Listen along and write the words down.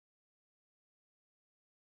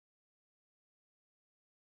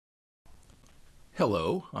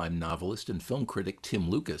Hello, I'm novelist and film critic Tim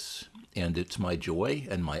Lucas, and it's my joy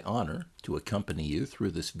and my honor to accompany you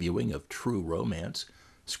through this viewing of True Romance,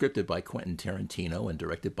 scripted by Quentin Tarantino and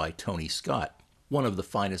directed by Tony Scott, one of the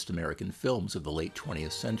finest American films of the late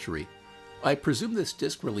 20th century. I presume this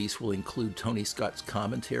disc release will include Tony Scott's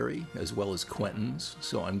commentary as well as Quentin's,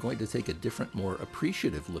 so I'm going to take a different, more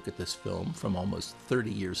appreciative look at this film from almost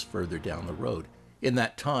 30 years further down the road. In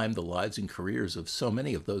that time, the lives and careers of so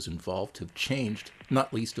many of those involved have changed,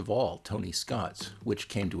 not least of all Tony Scott's, which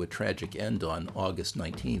came to a tragic end on August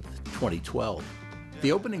 19th, 2012.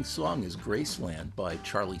 The opening song is Graceland by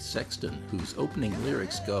Charlie Sexton, whose opening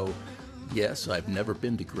lyrics go, "Yes, I've never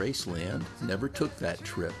been to Graceland, never took that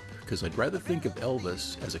trip, because I'd rather think of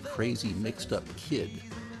Elvis as a crazy mixed-up kid."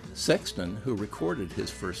 Sexton, who recorded his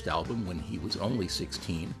first album when he was only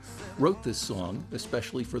 16, wrote this song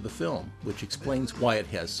especially for the film, which explains why it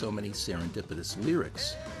has so many serendipitous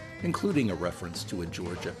lyrics, including a reference to a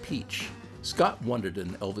Georgia peach. Scott wanted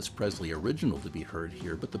an Elvis Presley original to be heard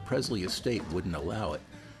here, but the Presley estate wouldn't allow it.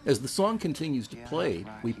 As the song continues to play,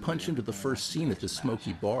 we punch into the first scene at the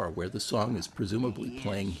Smoky Bar, where the song is presumably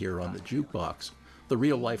playing here on the jukebox. The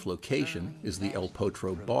real-life location is the El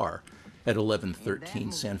Potro Bar at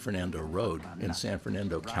 1113 San Fernando Road in San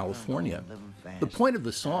Fernando, California. The point of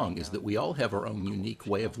the song is that we all have our own unique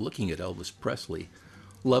way of looking at Elvis Presley.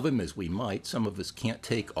 Love him as we might, some of us can't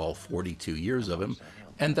take all 42 years of him,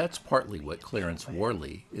 and that's partly what Clarence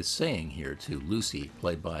Worley is saying here to Lucy,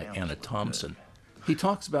 played by Anna Thompson. He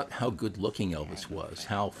talks about how good-looking Elvis was,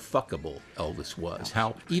 how fuckable Elvis was,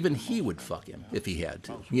 how even he would fuck him if he had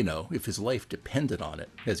to, if his life depended on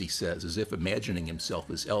it, as he says, as if imagining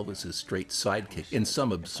himself as Elvis's straight sidekick in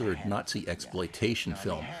some absurd Nazi exploitation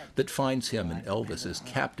film that finds him and Elvis as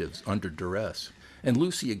captives under duress. And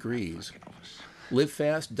Lucy agrees. Live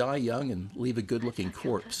fast, die young, and leave a good-looking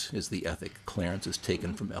corpse is the ethic Clarence has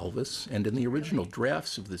taken from Elvis, and in the original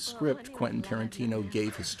drafts of the script, Quentin Tarantino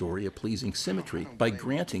gave his story a pleasing symmetry by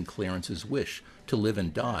granting Clarence's wish to live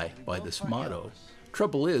and die by this motto.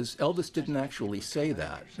 Trouble is, Elvis didn't actually say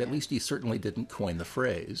that. At least he certainly didn't coin the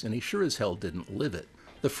phrase, and he sure as hell didn't live it.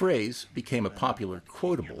 The phrase became a popular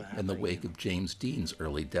quotable in the wake of James Dean's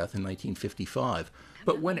early death in 1955,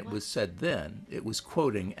 but when it was said then, it was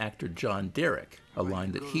quoting actor John Derek, a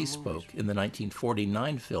line that he spoke in the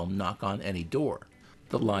 1949 film Knock on Any Door.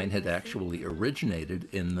 The line had actually originated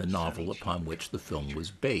in the novel upon which the film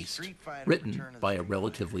was based, written by a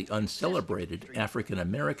relatively uncelebrated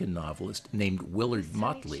African-American novelist named Willard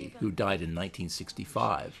Motley, who died in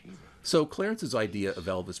 1965. So Clarence's idea of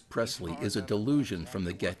Elvis Presley is a delusion from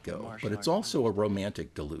the get-go, but it's also a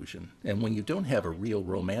romantic delusion. And when you don't have a real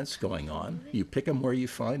romance going on, you pick 'em where you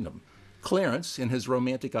find 'em. Clarence, in his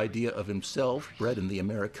romantic idea of himself, bred in the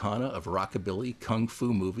Americana of rockabilly, kung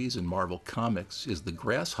fu movies, and Marvel Comics, is the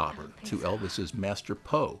grasshopper to Elvis's Master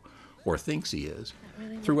Po, or thinks he is.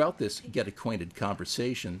 Throughout this get-acquainted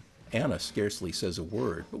conversation, Anna scarcely says a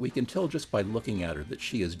word, but we can tell just by looking at her that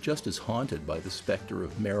she is just as haunted by the specter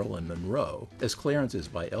of Marilyn Monroe as Clarence is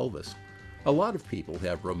by Elvis. A lot of people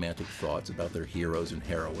have romantic thoughts about their heroes and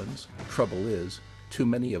heroines. Trouble is, too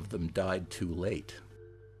many of them died too late.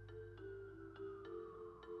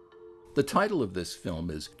 The title of this film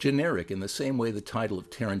is generic in the same way the title of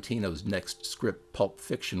Tarantino's next script, Pulp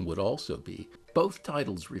Fiction, would also be. Both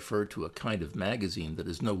titles refer to a kind of magazine that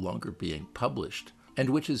is no longer being published, and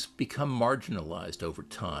which has become marginalized over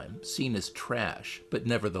time, seen as trash, but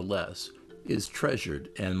nevertheless is treasured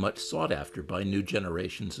and much sought after by new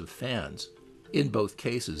generations of fans. In both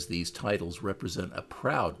cases, these titles represent a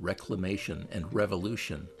proud reclamation and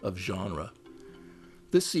revolution of genre.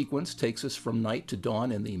 This sequence takes us from night to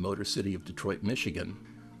dawn in the Motor City of Detroit, Michigan.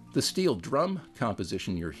 The steel drum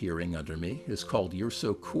composition you're hearing under me is called You're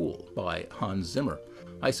So Cool by Hans Zimmer.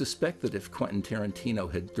 I suspect that if Quentin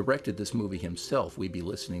Tarantino had directed this movie himself, we'd be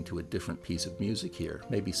listening to a different piece of music here,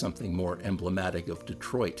 maybe something more emblematic of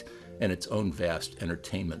Detroit and its own vast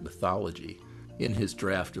entertainment mythology. In his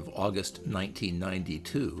draft of August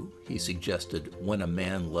 1992, he suggested When a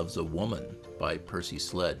Man Loves a Woman by Percy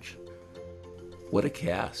Sledge. What a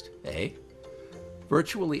cast, eh?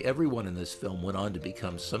 Virtually everyone in this film went on to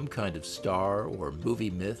become some kind of star or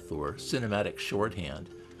movie myth or cinematic shorthand.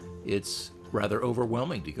 It's rather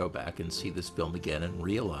overwhelming to go back and see this film again and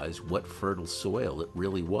realize what fertile soil it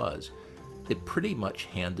really was. It pretty much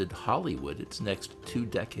handed Hollywood its next 2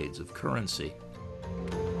 decades of currency.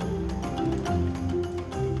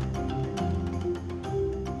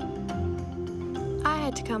 I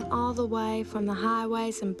had to come all the way from the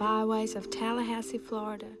highways and byways of Tallahassee,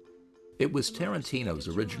 Florida. It was Tarantino's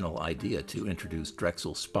original idea to introduce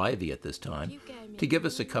Drexel Spivey at this time, to give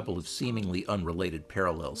us a couple of seemingly unrelated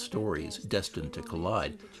parallel stories destined to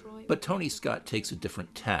collide, but Tony Scott takes a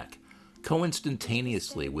different tack.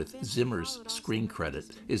 Coinstantaneously with Zimmer's screen credit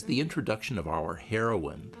is the introduction of our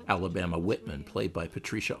heroine, Alabama Whitman, played by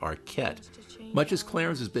Patricia Arquette. Much as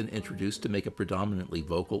Clarence has been introduced to make a predominantly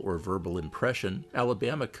vocal or verbal impression,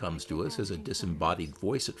 Alabama comes to us as a disembodied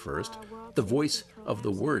voice at first, the voice of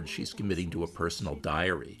the words she's committing to a personal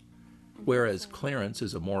diary. Whereas Clarence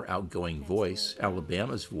is a more outgoing voice,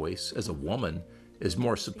 Alabama's voice, as a woman, is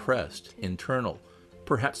more suppressed, internal,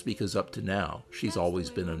 perhaps because up to now she's always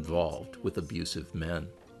been involved with abusive men.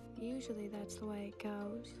 Usually that's the way it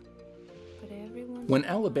goes. But everyone... When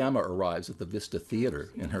Alabama arrives at the Vista Theater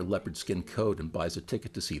in her leopard skin coat and buys a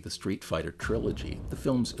ticket to see the Street Fighter trilogy, the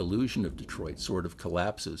film's illusion of Detroit sort of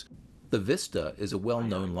collapses. The Vista is a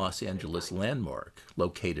well-known Los Angeles landmark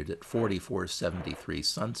located at 4473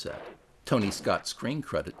 Sunset. Tony Scott's screen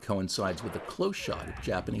credit coincides with a close shot of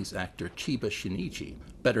Japanese actor Chiba Shinichi,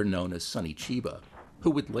 better known as Sonny Chiba,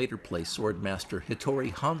 who would later play Swordmaster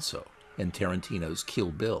Hattori Hanzo in Tarantino's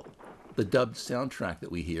Kill Bill. The dubbed soundtrack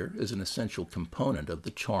that we hear is an essential component of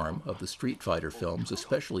the charm of the Street Fighter films,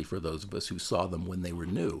 especially for those of us who saw them when they were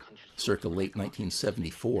new, circa late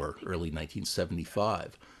 1974, early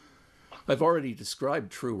 1975. I've already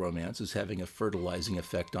described True Romance as having a fertilizing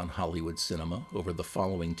effect on Hollywood cinema over the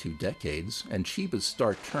following 2 decades, and Chiba's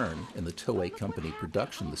star turn in the Toei Company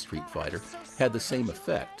production The Street Fighter had the same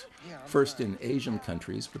effect, first in Asian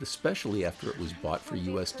countries, but especially after it was bought for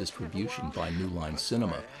U.S. distribution by New Line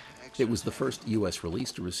Cinema. It was the first U.S.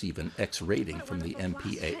 release to receive an X rating from the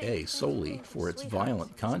MPAA solely for its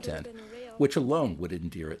violent content, which alone would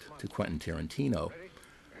endear it to Quentin Tarantino.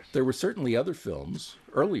 There were certainly other films,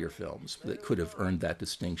 earlier films, that could have earned that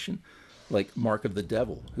distinction, like Mark of the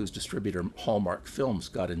Devil, whose distributor Hallmark Films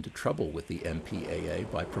got into trouble with the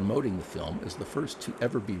MPAA by promoting the film as the first to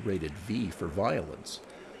ever be rated V for violence.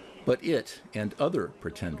 But it, and other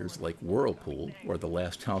pretenders like Whirlpool or The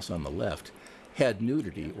Last House on the Left, had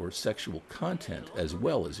nudity or sexual content as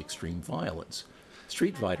well as extreme violence.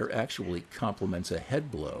 Street Fighter actually complements a head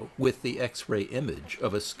blow with the X-ray image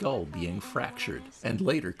of a skull being fractured, and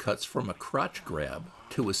later cuts from a crotch grab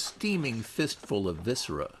to a steaming fistful of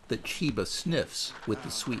viscera that Chiba sniffs with the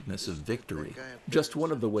sweetness of victory. Just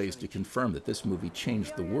one of the ways to confirm that this movie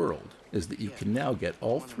changed the world is that you can now get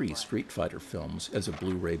all 3 Street Fighter films as a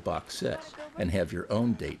Blu-ray box set and have your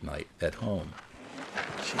own date night at home.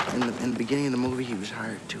 In the beginning of the movie, he was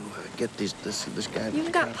hired to get this guy...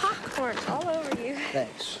 You've got popcorn all over you.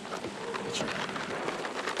 Thanks.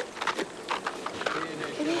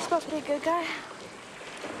 Is he supposed to be a good guy?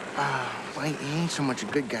 Well, he ain't so much a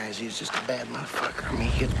good guy as he's just a bad motherfucker. I mean,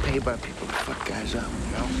 he gets paid by people to fuck guys up,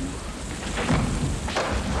 you know?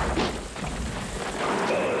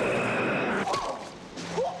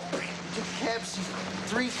 Did Cab see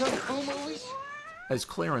 3 Kung Fu movies? As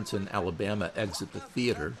Clarence and Alabama exit the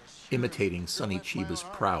theater, imitating Sonny Chiba's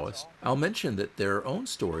prowess, I'll mention that their own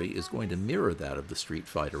story is going to mirror that of the Street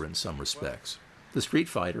Fighter in some respects. The Street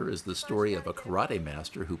Fighter is the story of a karate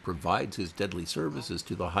master who provides his deadly services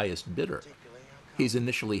to the highest bidder. He's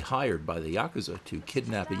initially hired by the Yakuza to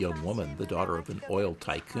kidnap a young woman, the daughter of an oil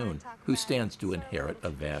tycoon, who stands to inherit a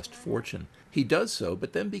vast fortune. He does so,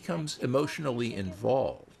 but then becomes emotionally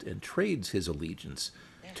involved and trades his allegiance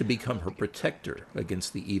to become her protector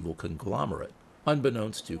against the evil conglomerate.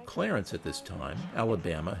 Unbeknownst to Clarence at this time,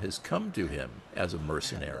 Alabama has come to him as a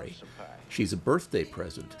mercenary. She's a birthday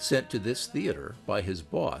present sent to this theater by his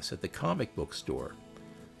boss at the comic book store.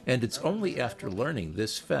 And it's only after learning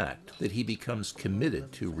this fact that he becomes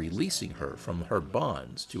committed to releasing her from her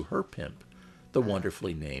bonds to her pimp, the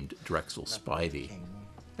wonderfully named Drexel Spivey.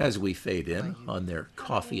 As we fade in on their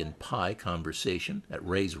coffee and pie conversation at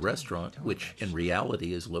Ray's Restaurant, which in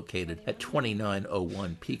reality is located at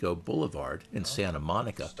 2901 Pico Boulevard in Santa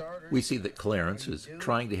Monica, we see that Clarence is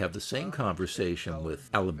trying to have the same conversation with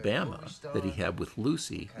Alabama that he had with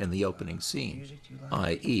Lucy in the opening scene,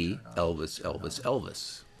 i.e. Elvis, Elvis,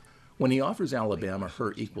 Elvis. When he offers Alabama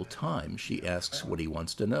her equal time, she asks what he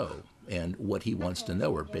wants to know, and what he wants to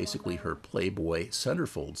know are basically her Playboy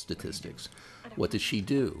centerfold statistics. What does she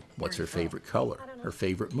do? What's her favorite color? Her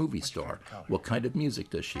favorite movie star? What kind of music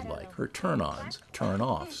does she like? Her turn-ons,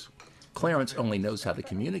 turn-offs. Clarence only knows how to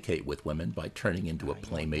communicate with women by turning into a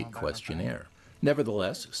Playmate questionnaire.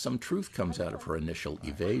 Nevertheless, some truth comes out of her initial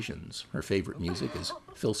evasions. Her favorite music is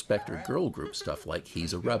Phil Spector girl group stuff like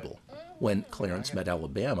He's a Rebel. When Clarence met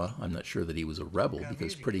Alabama, I'm not sure that he was a rebel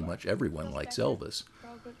because pretty much everyone likes Elvis.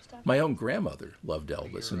 My own grandmother loved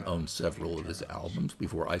Elvis and owned several of his albums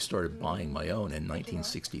before I started buying my own in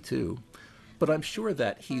 1962. But I'm sure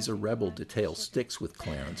that He's a Rebel detail sticks with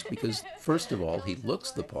Clarence because, first of all, he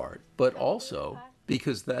looks the part, but also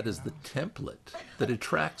because that is the template that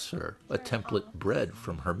attracts her, a template bred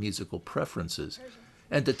from her musical preferences.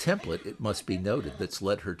 And a template, it must be noted, that's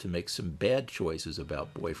led her to make some bad choices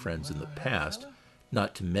about boyfriends in the past,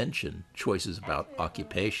 not to mention choices about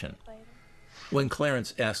occupation. When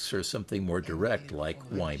Clarence asks her something more direct, like,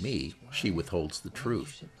 why me, she withholds the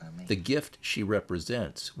truth. The gift she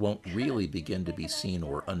represents won't really begin to be seen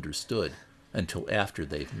or understood until after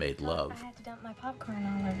they've made love. I had to dump my popcorn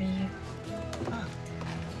all over you.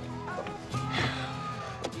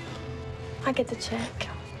 I get the check.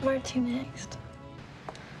 Where to next?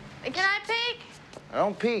 Can I peek?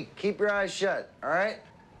 Don't peek. Keep your eyes shut, all right?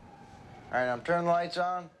 All right, I'm turning the lights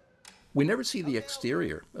on. We never see the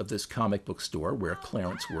exterior of this comic book store where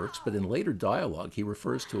Clarence works, but in later dialogue he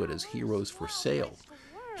refers to it as Heroes for Sale.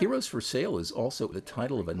 Heroes for Sale is also the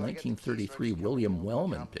title of a 1933 William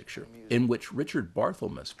Wellman picture, in which Richard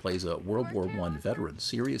Barthelmess plays a World War I veteran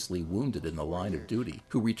seriously wounded in the line of duty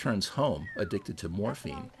who returns home addicted to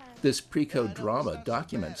morphine. This pre-code drama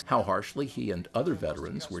documents how harshly he and other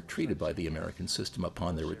veterans were treated by the American system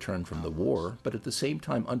upon their return from the war, but at the same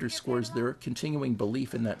time underscores their continuing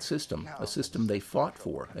belief in that system, a system they fought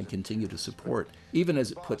for and continue to support, even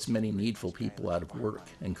as it puts many needful people out of work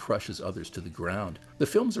and crushes others to the ground. The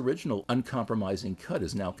film's original uncompromising cut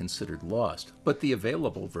is now considered lost, but the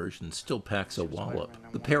available version still packs a wallop.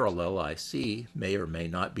 The parallel I see may or may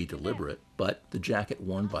not be deliberate, but the jacket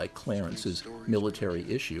worn by Clarence's military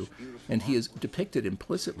issue, and he is depicted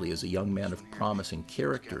implicitly as a young man of promising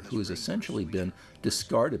character who has essentially been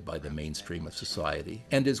discarded by the mainstream of society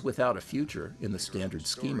and is without a future in the standard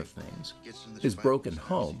scheme of things. His broken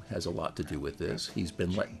home has a lot to do with this. He's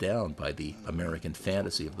been let down by the American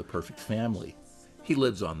fantasy of the perfect family. He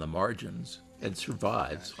lives on the margins and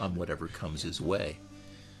survives on whatever comes his way.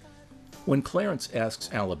 When Clarence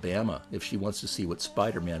asks Alabama if she wants to see what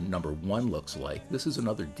Spider-Man #1 looks like, this is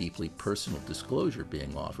another deeply personal disclosure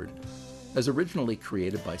being offered. As originally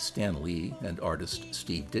created by Stan Lee and artist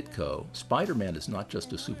Steve Ditko, Spider-Man is not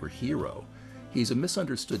just a superhero. He's a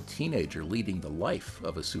misunderstood teenager leading the life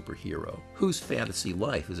of a superhero, whose fantasy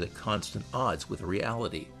life is at constant odds with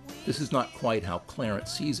reality. This is not quite how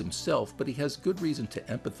Clarence sees himself, but he has good reason to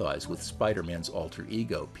empathize with Spider-Man's alter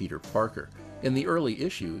ego, Peter Parker. In the early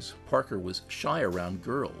issues, Parker was shy around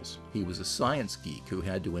girls. He was a science geek who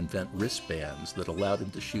had to invent wristbands that allowed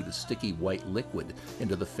him to shoot a sticky white liquid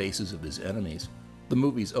into the faces of his enemies. The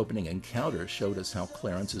movie's opening encounter showed us how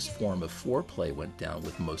Clarence's form of foreplay went down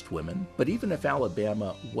with most women, but even if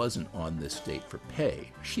Alabama wasn't on this date for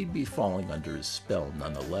pay, she'd be falling under his spell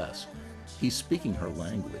nonetheless. He's speaking her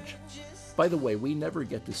language. By the way, we never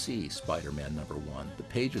get to see Spider-Man #1. The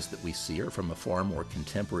pages that we see are from a far more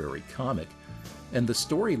contemporary comic, and the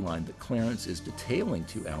storyline that Clarence is detailing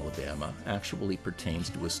to Alabama actually pertains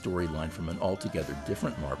to a storyline from an altogether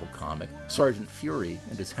different Marvel comic, Sergeant Fury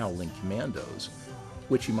and his Howling Commandos,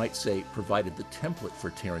 which you might say provided the template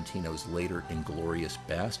for Tarantino's later Inglourious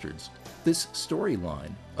Basterds. This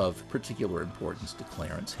storyline of particular importance to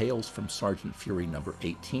Clarence hails from Sergeant Fury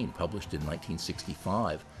 #18, published in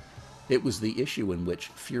 1965. It was the issue in which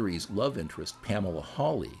Fury's love interest, Pamela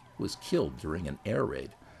Hawley, was killed during an air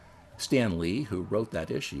raid. Stan Lee, who wrote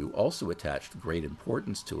that issue, also attached great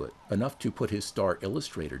importance to it, enough to put his star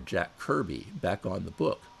illustrator Jack Kirby back on the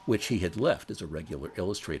book, which he had left as a regular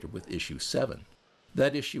illustrator with issue 7.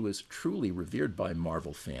 That issue is truly revered by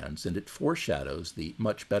Marvel fans, and it foreshadows the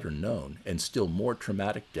much better known and still more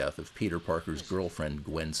traumatic death of Peter Parker's girlfriend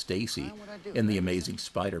Gwen Stacy in The Amazing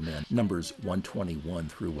Spider-Man numbers 121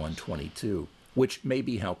 through 122, which may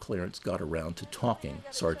be how Clarence got around to talking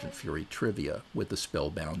Sergeant Fury trivia with the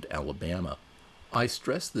spellbound Alabama. I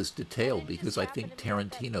stress this detail because I think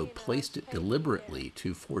Tarantino placed it deliberately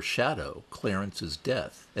to foreshadow Clarence's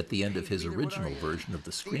death at the end of his original version of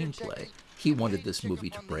the screenplay. He wanted this movie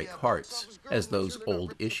to break hearts, as those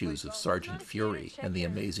old issues of Sergeant Fury and The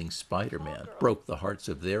Amazing Spider-Man broke the hearts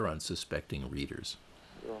of their unsuspecting readers.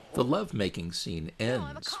 The lovemaking scene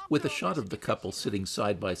ends with a shot of the couple sitting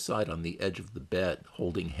side by side on the edge of the bed,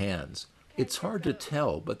 holding hands. It's hard to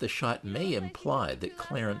tell, but the shot may imply that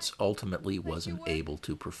Clarence ultimately wasn't able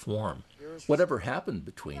to perform. Whatever happened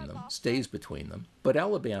between them stays between them, but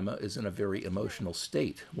Alabama is in a very emotional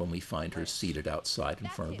state when we find her seated outside in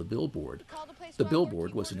front of the billboard. The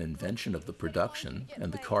billboard was an invention of the production,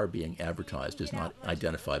 and the car being advertised is not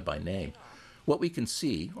identified by name. What we can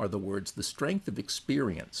see are the words, "the strength of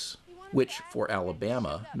experience," which for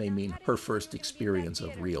Alabama may mean her first experience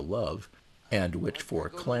of real love, and which for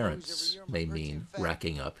Clarence may mean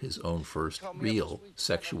racking up his own first real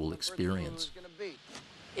sexual experience.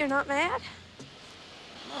 You're not mad?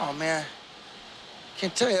 Oh, man.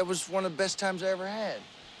 Can't tell you, that was one of the best times I ever had.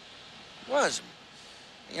 It was.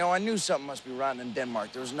 You know, I knew something must be rotten in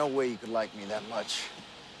Denmark. There was no way you could like me that much.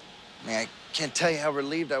 I mean, I can't tell you how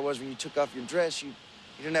relieved I was when you took off your dress. You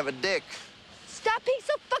didn't have a dick. Stop being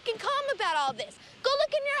so fucking calm about all this. Go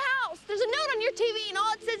look in your house. There's a note on your TV, and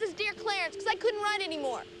all it says is Dear Clarence, because I couldn't write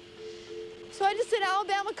anymore. So I just said,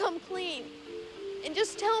 Alabama, come clean. And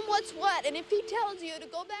just tell him what's what, and if he tells you to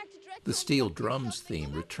go back to Drexel... The steel drums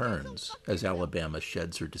theme returns as Alabama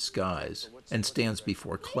sheds her disguise and stands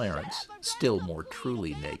before Clarence, still more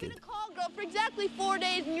truly naked. I've been a call girl for exactly 4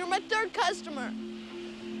 days, and you're my third customer.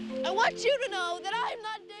 I want you to know that I am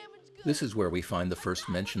not damaged goods. This is where we find the first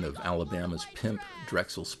mention of Alabama's pimp,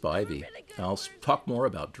 Drexel Spivey. I'll talk more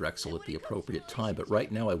about Drexel at the appropriate time, but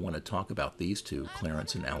right now I want to talk about these two,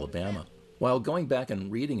 Clarence and Alabama. While going back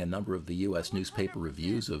and reading a number of the U.S. newspaper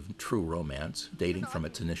reviews of True Romance, dating from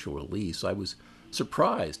its initial release, I was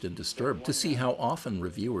surprised and disturbed to see how often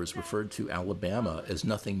reviewers referred to Alabama as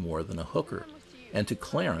nothing more than a hooker, and to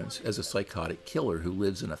Clarence as a psychotic killer who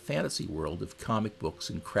lives in a fantasy world of comic books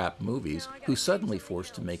and crap movies who's suddenly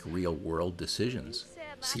forced to make real-world decisions.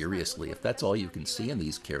 Seriously, if that's all you can see in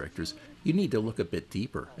these characters, you need to look a bit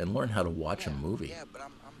deeper and learn how to watch a movie.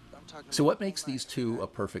 So what makes these two a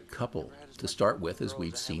perfect couple? To start with, as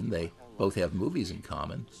we've seen, they both have movies in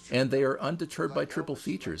common, and they are undeterred by triple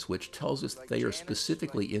features, which tells us that they are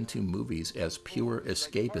specifically into movies as pure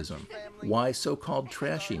escapism. Why so-called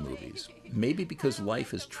trashy movies? Maybe because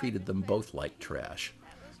life has treated them both like trash.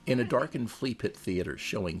 In a darkened flea pit theater,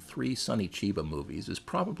 showing 3 Sonny Chiba movies is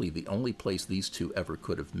probably the only place these two ever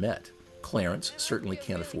could have met. Clarence certainly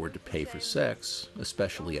can't afford to pay for sex,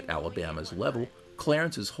 especially at Alabama's level.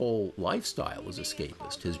 Clarence's whole lifestyle is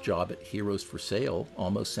escapist. His job at Heroes for Sale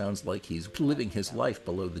almost sounds like he's living his life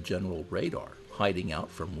below the general radar, hiding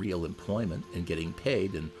out from real employment and getting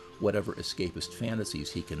paid in whatever escapist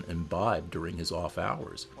fantasies he can imbibe during his off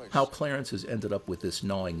hours. How Clarence has ended up with this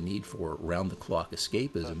gnawing need for round-the-clock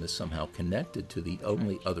escapism is somehow connected to the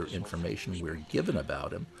only other information we're given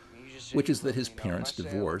about him, which is that his parents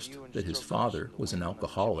divorced, that his father was an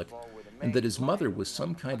alcoholic, and that his mother was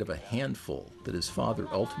some kind of a handful that his father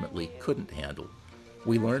ultimately couldn't handle.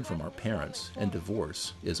 We learn from our parents, and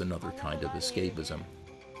divorce is another kind of escapism.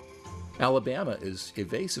 Alabama is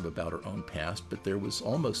evasive about her own past, but there was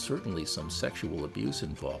almost certainly some sexual abuse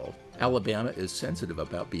involved. Alabama is sensitive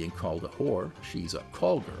about being called a whore. She's a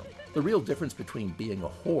call girl. The real difference between being a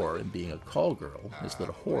whore and being a call girl is that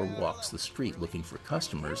a whore walks the street looking for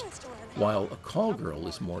customers, while a call girl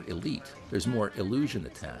is more elite. There's more illusion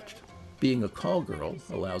attached. Being a call girl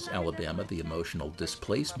allows Alabama the emotional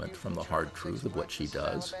displacement from the hard truth of what she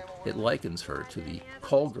does. It likens her to the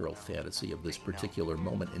call girl fantasy of this particular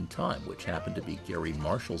moment in time, which happened to be Gary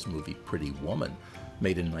Marshall's movie Pretty Woman,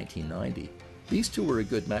 made in 1990. These two are a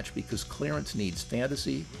good match because Clarence needs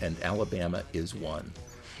fantasy and Alabama is one.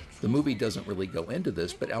 The movie doesn't really go into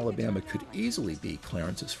this, but Alabama could easily be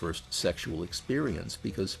Clarence's first sexual experience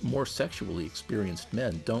because more sexually experienced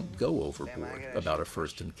men don't go overboard about a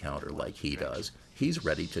first encounter like he does. He's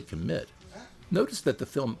ready to commit. Notice that the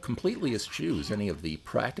film completely eschews any of the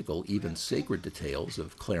practical, even sacred details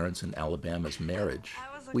of Clarence and Alabama's marriage.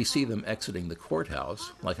 We see them exiting the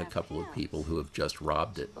courthouse like a couple of people who have just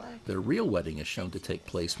robbed it. Their real wedding is shown to take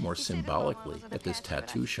place more symbolically at this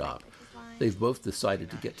tattoo shop. They've both decided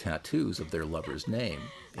to get tattoos of their lover's name,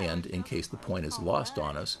 and in case the point is lost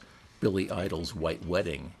on us, Billy Idol's White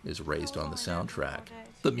Wedding is raised on the soundtrack.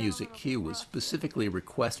 The music cue was specifically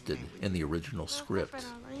requested in the original script.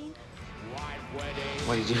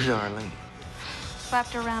 What did you do to Arlene?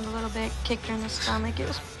 Slapped her around a little bit, kicked her in the stomach. It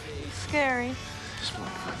was scary. This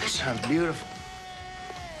motherfucker sounds beautiful.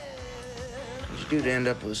 What'd you do to end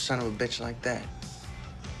up with a son of a bitch like that?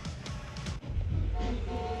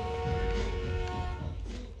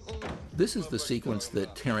 This is the sequence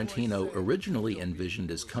that Tarantino originally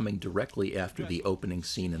envisioned as coming directly after the opening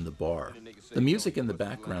scene in the bar. The music in the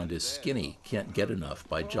background is Skinny, Can't Get Enough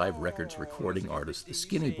by Jive Records recording artist The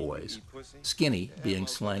Skinny Boys. Skinny being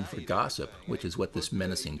slang for gossip, which is what this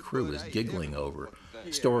menacing crew is giggling over.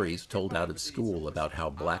 Stories told out at school about how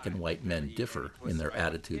black and white men differ in their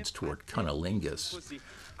attitudes toward cunnilingus.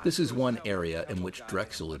 This is one area in which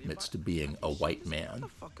Drexel admits to being a white man.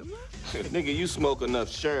 Nigga, you smoke enough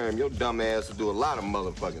sherm, your dumb ass will do a lot of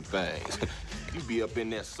motherfucking things. You be up in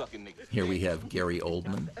there sucking niggas. Here we have Gary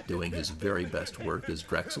Oldman doing his very best work as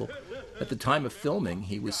Drexel. At the time of filming,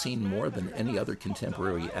 he was seen more than any other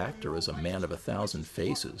contemporary actor as a man of 1,000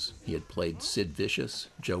 faces. He had played Sid Vicious,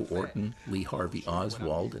 Joe Orton, Lee Harvey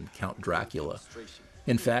Oswald, and Count Dracula.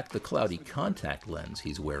 In fact, the cloudy contact lens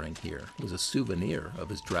he's wearing here was a souvenir of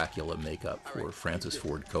his Dracula makeup for Francis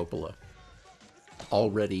Ford Coppola.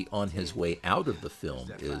 Already on his way out of the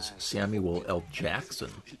film is Samuel L.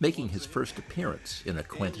 Jackson, making his first appearance in a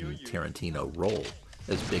Quentin Tarantino role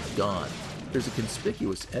as Big Don. There's a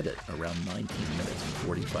conspicuous edit around 19 minutes and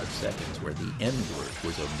 45 seconds where the N-word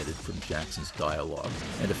was omitted from Jackson's dialogue,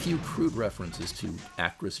 and a few crude references to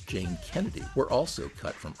actress Jane Kennedy were also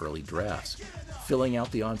cut from early drafts. Filling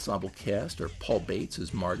out the ensemble cast are Paul Bates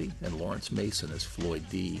as Marty and Lawrence Mason as Floyd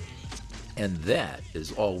D. And that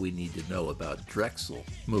is all we need to know about Drexel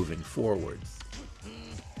moving forward.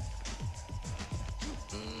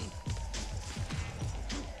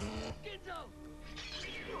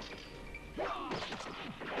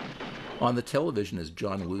 On the television is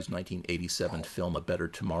John Woo's 1987 film A Better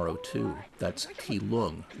Tomorrow 2. That's Ti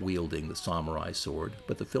Lung wielding the samurai sword,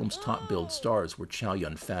 but the film's top-billed stars were Chow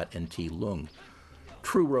Yun-fat and Ti Lung.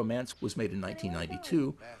 True Romance was made in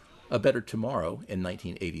 1992, A Better Tomorrow in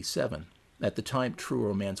 1987. At the time True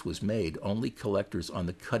Romance was made, only collectors on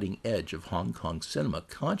the cutting edge of Hong Kong cinema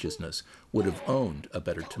consciousness would have owned A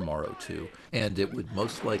Better Tomorrow 2, and it would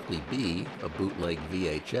most likely be a bootleg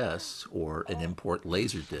VHS or an import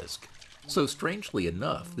Laserdisc. So strangely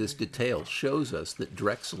enough, this detail shows us that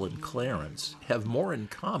Drexel and Clarence have more in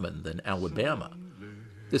common than Alabama.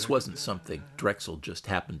 This wasn't something Drexel just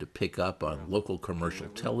happened to pick up on local commercial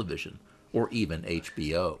television, or even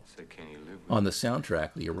HBO. On the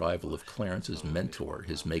soundtrack, the arrival of Clarence's mentor,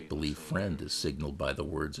 his make-believe friend, is signaled by the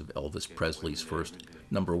words of Elvis Presley's first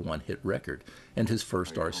 #1 hit record and his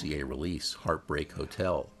first RCA release, Heartbreak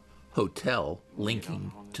Hotel. Hotel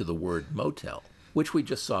linking to the word motel, which we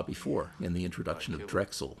just saw before in the introduction of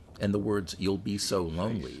Drexel, and the words "You'll Be So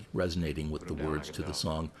Lonely" resonating with the words to the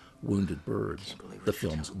song Wounded Birds, the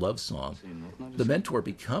film's love song. The mentor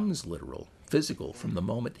becomes literal, physical, from the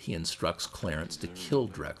moment he instructs Clarence to kill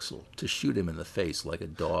Drexel, to shoot him in the face like a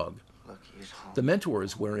dog. The mentor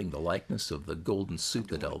is wearing the likeness of the golden suit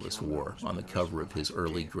that Elvis wore on the cover of his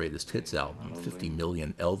early greatest hits album, 50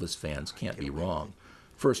 Million Elvis Fans Can't Be Wrong,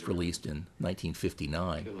 first released in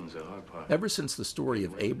 1959. Ever since the story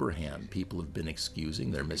of Abraham, people have been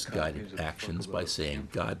excusing their misguided actions by saying,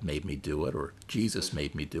 "God made me do it," or "Jesus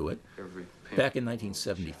made me do it." Back in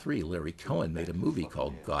 1973, Larry Cohen made a movie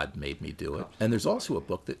called God Made Me Do It, and there's also a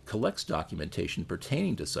book that collects documentation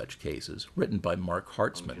pertaining to such cases, written by Mark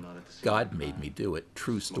Hartzman, God Made Me Do It,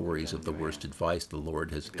 True Stories of the Worst Advice the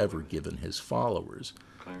Lord Has Ever Given His Followers.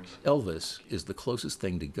 Elvis is the closest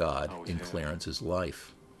thing to God in Clarence's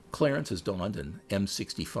life. Clarence has donned an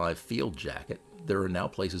M65 field jacket. There are now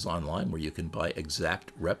places online where you can buy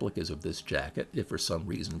exact replicas of this jacket if for some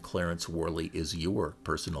reason Clarence Worley is your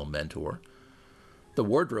personal mentor. The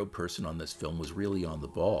wardrobe person on this film was really on the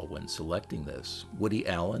ball when selecting this. Woody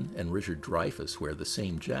Allen and Richard Dreyfuss wear the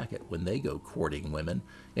same jacket when they go courting women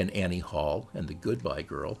in Annie Hall and The Goodbye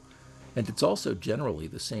Girl. And it's also generally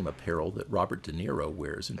the same apparel that Robert De Niro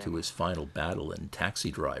wears into his final battle in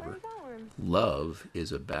Taxi Driver. Love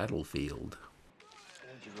is a battlefield.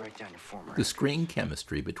 The screen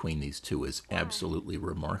chemistry between these two is absolutely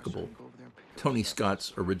remarkable. Tony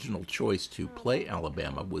Scott's original choice to play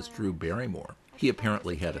Alabama was Drew Barrymore. He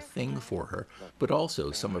apparently had a thing for her, but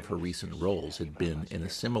also some of her recent roles had been in a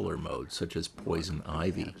similar mode, such as Poison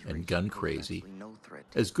Ivy and Gun Crazy.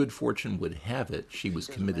 As good fortune would have it, she was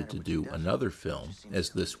committed to do another film, as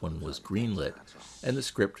this one was greenlit, and the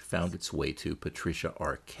script found its way to Patricia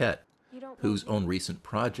Arquette, whose own recent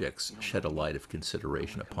projects shed a light of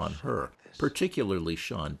consideration upon her, particularly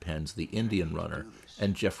Sean Penn's The Indian Runner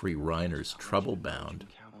and Jeffrey Reiner's Trouble Bound.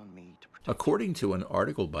 According to an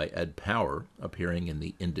article by Ed Power, appearing in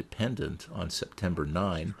The Independent on September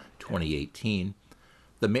 9, 2018,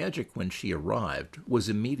 the magic when she arrived was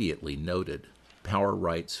immediately noted. Power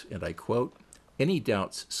writes, and I quote, "Any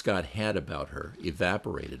doubts Scott had about her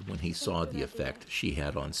evaporated when he saw the effect she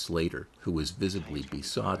had on Slater, who was visibly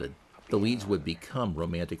besotted. The leads would become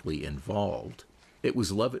romantically involved. It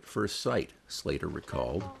was love at first sight," Slater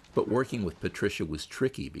recalled, "but working with Patricia was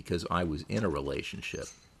tricky because I was in a relationship.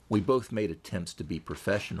 We both made attempts to be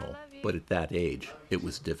professional, but at that age, it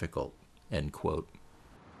was difficult." End quote.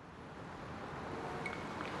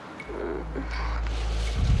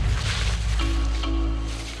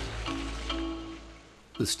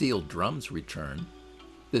 The steel drums return.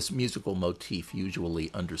 This musical motif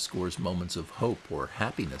usually underscores moments of hope or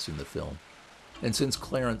happiness in the film. And since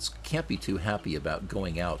Clarence can't be too happy about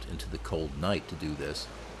going out into the cold night to do this,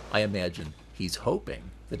 I imagine he's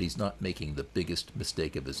hoping that he's not making the biggest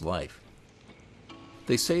mistake of his life.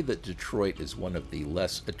 They say that Detroit is one of the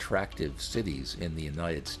less attractive cities in the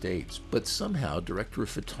United States, but somehow director of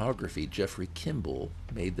photography Jeffrey Kimball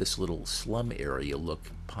made this little slum area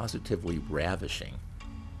look positively ravishing.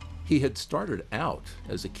 He had started out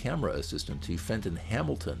as a camera assistant to Fenton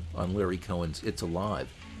Hamilton on Larry Cohen's It's Alive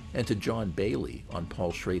and to John Bailey on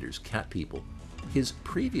Paul Schrader's Cat People. His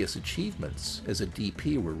previous achievements as a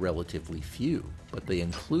DP were relatively few, but they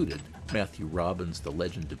included Matthew Robbins' The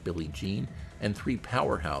Legend of Billie Jean and three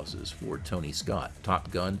powerhouses for Tony Scott: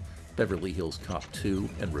 Top Gun, Beverly Hills Cop 2,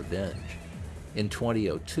 and Revenge. In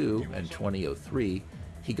 2002 and 2003,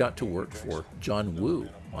 he got to work for John Woo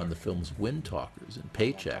on the films Wind Talkers and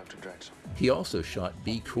Paycheck. He also shot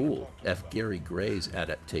Be Cool, F. Gary Gray's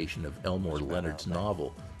adaptation of Elmore Leonard's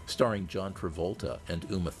novel, starring John Travolta and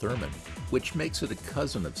Uma Thurman, which makes it a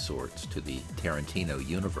cousin of sorts to the Tarantino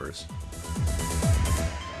universe.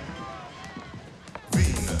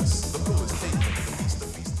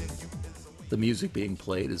 The music being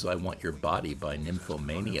played is I Want Your Body by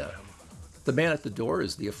Nymphomania. The man at the door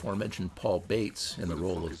is the aforementioned Paul Bates in the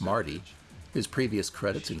role of Marty. His previous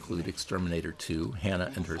credits include Exterminator 2,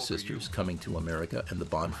 Hannah and Her Sisters, Coming to America, and The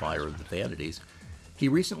Bonfire of the Vanities. He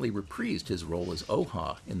recently reprised his role as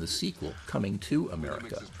Oha in the sequel, Coming to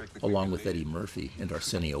America, along with Eddie Murphy and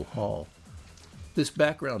Arsenio Hall. This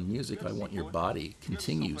background music, I Want Your Body,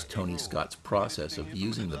 continues Tony Scott's process of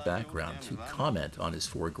using the background to comment on his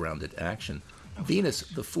foregrounded action. Venus,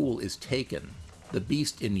 the fool, is taken. The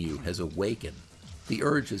beast in you has awakened. The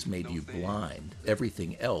urge has made you blind.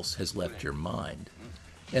 Everything else has left your mind.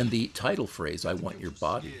 And the title phrase, I Want Your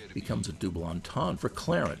Body, becomes a double entendre for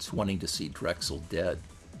Clarence wanting to see Drexel dead.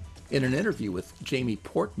 In an interview with Jamie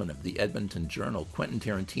Portman of the Edmonton Journal, Quentin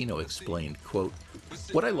Tarantino explained, quote,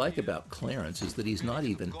 "What I like about Clarence is that he's not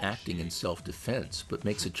even acting in self-defense, but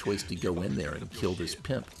makes a choice to go in there and kill this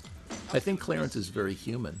pimp. I think Clarence is very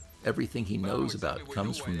human. Everything he knows about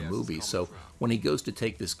comes from the movie, so when he goes to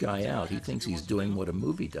take this guy out, he thinks he's doing what a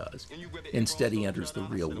movie does. Instead, he enters the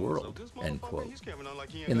real world," end quote.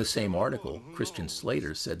 In the same article, Christian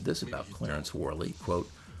Slater said this about Clarence Worley, quote,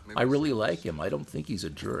 "I really like him. I don't think he's a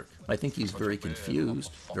jerk. I think he's very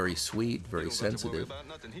confused, very sweet, very sensitive.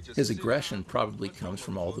 His aggression probably comes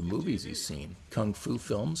from all the movies he's seen, kung fu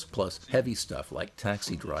films, plus heavy stuff like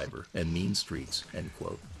Taxi Driver and Mean Streets," end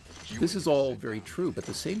quote. This is all very true, but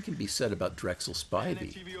the same can be said about Drexel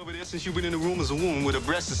Spivey. TV over there since you've been in the room as a woman with her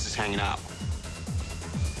breasts is hanging out.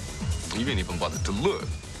 You didn't even bother to look.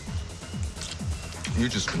 You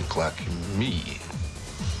just been clocking me.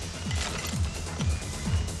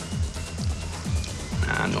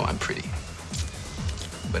 I know I'm pretty,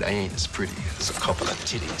 but I ain't as pretty as a couple of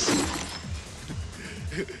titties.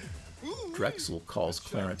 Drexel calls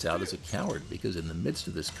Clarence out as a coward because in the midst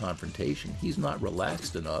of this confrontation, he's not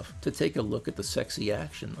relaxed enough to take a look at the sexy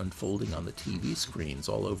action unfolding on the TV screens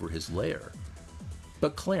all over his lair.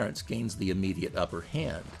 But Clarence gains the immediate upper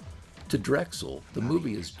hand. To Drexel, the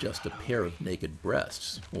movie is just a pair of naked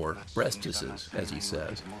breasts, or breastises, as he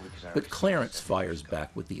says. But Clarence fires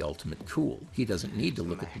back with the ultimate cool. He doesn't need to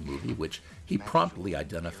look at the movie, which he promptly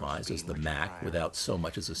identifies as the Mac without so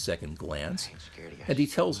much as a second glance. And he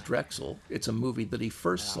tells Drexel it's a movie that he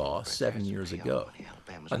first saw 7 years ago.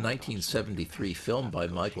 A 1973 film by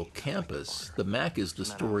Michael Campus, The Mac is the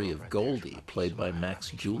story of Goldie, played by Max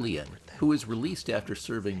Julien, who is released after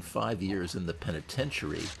serving 5 years in the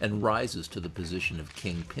penitentiary and rises to the position of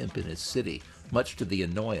king pimp in his city, much to the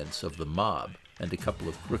annoyance of the mob and a couple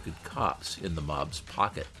of crooked cops in the mob's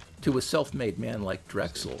pocket. To a self-made man like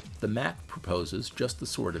Drexel, the Mac proposes just the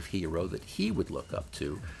sort of hero that he would look up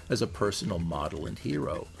to as a personal model and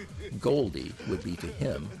hero. Goldie would be to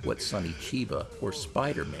him what Sonny Chiba or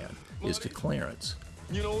Spider-Man is to Clarence.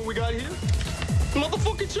 You know what we got here?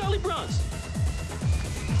 Motherfucking Charlie Bronson.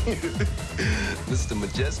 Mr.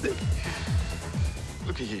 Majestic.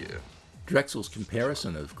 Look at here. Drexel's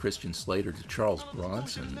comparison of Christian Slater to Charles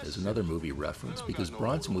Bronson is another movie reference because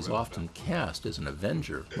Bronson was often cast as an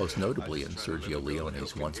Avenger, most notably in Sergio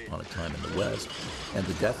Leone's Once Upon a Time in the West and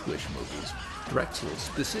the Death Wish movies. Drexel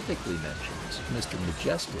specifically mentions Mr.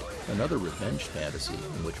 Majestic, another revenge fantasy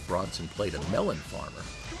in which Bronson played a melon farmer.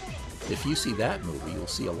 If you see that movie, you'll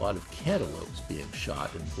see a lot of cantaloupes being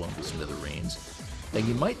shot and blown to smithereens. And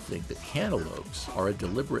you might think that cantaloupes are a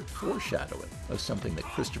deliberate foreshadowing of something that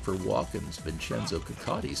Christopher Walken's Vincenzo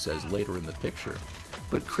Cacotti says later in the picture.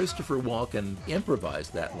 But Christopher Walken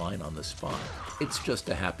improvised that line on the spot. It's just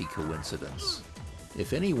a happy coincidence.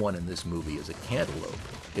 If anyone in this movie is a cantaloupe,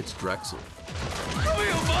 it's Drexel. Come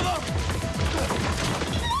here, mother!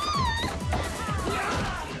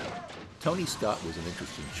 Tony Scott was an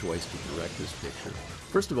interesting choice to direct this picture.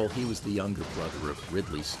 First of all, he was the younger brother of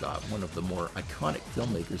Ridley Scott, one of the more iconic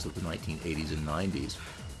filmmakers of the 1980s and 90s.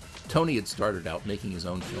 Tony had started out making his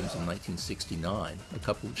own films in 1969, a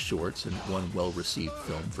couple of shorts and one well-received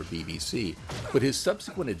film for BBC. But his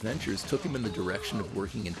subsequent adventures took him in the direction of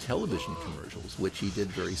working in television commercials, which he did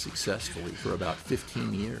very successfully for about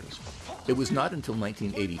 15 years. It was not until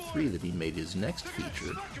 1983 that he made his next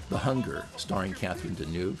feature, The Hunger, starring Catherine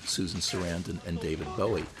Deneuve, Susan Sarandon, and David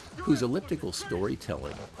Bowie, whose elliptical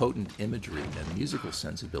storytelling, potent imagery, and musical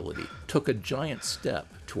sensibility took a giant step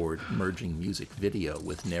toward merging music video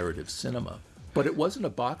with narrative cinema. But it wasn't a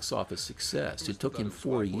box office success. It took him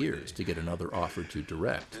 4 years to get another offer to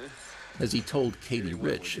direct. As he told Katie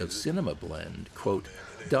Rich of Cinema Blend, quote,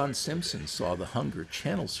 "Don Simpson saw The Hunger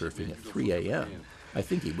channel surfing at 3 a.m. I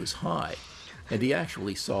think he was high. And he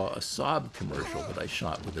actually saw a Saab commercial that I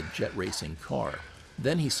shot with a jet racing car.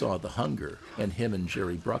 Then he saw The Hunger, and him and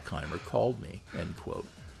Jerry Bruckheimer called me," end quote.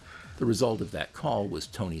 The result of that call was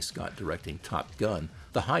Tony Scott directing Top Gun,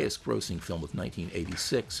 the highest-grossing film of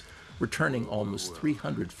 1986, returning almost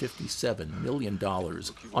 $357 million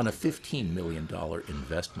on a $15 million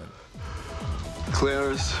investment.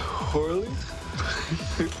 Clarence Horley?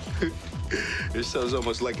 It sounds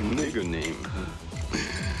almost like a nigger name.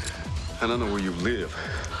 I don't know where you live.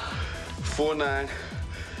 4900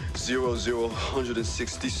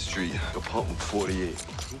 160th Street, apartment 48.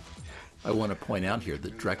 I want to point out here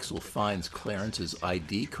that Drexel finds Clarence's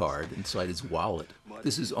ID card inside his wallet.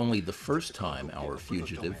 This is only the first time our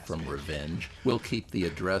fugitive from revenge will keep the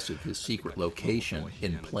address of his secret location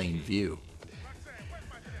in plain view.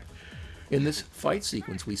 In this fight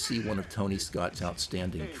sequence, we see one of Tony Scott's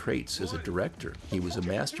outstanding traits as a director. He was a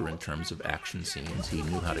master in terms of action scenes. He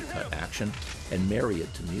knew how to cut action and marry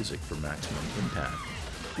it to music for maximum impact.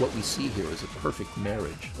 What we see here is a perfect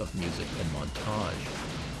marriage of music and montage.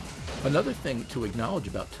 Another thing to acknowledge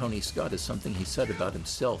about Tony Scott is something he said about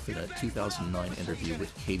himself in a 2009 interview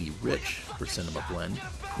with Katie Rich for Cinema Blend.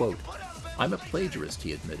 Quote, "I'm a plagiarist,"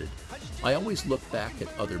 he admitted. "I always look back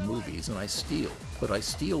at other movies and I steal, but I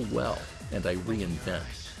steal well and I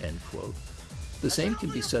reinvent," end quote. The same can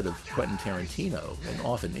be said of Quentin Tarantino, and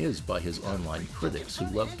often is by his online critics, who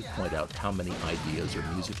love to point out how many ideas or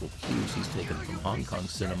musical cues he's taken from Hong Kong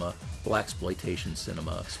cinema, blaxploitation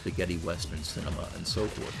cinema, spaghetti western cinema, and so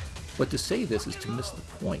forth. But to say this is to miss the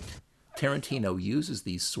point. Tarantino uses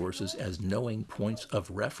these sources as knowing points of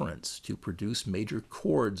reference to produce major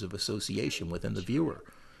chords of association within the viewer.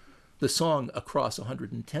 The song Across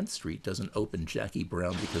 110th Street doesn't open Jackie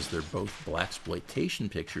Brown because they're both blaxploitation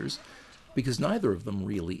pictures, because neither of them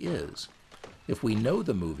really is. If we know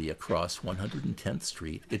the movie Across 110th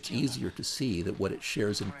Street, it's easier to see that what it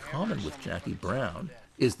shares in common with Jackie Brown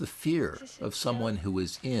is the fear of someone who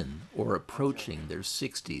is in or approaching their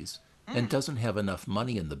 60s and doesn't have enough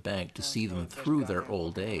money in the bank to see them through their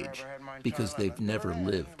old age because they've never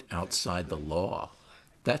lived outside the law.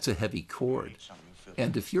 That's a heavy chord.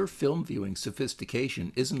 And if your film viewing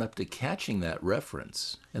sophistication isn't up to catching that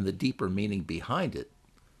reference and the deeper meaning behind it,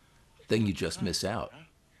 then you just miss out.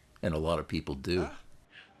 And a lot of people do. I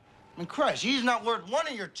mean, Christ, he's not worth one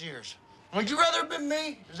of your tears. Would you rather have been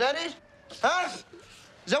me? Is that it? Huh?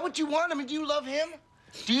 Is that what you want? I mean, do you love him?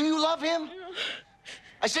 Do you love him?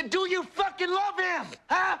 I said, do you fucking love him?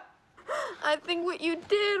 Huh? I think what you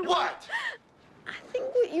did was... What? I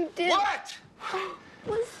think what you did... What?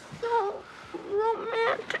 ...was so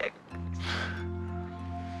romantic.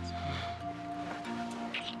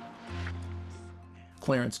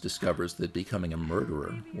 Clarence discovers that becoming a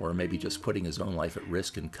murderer, or maybe just putting his own life at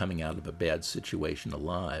risk and coming out of a bad situation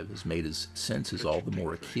alive, has made his senses all the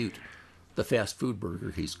more acute. The fast food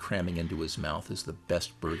burger he's cramming into his mouth is the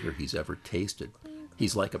best burger he's ever tasted.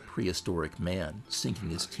 He's like a prehistoric man, sinking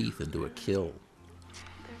his teeth into a kill.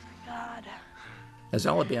 God. As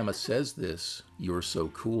Alabama says this, "You're so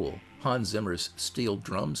cool," Hans Zimmer's Steel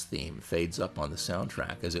Drums theme fades up on the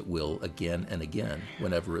soundtrack, as it will again and again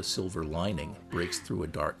whenever a silver lining breaks through a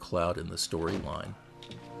dark cloud in the storyline.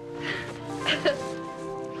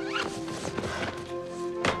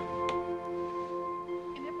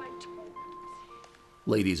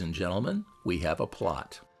 Ladies and gentlemen, we have a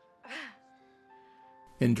plot.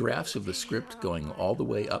 In drafts of the script going all the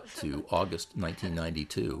way up to August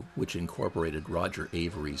 1992, which incorporated Roger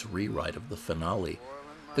Avery's rewrite of the finale,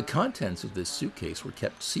 the contents of this suitcase were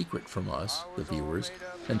kept secret from us, the viewers,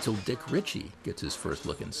 until Dick Ritchie gets his first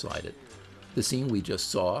look inside it. The scene we just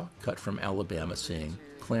saw, cut from Alabama saying,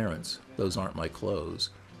 "Clarence, those aren't my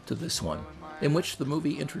clothes," to this one, in which the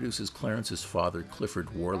movie introduces Clarence's father,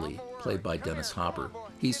 Clifford Worley, played by Dennis Hopper.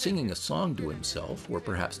 He's singing a song to himself, or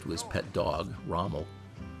perhaps to his pet dog, Rommel.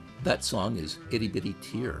 That song is Itty Bitty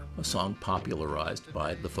Tear, a song popularized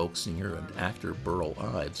by the folk singer and actor Burl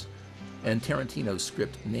Ives. And Tarantino's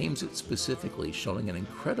script names it specifically, showing an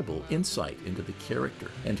incredible insight into the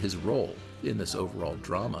character and his role in this overall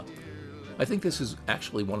drama. I think this is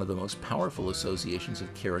actually one of the most powerful associations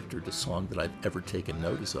of character to song that I've ever taken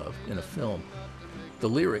notice of in a film. The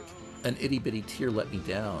lyric, "An itty bitty tear let me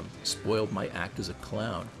down, spoiled my act as a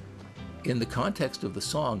clown." In the context of the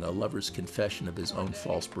song, a lover's confession of his own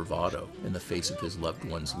false bravado in the face of his loved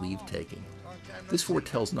one's leave-taking. This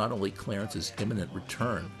foretells not only Clarence's imminent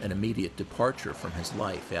return and immediate departure from his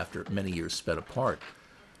life after many years spent apart,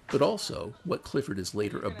 but also what Clifford is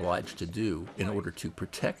later obliged to do in order to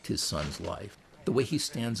protect his son's life, the way he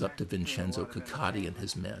stands up to Vincenzo Coccati and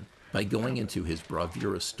his men, by going into his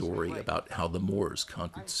bravura story about how the Moors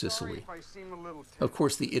conquered Sicily. Of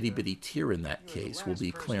course, the itty-bitty tear in that case will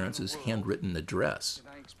be Clarence's handwritten address,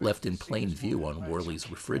 left in plain view on Worley's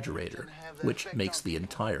refrigerator, which makes the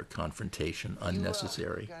entire confrontation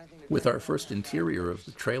unnecessary. With our first interior of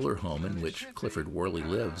the trailer home in which Clifford Worley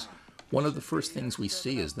lives, one of the first things we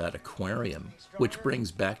see is that aquarium, which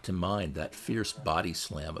brings back to mind that fierce body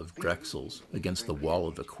slam of Drexel's against the wall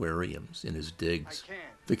of aquariums in his digs.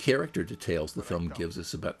 The character details the film gives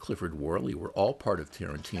us about Clifford Worley were all part of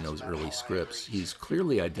Tarantino's early scripts. He's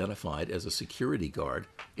clearly identified as a security guard.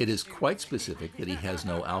 It is quite specific that he has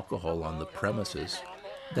no alcohol on the premises.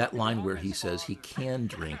 That line where he says he can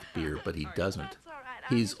drink beer, but he doesn't.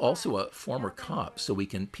 He's also a former cop, so we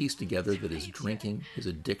can piece together that his drinking, his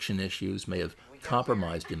addiction issues may have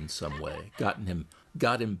compromised him in some way, got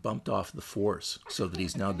him bumped off the force, so that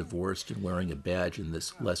he's now divorced and wearing a badge in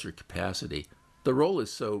this lesser capacity. The role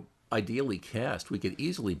is so ideally cast, we could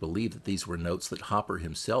easily believe that these were notes that Hopper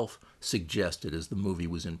himself suggested as the movie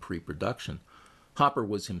was in pre-production. Hopper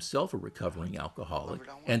was himself a recovering alcoholic,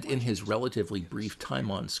 and in his relatively brief time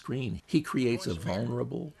on screen, he creates a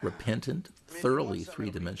vulnerable, repentant, thoroughly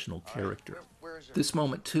three-dimensional character. This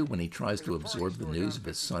moment, too, when he tries to absorb the news of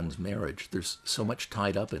his son's marriage, there's so much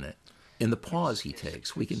tied up in it. In the pause he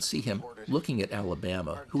takes, we can see him looking at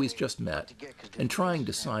Alabama, who he's just met, and trying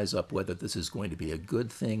to size up whether this is going to be a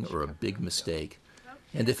good thing or a big mistake.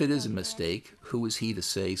 And if it is a mistake, who is he to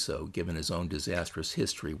say so, given his own disastrous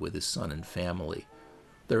history with his son and family?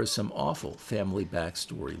 There is some awful family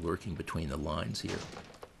backstory lurking between the lines here.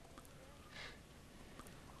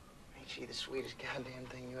 Ain't she the sweetest goddamn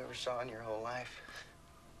thing you ever saw in your whole life?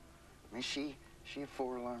 Is she a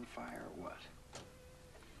four-alarm fire or what?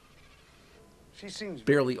 She seems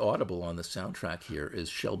barely audible on the soundtrack here is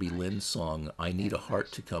Shelby Lynn's song, "I Need a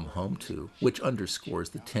Heart to Come Home To," which underscores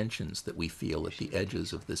the tensions that we feel at the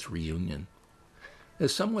edges of this reunion.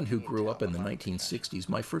 As someone who grew up in the 1960s,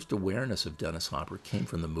 my first awareness of Dennis Hopper came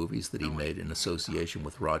from the movies that he made in association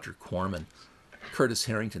with Roger Corman. Curtis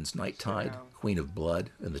Harrington's Night Tide, Queen of Blood,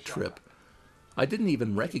 and The Trip. I didn't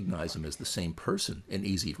even recognize him as the same person in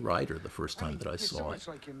Easy Rider the first time that I saw it.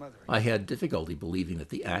 I had difficulty believing that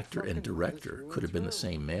the actor and director could have been the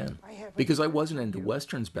same man. Because I wasn't into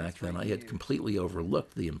Westerns back then, I had completely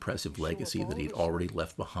overlooked the impressive legacy that he'd already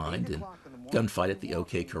left behind in Gunfight at the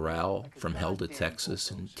OK Corral, From Hell to Texas,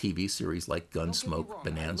 and TV series like Gunsmoke,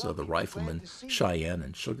 Bonanza, The Rifleman, Cheyenne,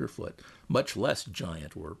 and Sugarfoot, much less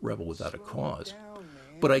Giant or Rebel Without a Cause.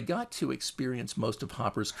 But I got to experience most of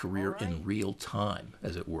Hopper's career in real time,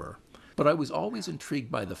 as it were. But I was always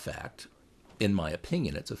intrigued by the fact, in my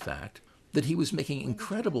opinion it's a fact, that he was making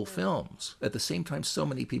incredible films. At the same time, so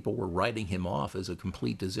many people were writing him off as a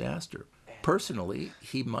complete disaster. Personally,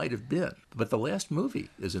 he might have been, but The Last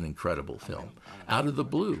Movie is an incredible film. Out of the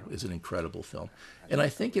Blue is an incredible film. And I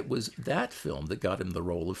think it was that film that got him the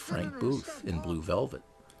role of Frank Booth in Blue Velvet,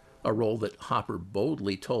 a role that Hopper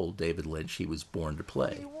boldly told David Lynch he was born to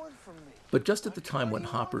play. But just at the time when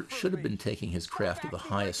Hopper should have been taking his craft to the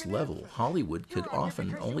highest level, Hollywood could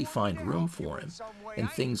often only find room for him in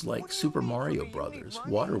things like Super Mario Brothers,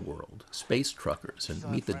 Waterworld, Space Truckers, and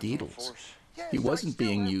Meet the Deedles. He wasn't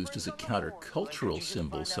being used as a countercultural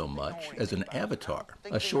symbol so much as an avatar,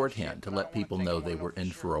 a shorthand to let people know they were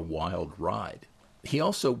in for a wild ride. He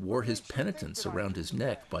also wore his penitence around his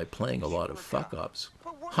neck by playing a lot of fuck-ups.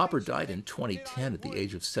 Hopper died in 2010 at the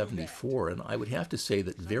age of 74, and I would have to say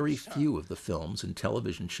that very few of the films and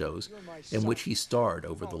television shows in which he starred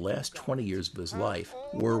over the last 20 years of his life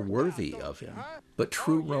were worthy of him. But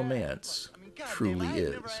True Romance truly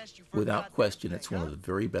is. Without question, it's one of the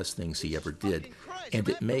very best things he ever did, and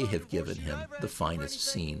it may have given him the finest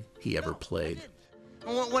scene he ever played.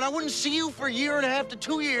 When I wouldn't see you for a year and a half to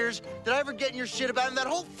 2 years, did I ever get in your shit about it? And that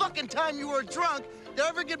whole fucking time you were drunk, did I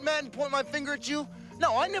ever get mad and point my finger at you?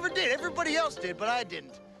 No, I never did. Everybody else did, but I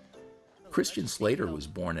didn't. Christian Slater was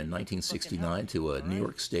born in 1969 to a New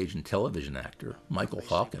York stage and television actor, Michael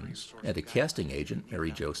Hawkins, and a casting agent, Mary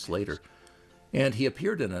Jo Slater. And he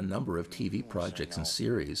appeared in a number of TV projects and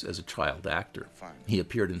series as a child actor. He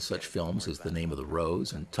appeared in such films as The Name of the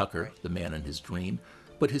Rose and Tucker, The Man in His Dream,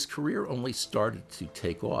 but his career only started to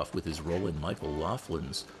take off with his role in Michael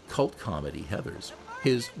Laughlin's cult comedy Heathers.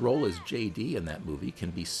 His role as J.D. in that movie can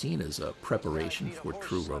be seen as a preparation for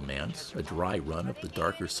True Romance, a dry run of the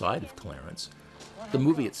darker side of Clarence. The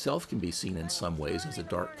movie itself can be seen in some ways as a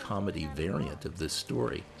dark comedy variant of this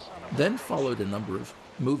story. Then followed a number of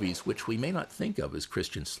movies which we may not think of as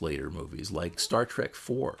Christian Slater movies, like Star Trek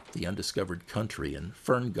IV, The Undiscovered Country, and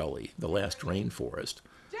Fern Gully, The Last Rainforest.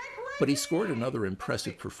 But he scored another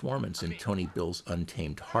impressive performance in Tony Bill's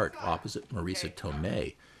Untamed Heart opposite Marisa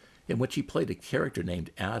Tomei, in which he played a character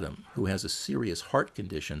named Adam, who has a serious heart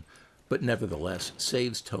condition, but nevertheless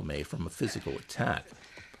saves Tomei from a physical attack.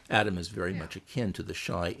 Adam is very much akin to the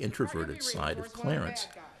shy, introverted side of Clarence.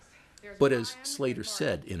 But as Slater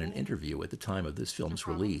said in an interview at the time of this film's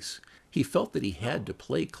release, he felt that he had to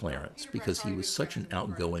play Clarence because he was such an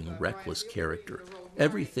outgoing, reckless character,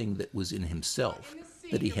 everything that was in himself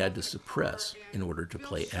that he had to suppress in order to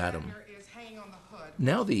play Adam.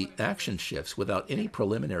 Now the action shifts without any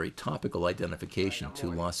preliminary topical identification to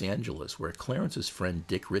Los Angeles, where Clarence's friend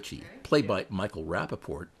Dick Ritchie, played by Michael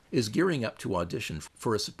Rappaport, is gearing up to audition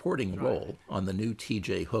for a supporting role on the new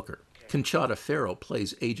T.J. Hooker. Conchata Ferro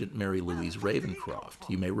plays Agent Mary Louise Ravencroft.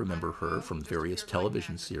 You may remember her from various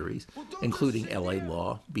television series, including L.A.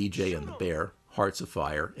 Law, B.J. and the Bear, Hearts of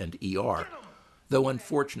Fire, and E.R., though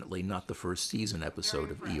unfortunately not the first season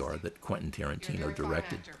episode of E.R. that Quentin Tarantino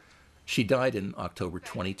directed. She died in October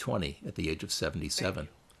 2020 at the age of 77.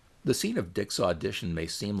 The scene of Dick's audition may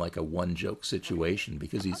seem like a one-joke situation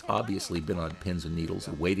because he's obviously been on pins and needles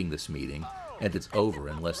awaiting this meeting, and it's over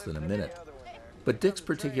in less than a minute. But Dick's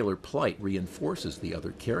particular plight reinforces the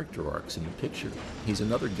other character arcs in the picture. He's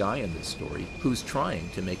another guy in this story who's trying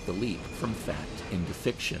to make the leap from fact into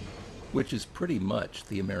fiction, which is pretty much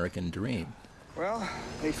the American dream. Well,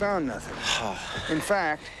 they found nothing. In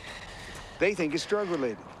fact, they think it's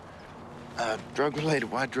drug-related. Drug-related?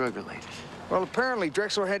 Why drug-related? Well, apparently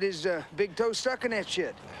Drexel had his big toe stuck in that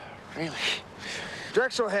shit. Really?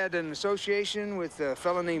 Drexel had an association with a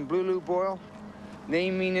fellow named Blue Lou Boyle.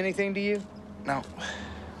 Name mean anything to you? No.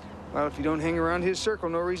 Well, if you don't hang around his circle,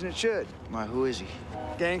 no reason it should. Why, who is he?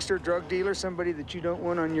 Gangster, drug dealer, somebody that you don't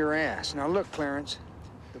want on your ass. Now look, Clarence,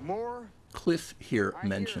 the more... Cliff here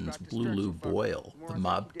mentions Blue Lou Boyle, the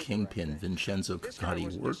mob kingpin Vincenzo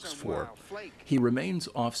Cacotti works for. He remains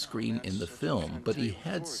off-screen in the film, but he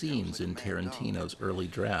had scenes in Tarantino's early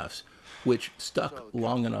drafts, which stuck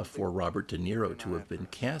long enough for Robert De Niro to have been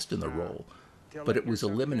cast in the role, but it was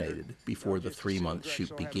eliminated before the 3-month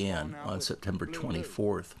shoot began on September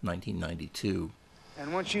 24th, 1992.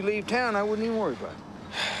 And once you leave town, I wouldn't even worry about it.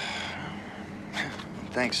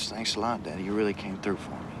 Thanks a lot, Daddy. You really came through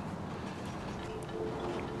for me.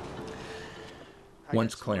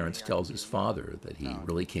 Once Clarence tells his father that he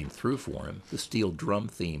really came through for him, the steel drum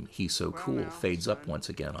theme, He's So Cool, fades up once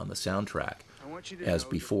again on the soundtrack. As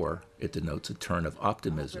before, it denotes a turn of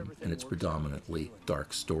optimism in its predominantly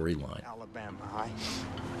dark storyline. Alabama, I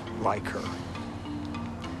like her.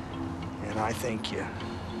 And I think you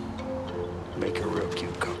make a real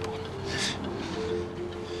cute couple.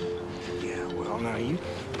 Yeah, well, now you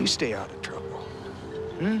stay out of trouble.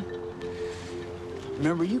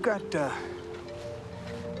 Remember, you got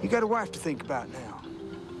a wife to think about now.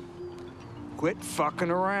 Quit fucking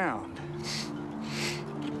around.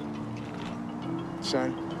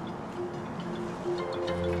 Son,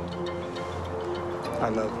 I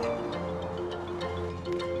love you.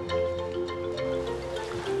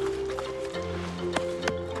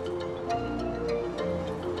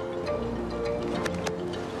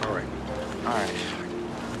 All right.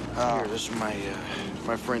 Here, this is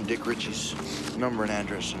my friend Dick Ritchie's number and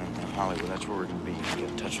address in Hollywood. That's where we're gonna be. You can get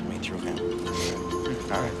in touch with me through him.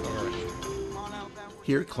 All right.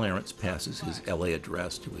 Here, Clarence passes his LA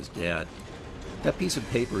address to his dad. That piece of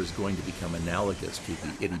paper is going to become analogous to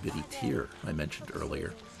the itty-bitty tear I mentioned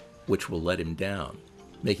earlier, which will let him down,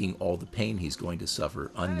 making all the pain he's going to suffer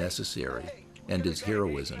unnecessary, and his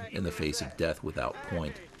heroism in the face of death without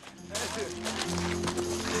point.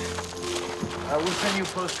 We'll send you a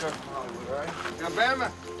postcard from Hollywood, all right? Now,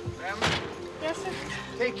 Bama. Yes, sir?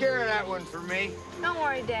 Take care of that one for me. Don't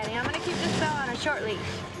worry, Daddy. I'm gonna keep this fella on a short leash.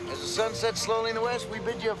 As the sun sets slowly in the west, we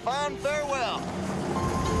bid you a fond farewell.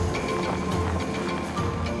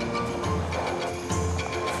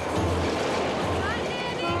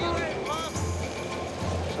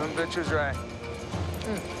 butcher's right.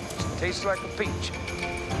 Tastes like a peach.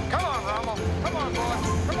 Come on, Rommel. Come on, boy.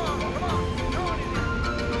 Come on, come on. Come on in here.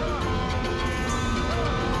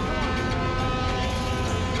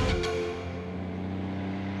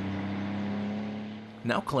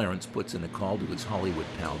 Now Clarence puts in a call to his Hollywood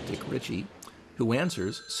pal Dick Ritchie, who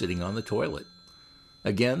answers sitting on the toilet.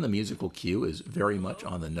 Again, the musical cue is very much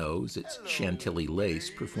on the nose. It's Chantilly Lace,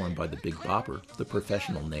 performed by the Big Bopper, the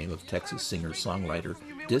professional name of Texas singer-songwriter,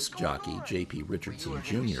 disc jockey J.P. Richardson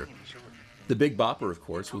Jr. The Big Bopper, of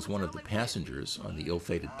course, was one of the passengers on the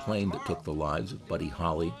ill-fated plane that took the lives of Buddy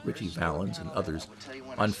Holly, Ritchie Valens, and others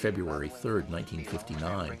on February 3rd,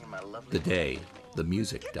 1959, the day the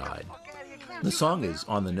music died. The song is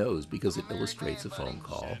on the nose because it illustrates a phone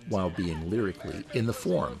call while being lyrically in the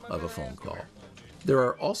form of a phone call. There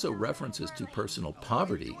are also references to personal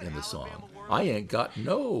poverty in the song. I ain't got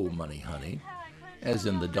no money, honey, as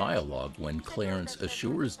in the dialogue when Clarence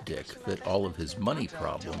assures Dick that all of his money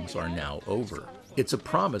problems are now over. It's a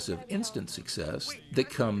promise of instant success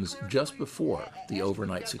that comes just before the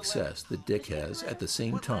overnight success that Dick has, at the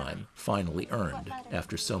same time, finally earned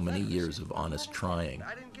after so many years of honest trying.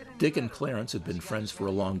 Dick and Clarence have been friends for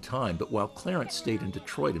a long time, but while Clarence stayed in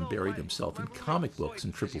Detroit and buried himself in comic books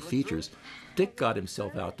and triple features, Dick got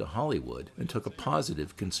himself out to Hollywood and took a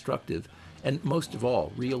positive, constructive, and most of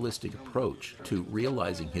all, realistic approach to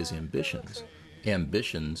realizing his ambitions,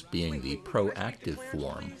 ambitions being the proactive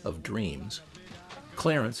form of dreams.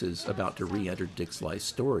 Clarence is about to re-enter Dick's life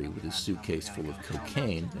story with his suitcase full of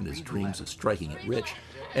cocaine and his dreams of striking it rich,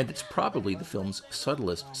 and it's probably the film's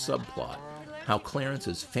subtlest subplot, how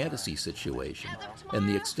Clarence's fantasy situation and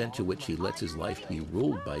the extent to which he lets his life be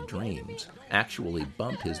ruled by dreams actually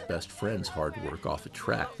bump his best friend's hard work off a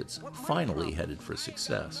track that's finally headed for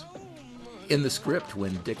success. In the script,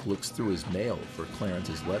 when Dick looks through his mail for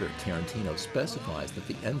Clarence's letter, Tarantino specifies that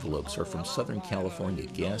the envelopes are from Southern California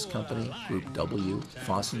Gas Company, Group W,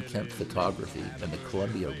 Fossen Kemp Photography, and the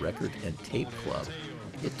Columbia Record and Tape Club.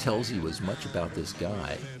 It tells you as much about this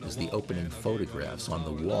guy as the opening photographs on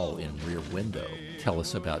the wall in Rear Window tell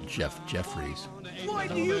us about Jeff Jeffries. Why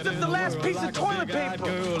do you use up the last piece of toilet paper?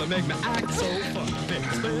 Girl, make me act so funny. Make me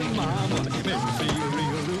spend my money. Make me feel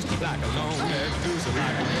real loose like a long-necked goose. Like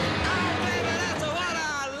a... Oh, baby, that's what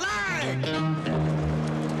I like.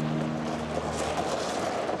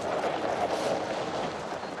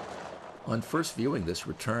 On first viewing, this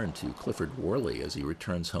return to Clifford Worley as he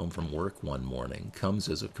returns home from work one morning comes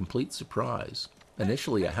as a complete surprise.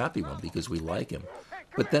 Initially a happy one because we like him,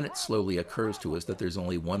 but then it slowly occurs to us that there's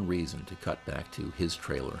only one reason to cut back to his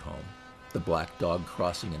trailer home. The black dog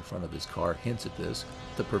crossing in front of his car hints at this,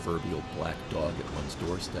 the proverbial black dog at one's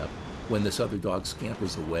doorstep. When this other dog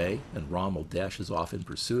scampers away and Rommel dashes off in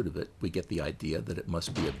pursuit of it, we get the idea that it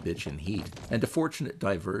must be a bitch in heat, and a fortunate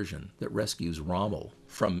diversion that rescues Rommel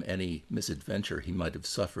from any misadventure he might have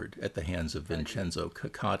suffered at the hands of Vincenzo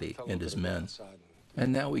Caccati and his men.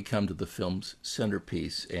 And now we come to the film's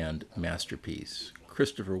centerpiece and masterpiece.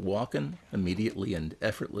 Christopher Walken, immediately and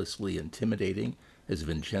effortlessly intimidating as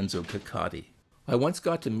Vincenzo Caccati. I once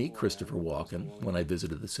got to meet Christopher Walken when I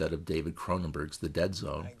visited the set of David Cronenberg's The Dead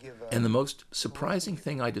Zone, and the most surprising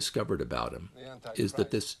thing I discovered about him is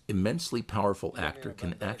that this immensely powerful actor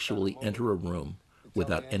can actually enter a room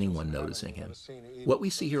without anyone noticing him. What we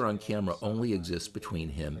see here on camera only exists between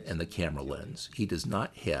him and the camera lens. He does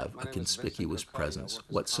not have a conspicuous presence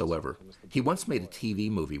whatsoever. He once made a TV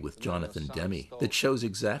movie with Jonathan Demme that shows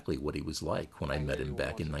exactly what he was like when I met him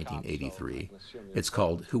back in 1983. It's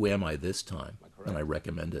called Who Am I This Time? And I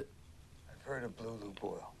recommend it. I've heard of Blue Lou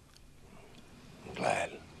Boyle. I'm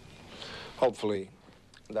glad. Hopefully,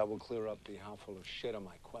 that will clear up the how full of shit on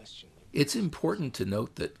my question. It's important to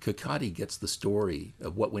note that Caccati gets the story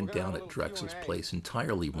of what went down at Drexel's place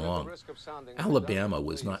entirely wrong. Alabama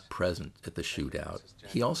was not present at the shootout.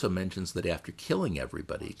 He also mentions that after killing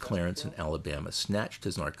everybody, Clarence and Alabama snatched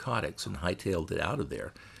his narcotics and hightailed it out of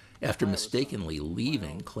there, after mistakenly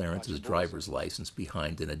leaving Clarence's driver's license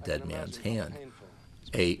behind in a dead man's hand.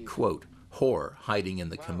 A, quote, whore hiding in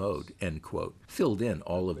the commode, end quote, filled in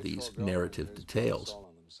all of these narrative details.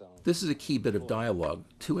 This is a key bit of dialogue,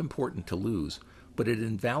 too important to lose, but it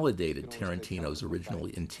invalidated Tarantino's original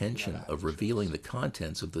intention of revealing the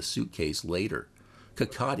contents of the suitcase later.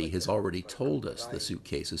 Caccati has already told us the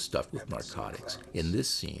suitcase is stuffed with narcotics in this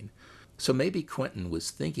scene, so maybe Quentin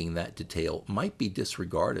was thinking that detail might be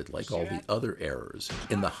disregarded like all the other errors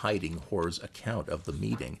in the hiding whore's account of the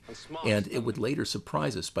meeting, and it would later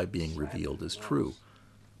surprise us by being revealed as true.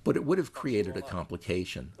 But it would have created a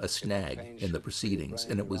complication, a snag in the proceedings,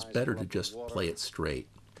 and it was better to just play it straight.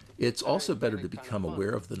 It's also better to become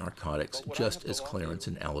aware of the narcotics just as Clarence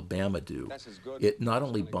and Alabama do. It not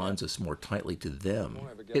only bonds us more tightly to them,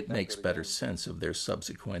 it makes better sense of their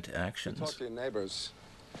subsequent actions. Talk to your neighbors.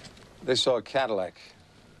 They saw a Cadillac.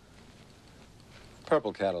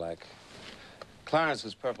 Purple Cadillac.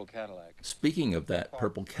 Clarence's purple Cadillac. Speaking of that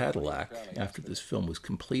purple Cadillac, after this film was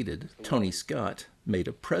completed, Tony Scott made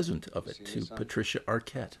a present of it to Patricia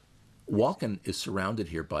Arquette. Walken is surrounded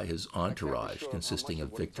here by his entourage, consisting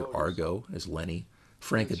of Victor Argo as Lenny,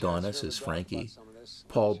 Frank Adonis as Frankie,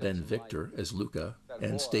 Paul Ben Victor as Luca,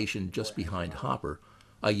 and stationed just behind Hopper,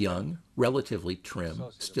 a young, relatively trim,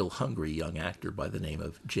 still hungry young actor by the name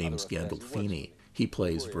of James Gandolfini. He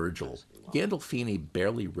plays Virgil. Gandolfini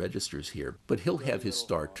barely registers here, but he'll have his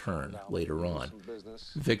star turn later on.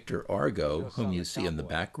 Victor Argo, whom you see in the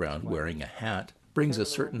background wearing a hat, brings a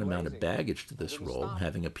certain amount of baggage to this role,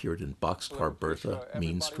 having appeared in Boxcar Bertha,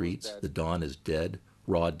 Mean Streets, The Dawn is Dead,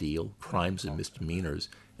 Raw Deal, Crimes and Misdemeanors,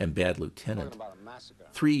 and Bad Lieutenant.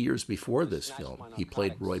 3 years before this film, he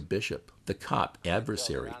played Roy Bishop, the cop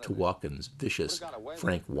adversary to Walken's vicious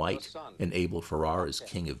Frank White in Abel Ferrara's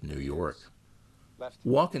King of New York.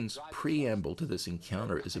 Walken's preamble to this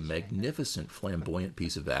encounter is a magnificent, flamboyant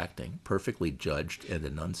piece of acting, perfectly judged and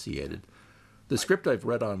enunciated. The script I've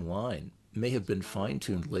read online may have been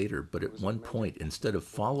fine-tuned later, but at one point, instead of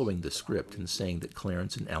following the script and saying that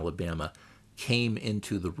Clarence and Alabama came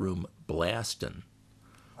into the room blastin',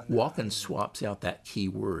 Walken swaps out that key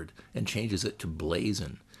word and changes it to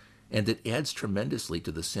blazin', and it adds tremendously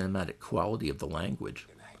to the cinematic quality of the language.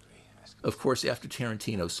 Of course, after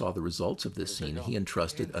Tarantino saw the results of this scene, he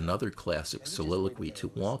entrusted another classic soliloquy to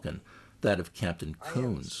Walken, that of Captain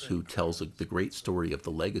Coons, who tells the great story of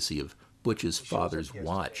the legacy of Butch's father's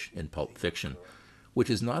watch in Pulp Fiction,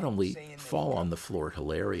 which is not only fall-on-the-floor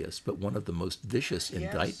hilarious, but one of the most vicious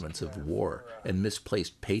indictments of war and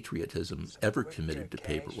misplaced patriotism ever committed to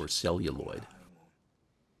paper or celluloid.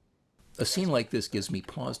 A scene like this gives me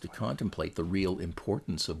pause to contemplate the real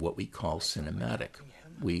importance of what we call cinematic.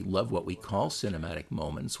 We love what we call cinematic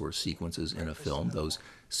moments or sequences in a film, those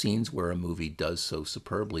scenes where a movie does so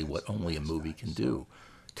superbly what only a movie can do,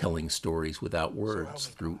 telling stories without words,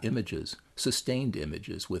 through images, sustained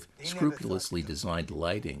images with scrupulously designed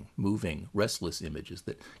lighting, moving, restless images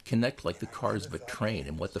that connect like the cars of a train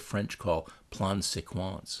in what the French call plan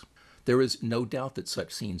séquence. There is no doubt that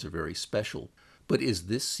such scenes are very special, but is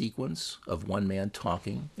this sequence of one man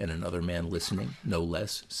talking and another man listening no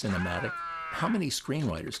less cinematic? How many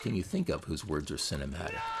screenwriters can you think of whose words are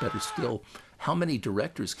cinematic? Better still, how many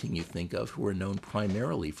directors can you think of who are known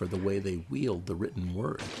primarily for the way they wield the written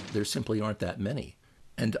word? There simply aren't that many.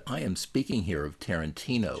 And I am speaking here of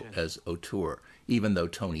Tarantino as auteur, even though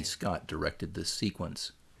Tony Scott directed this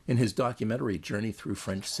sequence. In his documentary Journey Through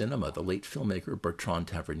French Cinema, the late filmmaker Bertrand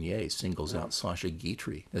Tavernier singles out Sacha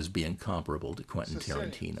Guitry as being comparable to Quentin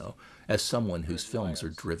Tarantino, as someone whose films are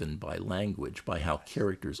driven by language, by how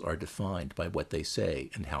characters are defined by what they say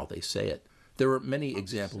and how they say it. There are many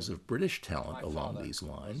examples of British talent along these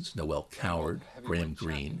lines: Noel Coward, Graham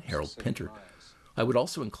Greene, Harold Pinter. I would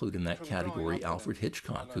also include in that category Alfred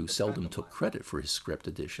Hitchcock, who seldom took credit for his script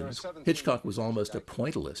additions. Hitchcock was almost a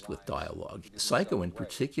pointillist with dialogue. Psycho, in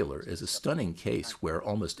particular, is a stunning case where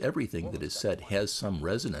almost everything that is said has some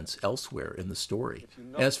resonance elsewhere in the story.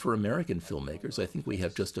 As for American filmmakers, I think we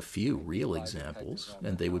have just a few real examples,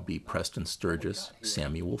 and they would be Preston Sturges,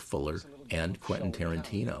 Samuel Fuller, and Quentin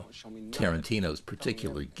Tarantino. Tarantino's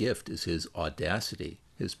particular gift is his audacity,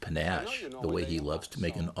 his panache, the way he loves to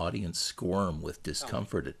make an audience squirm with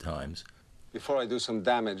discomfort at times. Before I do some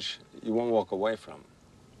damage, you won't walk away from.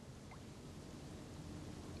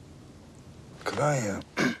 Could I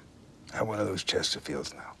have one of those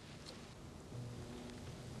Chesterfields now?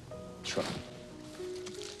 Sure.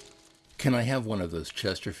 Can I have one of those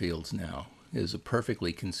Chesterfields now? Is a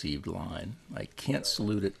perfectly conceived line. I can't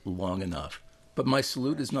salute it long enough. But my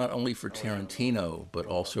salute is not only for Tarantino, but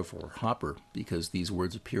also for Hopper, because these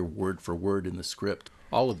words appear word for word in the script.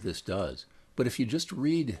 All of this does. But if you just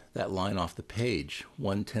read that line off the page,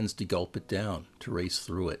 one tends to gulp it down, to race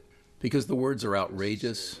through it. Because the words are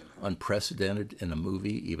outrageous, unprecedented in a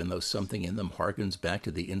movie, even though something in them harkens back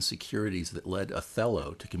to the insecurities that led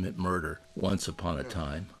Othello to commit murder once upon a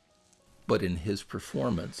time. But in his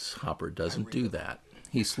performance, Hopper doesn't do that.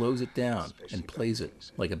 He slows it down and plays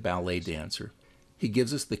it like a ballet dancer. He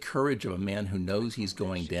gives us the courage of a man who knows he's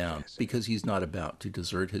going down because he's not about to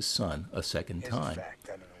desert his son a second time.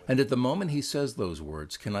 And at the moment he says those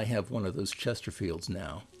words, "Can I have one of those Chesterfields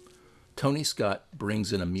now?" Tony Scott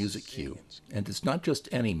brings in a music cue, and it's not just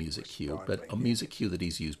any music cue, but a music cue that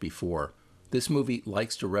he's used before. This movie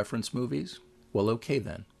likes to reference movies? Well, okay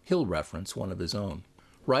then. He'll reference one of his own.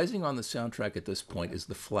 Rising on the soundtrack at this point is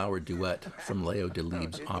the flower duet from Leo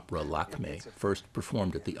Delibes' opera L'Acme, first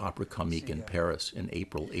performed at the Opéra Comique in Paris in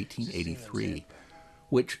April 1883,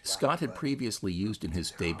 which Scott had previously used in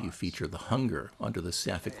his debut feature The Hunger under the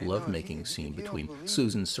sapphic lovemaking scene between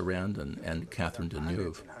Susan Sarandon and Catherine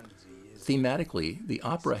Deneuve. Thematically, the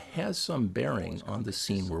opera has some bearing on the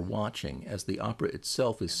scene we're watching, as the opera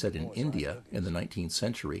itself is set in India in the 19th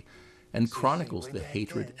century and chronicles the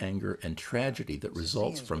hatred, anger, and tragedy that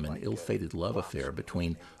results from an ill-fated love affair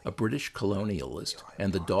between a British colonialist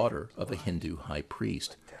and the daughter of a Hindu high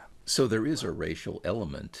priest. So there is a racial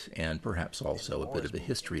element, and perhaps also a bit of a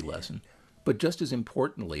history lesson. But just as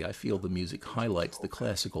importantly, I feel the music highlights the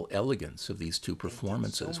classical elegance of these two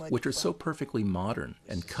performances, which are so perfectly modern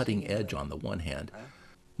and cutting edge on the one hand,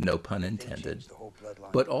 no pun intended,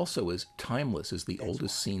 but also as timeless as the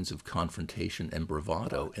oldest scenes of confrontation and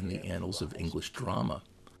bravado in the annals of English drama.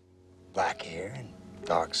 Black hair and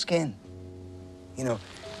dark skin. You know,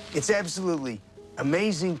 it's absolutely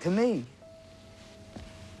amazing to me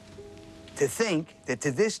to think that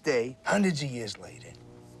to this day, hundreds of years later,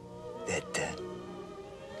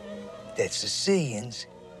 that Sicilians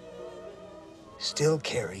still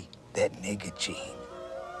carry that nigger gene.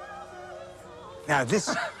 Now this,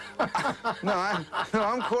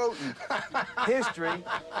 I'm quoting history.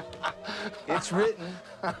 It's written.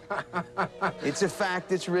 It's a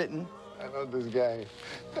fact. It's written. I know this guy.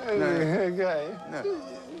 No.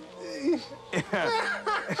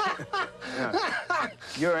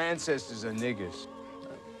 Your ancestors are niggers.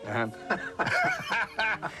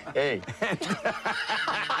 Hey.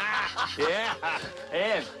 Yeah.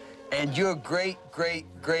 And your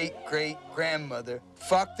great-great-great-great-grandmother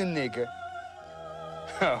fucked a nigger.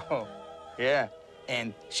 Oh, yeah.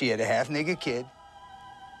 And she had a half-nigger kid.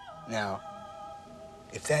 Now,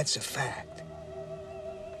 if that's a fact,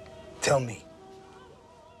 tell me,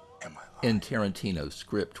 am I lying? In Tarantino's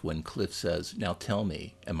script, when Cliff says, "Now tell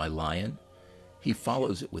me, am I lying?" he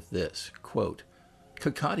follows it with this, quote,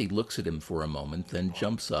 Cacotti looks at him for a moment, then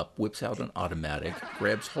jumps up, whips out an automatic,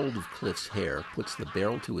 grabs hold of Cliff's hair, puts the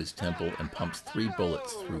barrel to his temple, and pumps 3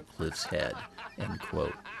 bullets through Cliff's head, end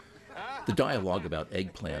quote. The dialogue about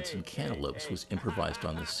eggplants and cantaloupes was improvised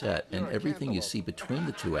on the set, and everything you see between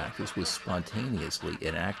the two actors was spontaneously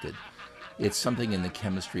enacted. It's something in the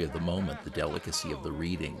chemistry of the moment, the delicacy of the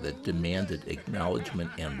reading, that demanded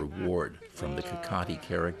acknowledgement and reward from the Cacotti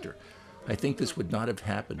character. I think this would not have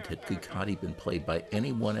happened had Cacotti been played by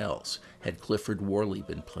anyone else, had Clifford Worley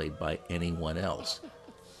been played by anyone else.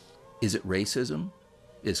 Is it racism?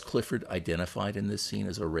 Is Clifford identified in this scene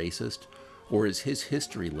as a racist? Or is his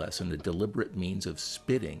history lesson a deliberate means of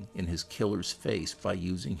spitting in his killer's face by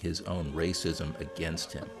using his own racism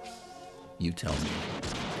against him? You tell me.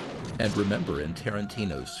 And remember, in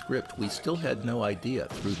Tarantino's script, we still had no idea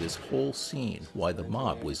through this whole scene why the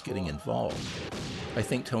mob was getting involved. I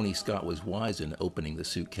think Tony Scott was wise in opening the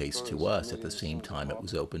suitcase to us at the same time it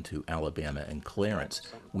was open to Alabama and Clarence.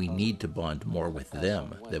 We need to bond more with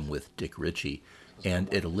them than with Dick Ritchie, and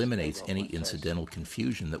it eliminates any incidental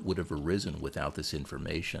confusion that would have arisen without this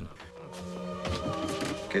information.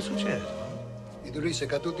 Che succede? I disse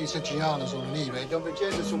che tutti i siciliani sono neri e Don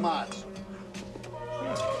Vincenzo su Mars.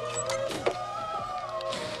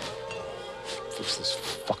 Fix this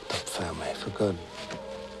fucked up family for good.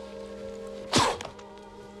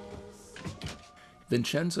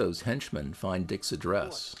 Vincenzo's henchmen find Dick's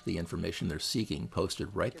address, the information they're seeking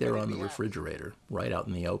posted right there on the refrigerator, right out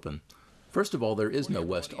in the open. First of all, there is no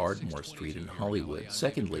West Ardmore Street in Hollywood.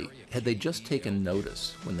 Secondly, had they just taken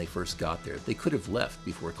notice when they first got there, they could have left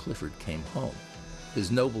before Clifford came home. His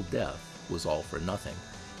noble death was all for nothing.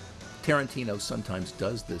 Tarantino sometimes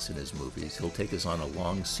does this in his movies. He'll take us on a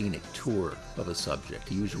long scenic tour of a subject,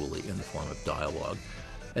 usually in the form of dialogue,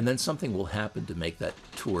 and then something will happen to make that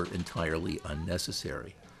tour entirely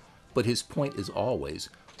unnecessary. But his point is always,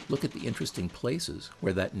 look at the interesting places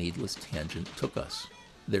where that needless tangent took us.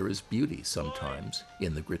 There is beauty sometimes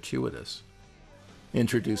in the gratuitous.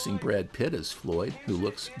 Introducing Brad Pitt as Floyd, who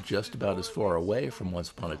looks just about as far away from Once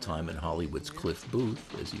Upon a Time in Hollywood's Cliff Booth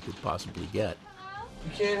as you could possibly get.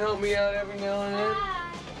 You can't help me out every now and then?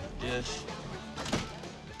 Yes.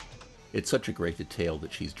 It's such a great detail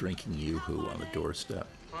that she's drinking Yoo-Hoo on the doorstep.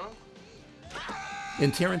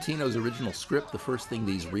 In Tarantino's original script, the first thing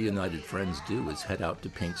these reunited friends do is head out to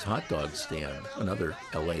Pink's hot dog stand, another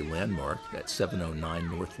LA landmark at 709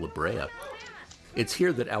 North La Brea. It's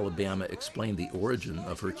here that Alabama explained the origin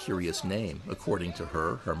of her curious name. According to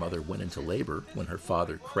her, her mother went into labor when her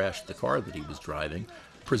father crashed the car that he was driving,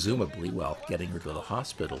 presumably while getting her to the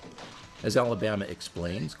hospital. As Alabama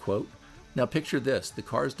explains, quote, Now picture this, the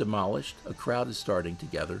car's demolished, a crowd is starting to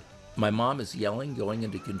gather. My mom is yelling, going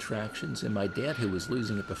into contractions, and my dad, who was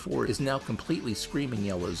losing it before, is now completely screaming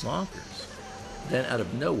yellow zonkers. Then out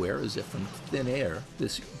of nowhere, as if from thin air,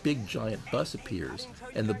 this big giant bus appears,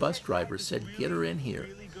 and the bus driver said, "Get her in here."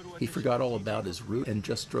 He forgot all about his route and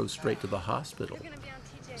just drove straight to the hospital.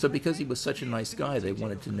 So because he was such a nice guy, they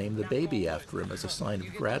wanted to name the baby after him as a sign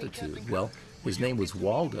of gratitude. Well, his name was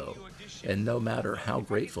Waldo, and no matter how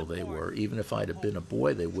grateful they were, even if I'd have been a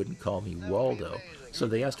boy, they wouldn't call me Waldo. So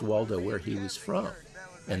they asked Waldo where he was from,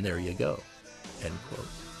 and there you go, end quote.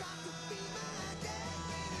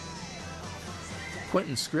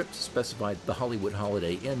 Quentin's script specified the Hollywood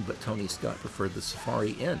Holiday Inn, but Tony Scott preferred the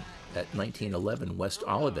Safari Inn at 1911 West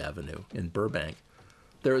Olive Avenue in Burbank.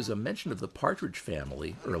 There is a mention of the Partridge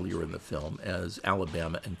Family earlier in the film as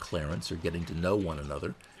Alabama and Clarence are getting to know one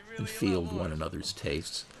another and field one another's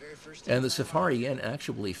tastes. And the Safari Inn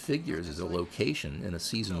actually figures as a location in a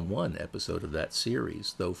Season 1 episode of that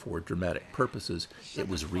series, though for dramatic purposes it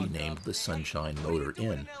was renamed the Sunshine Motor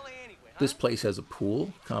Inn. This place has a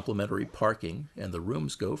pool, complimentary parking, and the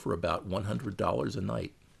rooms go for about $100 a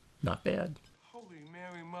night. Not bad.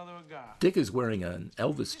 Dick is wearing an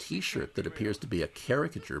Elvis t-shirt that appears to be a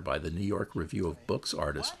caricature by the New York Review of Books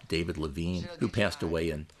artist David Levine, who passed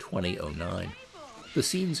away in 2009. The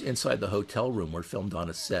scenes inside the hotel room were filmed on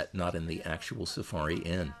a set, not in the actual Safari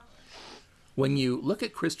Inn. When you look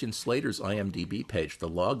at Christian Slater's IMDb page, the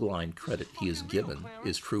logline credit he is given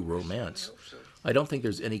is True Romance. I don't think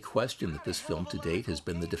there's any question that this film to date has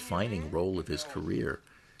been the defining role of his career.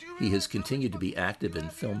 He has continued to be active in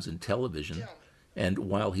films and television, and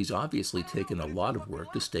while he's obviously taken a lot of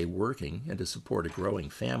work to stay working and to support a growing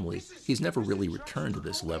family, he's never really returned to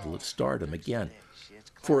this level of stardom again.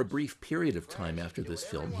 For a brief period of time after this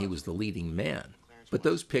film, he was the leading man. But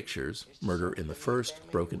those pictures, Murder in the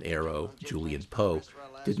First, Broken Arrow, Julian Poe,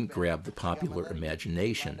 didn't grab the popular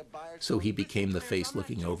imagination, so he became the face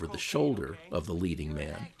looking over the shoulder of the leading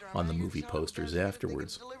man on the movie posters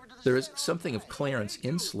afterwards. There is something of Clarence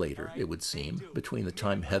in Slater, it would seem, between the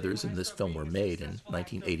time Heathers and this film were made in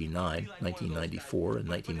 1989, 1994, and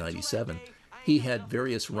 1997. He had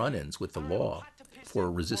various run-ins with the law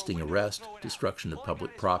for resisting arrest, destruction of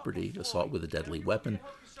public property, assault with a deadly weapon,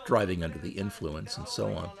 driving under the influence, and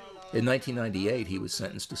so on. In 1998, he was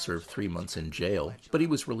sentenced to serve 3 months in jail, but he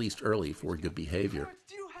was released early for good behavior.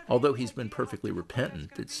 Although he's been perfectly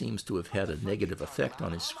repentant, it seems to have had a negative effect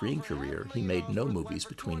on his screen career. He made no movies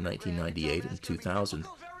between 1998 and 2000,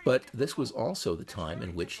 but this was also the time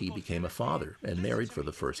in which he became a father and married for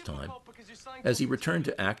the first time. As he returned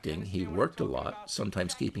to acting, he worked a lot,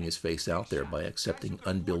 sometimes keeping his face out there by accepting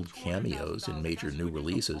unbilled cameos in major new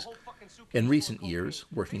releases. In recent years,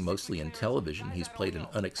 working mostly in television, he's played an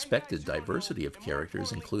unexpected diversity of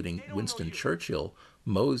characters, including Winston Churchill,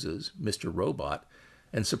 Moses, Mr. Robot,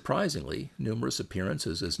 and surprisingly, numerous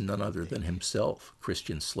appearances as none other than himself,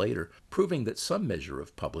 Christian Slater, proving that some measure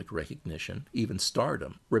of public recognition, even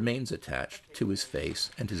stardom, remains attached to his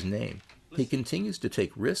face and his name. He continues to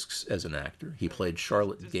take risks as an actor. He played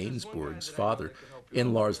Charlotte Gainsbourg's father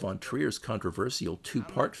in Lars von Trier's controversial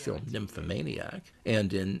two-part film Nymphomaniac,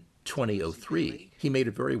 and in 2003, he made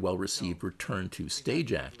a very well-received return to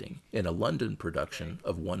stage acting in a London production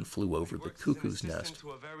of One Flew Over the Cuckoo's Nest.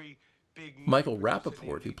 Michael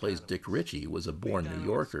Rappaport, who plays Dick Ritchie, was a born New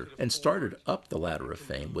Yorker and started up the ladder of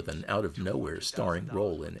fame with an out-of-nowhere starring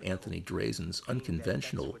role in Anthony Drazen's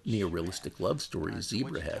unconventional neorealistic love story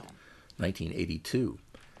Zebrahead, 1982.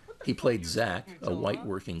 He played Zach, a white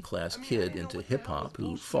working-class kid into hip-hop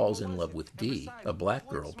who falls in love with Dee, a black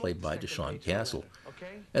girl played by Deshaun Castle.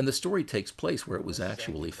 And the story takes place where it was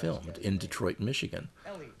actually filmed, in Detroit, Michigan.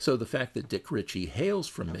 So the fact that Dick Ritchie hails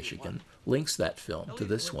from Michigan links that film to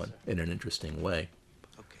this one in an interesting way.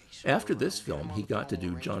 After this film, he got to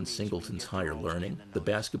do John Singleton's Higher Learning, The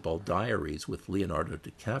Basketball Diaries with Leonardo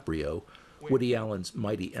DiCaprio, Woody Allen's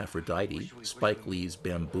Mighty Aphrodite, Spike Lee's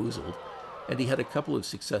Bamboozled, and he had a couple of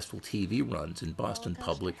successful TV runs in Boston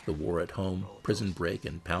Public, The War at Home, Prison Break,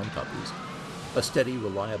 and Pound Puppies. A steady,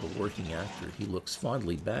 reliable working actor, he looks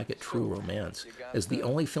fondly back at True Romance as the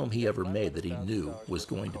only film he ever made that he knew was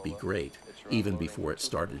going to be great, even before it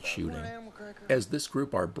started shooting. As this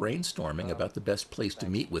group are brainstorming about the best place to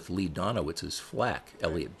meet with Lee Donowitz's flack,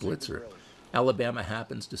 Elliot Blitzer, Alabama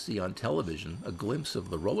happens to see on television a glimpse of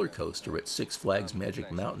the roller coaster at Six Flags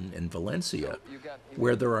Magic Mountain in Valencia,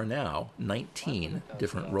 where there are now 19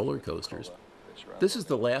 different roller coasters. This is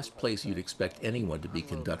the last place you'd expect anyone to be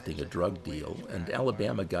conducting a drug deal, and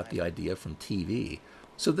Alabama got the idea from TV,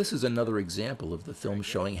 So this is another example of the film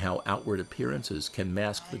showing how outward appearances can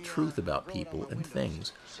mask the truth about people and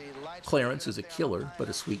things. Clarence is a killer, but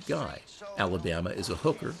a sweet guy. Alabama is a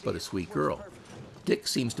hooker, but a sweet girl. Dick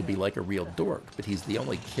seems to be like a real dork, but he's the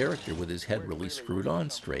only character with his head really screwed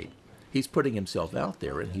on straight. He's putting himself out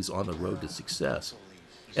there, and he's on the road to success.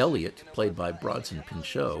 Elliot, played by Bronson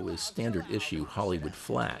Pinchot, is standard issue Hollywood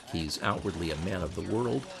flack. He's outwardly a man of the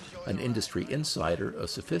world, an industry insider, a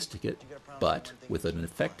sophisticate, but with an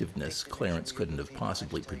effectiveness Clarence couldn't have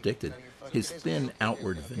possibly predicted, his thin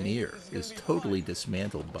outward veneer is totally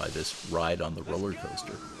dismantled by this ride on the roller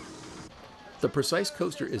coaster. The precise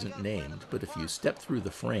coaster isn't named, but if you step through the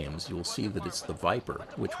frames, you'll see that it's the Viper,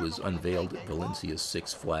 which was unveiled at Valencia's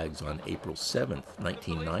Six Flags on April 7th,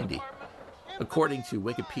 1990. According to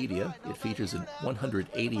Wikipedia, it features a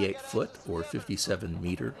 188-foot or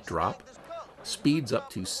 57-meter drop, speeds up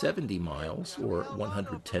to 70 miles or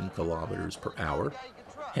 110 kilometers per hour,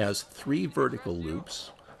 has 3 vertical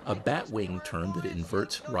loops, a batwing turn that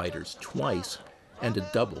inverts riders twice, and a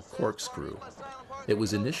double corkscrew. It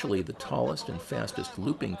was initially the tallest and fastest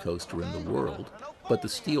looping coaster in the world, but the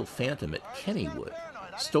Steel Phantom at Kennywood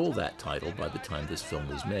stole that title by the time this film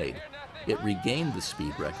was made. It regained the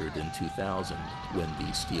speed record in 2000 when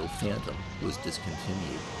the Steel Phantom was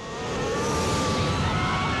discontinued.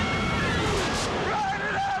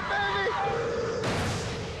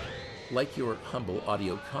 Like your humble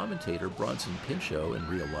audio commentator, Bronson Pinchot in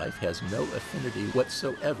real life has no affinity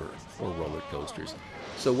whatsoever for roller coasters,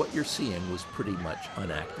 so what you're seeing was pretty much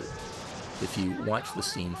unacted. If you watch the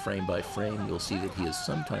scene frame by frame, you'll see that he is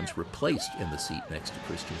sometimes replaced in the seat next to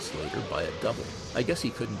Christian Slater by a double. I guess he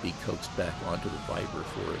couldn't be coaxed back onto the Viper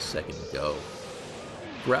for a second go.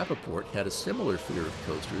 Rappaport had a similar fear of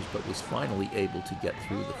coasters, but was finally able to get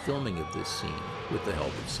through the filming of this scene with the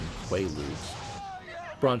help of some Quaaludes.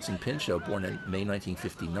 Bronson Pinchot, born in May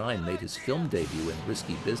 1959, made his film debut in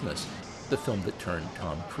Risky Business, the film that turned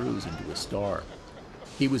Tom Cruise into a star.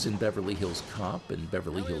 He was in Beverly Hills Cop and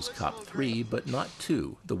Beverly Hills Cop 3, but not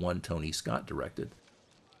 2, the one Tony Scott directed.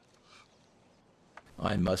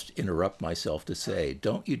 I must interrupt myself to say,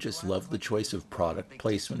 don't you just love the choice of product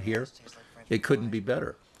placement here? It couldn't be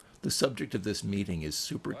better. The subject of this meeting is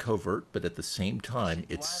super covert, but at the same time,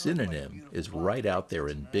 its synonym is right out there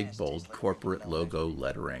in big, bold corporate logo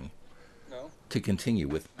lettering. To continue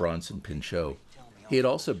with Bronson Pinchot, he had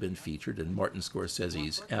also been featured in Martin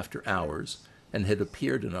Scorsese's After Hours and had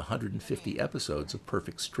appeared in 150 episodes of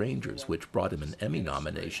Perfect Strangers, which brought him an Emmy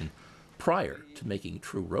nomination prior to making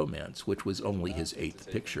True Romance, which was only his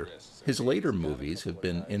 8th picture. His later movies have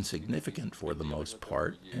been insignificant for the most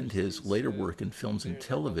part, and his later work in films and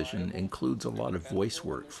television includes a lot of voice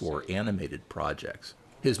work for animated projects.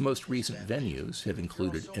 His most recent venues have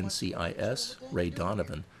included NCIS, Ray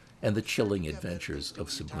Donovan, and The Chilling Adventures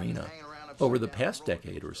of Sabrina. Over the past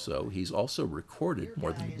decade or so, he's also recorded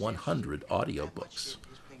more than 100 audiobooks.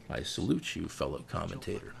 I salute you, fellow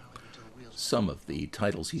commentator. Some of the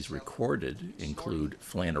titles he's recorded include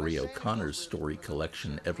Flannery O'Connor's story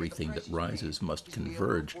collection Everything That Rises Must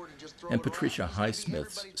Converge, and Patricia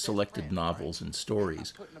Highsmith's selected novels and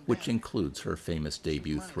stories, which includes her famous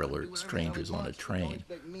debut thriller Strangers on a Train,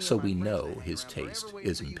 so we know his taste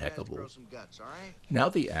is impeccable. Now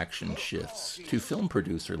the action shifts to film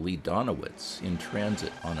producer Lee Donowitz in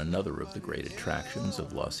transit on another of the great attractions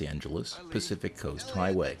of Los Angeles, Pacific Coast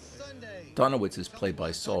Highway. Donowitz is played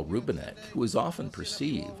by Saul Rubinek, who is often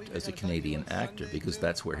perceived as a Canadian actor because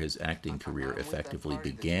that's where his acting career effectively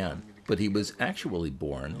began. But he was actually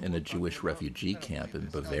born in a Jewish refugee camp in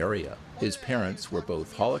Bavaria. His parents were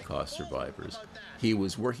both Holocaust survivors. He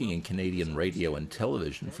was working in Canadian radio and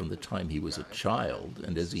television from the time he was a child,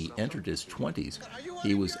 and as he entered his 20s,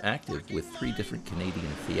 he was active with 3 different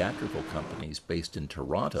Canadian theatrical companies based in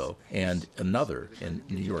Toronto and another in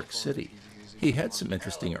New York City. He had some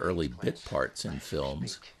interesting early bit parts in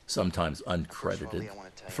films, sometimes uncredited.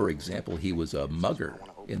 For example, he was a mugger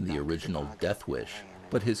in the original Death Wish,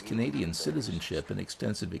 but his Canadian citizenship and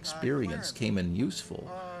extensive experience came in useful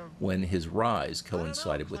when his rise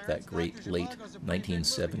coincided with that great late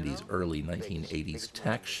 1970s, early 1980s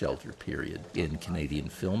tax shelter period in Canadian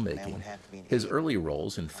filmmaking. His early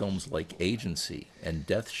roles in films like Agency and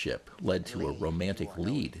Death Ship led to a romantic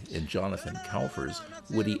lead in Jonathan Kauffer's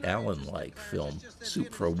Woody Allen-like film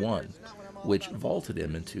Soup for One. which vaulted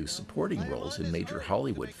him into supporting roles in major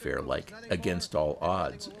Hollywood fare like Against All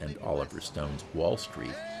Odds and Oliver Stone's Wall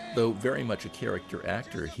Street. Though very much a character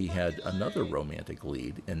actor, he had another romantic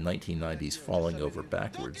lead in 1990's Falling Over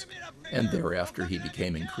Backwards, and thereafter he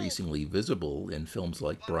became increasingly visible in films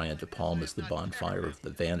like Brian De Palma's The Bonfire of the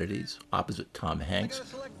Vanities, opposite Tom Hanks,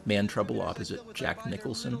 Man Trouble opposite Jack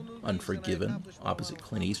Nicholson, Unforgiven opposite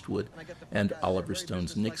Clint Eastwood, and Oliver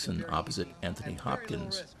Stone's Nixon opposite Anthony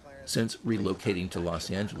Hopkins. Since relocating to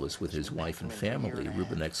Los Angeles with his wife and family,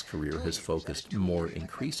 Rubinek's career has focused more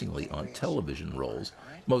increasingly on television roles.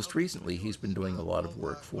 Most recently, he's been doing a lot of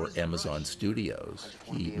work for Amazon Studios.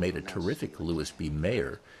 He made a terrific Louis B.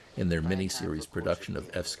 Mayer in their miniseries production of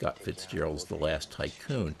F. Scott Fitzgerald's The Last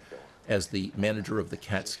Tycoon as the manager of the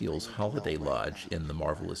Catskills Holiday Lodge in The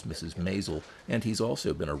Marvelous Mrs. Maisel, and he's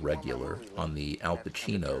also been a regular on the Al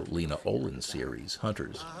Pacino, Lena Olin series,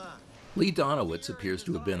 Hunters. Lee Donowitz appears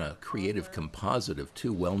to have been a creative composite of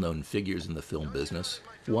two well-known figures in the film business.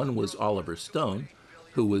 One was Oliver Stone,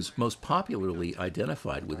 who was most popularly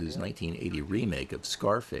identified with his 1980 remake of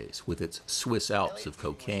Scarface, with its Swiss Alps of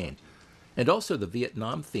cocaine, and also the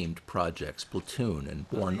Vietnam-themed projects Platoon and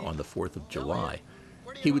Born on the 4th of July.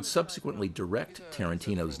 He would subsequently direct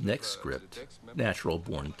Tarantino's next script, Natural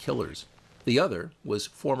Born Killers. The other was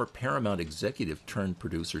former Paramount executive turned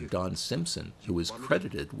producer Don Simpson, who is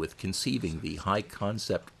credited with conceiving the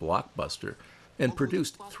high-concept blockbuster and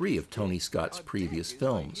produced 3 of Tony Scott's previous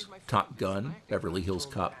films, Top Gun, Beverly Hills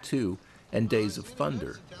Cop 2, and Days of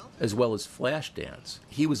Thunder, as well as Flashdance.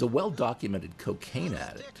 He was a well-documented cocaine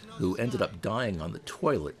addict who ended up dying on the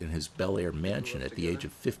toilet in his Bel Air mansion at the age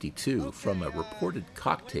of 52 from a reported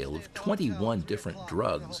cocktail of 21 different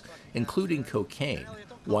drugs, including cocaine,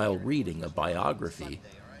 while reading a biography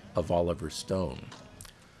of Oliver Stone.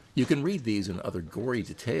 You can read these and other gory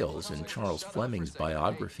details in Charles Fleming's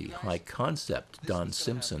biography, High Concept, Don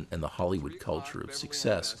Simpson and the Hollywood Culture of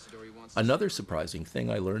Success. Another surprising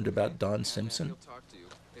thing I learned about Don Simpson,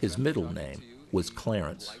 his middle name was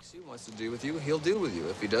Clarence. Wants to deal with you, he'll deal with you.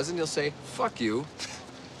 If he doesn't, he'll say, fuck you,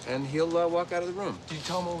 and he'll walk out of the room. Did you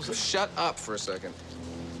tell him what was it? Shut up for a second.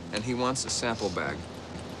 And he wants a sample bag.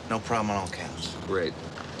 No problem on all counts. Great.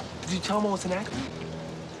 Did you tell him it was an actor?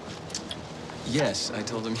 Yes, I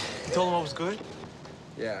told him. You told him I was good?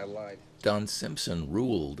 Yeah, I lied. Don Simpson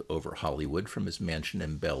ruled over Hollywood from his mansion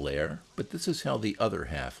in Bel Air, but this is how the other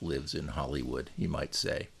half lives in Hollywood, you might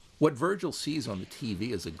say. What Virgil sees on the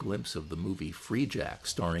TV is a glimpse of the movie Freejack,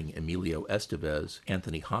 starring Emilio Estevez,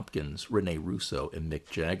 Anthony Hopkins, Rene Russo, and Mick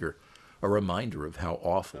Jagger, a reminder of how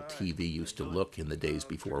awful TV used to look in the days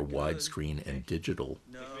before widescreen and digital.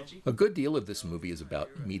 A good deal of this movie is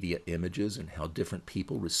about media images and how different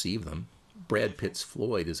people receive them. Brad Pitt's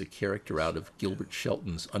Floyd is a character out of Gilbert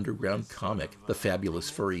Shelton's underground comic, The Fabulous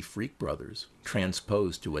Furry Freak Brothers,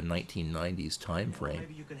 transposed to a 1990s time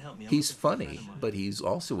frame. He's funny, but he's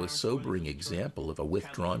also a sobering example of a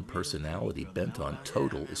withdrawn personality bent on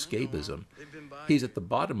total escapism. He's at the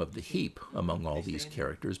bottom of the heap among all these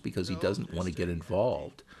characters because he doesn't want to get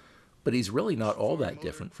involved. But he's really not all that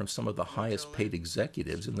different from some of the highest paid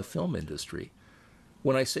executives in the film industry.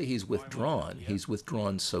 When I say he's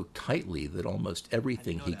withdrawn so tightly that almost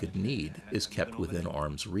everything he could need is kept within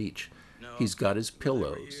arm's reach. He's got his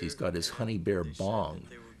pillows, he's got his Honey Bear bong,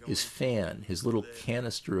 his fan, his little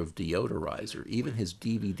canister of deodorizer, even his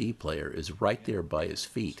DVD player is right there by his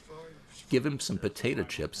feet. Give him some potato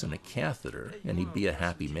chips and a catheter, and he'd be a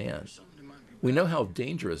happy man. We know how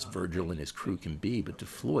dangerous Virgil and his crew can be, but to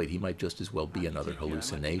Floyd, he might just as well be another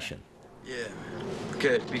hallucination. Yeah.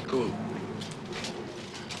 Okay, be cool.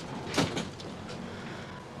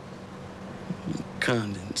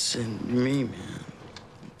 Condescend me, man.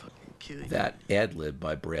 That ad-lib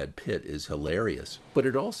by Brad Pitt is hilarious, but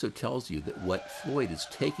it also tells you that what Floyd is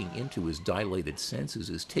taking into his dilated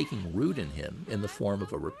senses is taking root in him in the form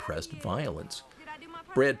of a repressed violence.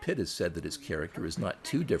 Brad Pitt has said that his character is not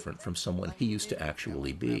too different from someone he used to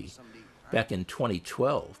actually be. Back in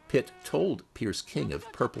 2012, Pitt told Pierce King of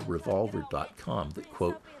PurpleRevolver.com that,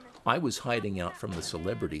 quote, I was hiding out from the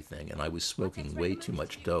celebrity thing and I was smoking way too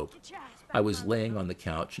much dope. I was laying on the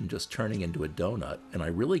couch and just turning into a donut, and I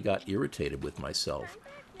really got irritated with myself.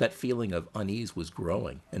 That feeling of unease was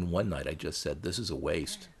growing, and one night I just said, this is a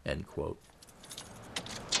waste, end quote.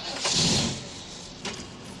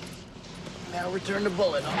 Now return to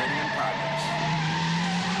Bullet already in progress.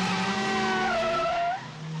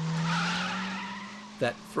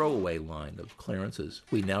 That throwaway line of Clarence's,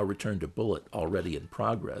 we now return to Bullet already in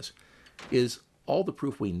progress, is all the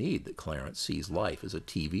proof we need that Clarence sees life as a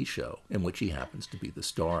TV show in which he happens to be the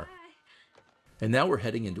star. And now we're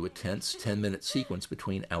heading into a tense 10-minute sequence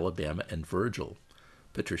between Alabama and Virgil,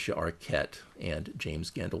 Patricia Arquette and James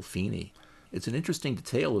Gandolfini. It's an interesting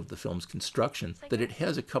detail of the film's construction that it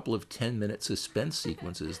has a couple of 10-minute suspense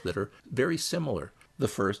sequences that are very similar. The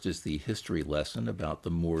first is the history lesson about the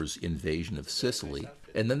Moors' invasion of Sicily,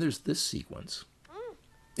 and then there's this sequence.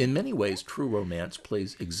 In many ways, True Romance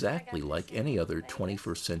plays exactly like any other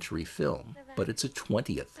 21st century film, but it's a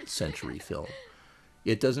 20th century film.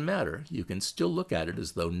 It doesn't matter. You can still look at it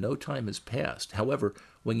as though no time has passed. However,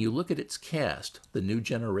 when you look at its cast, the new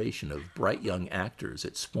generation of bright young actors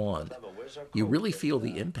it spawned, you really feel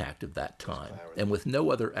the impact of that time. And with no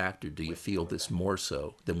other actor do you feel this more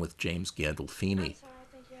so than with James Gandolfini.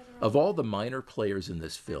 Of all the minor players in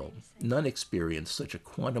this film, none experienced such a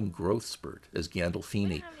quantum growth spurt as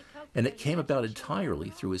Gandolfini, and it came about entirely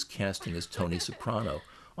through his casting as Tony Soprano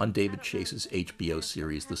on David Chase's HBO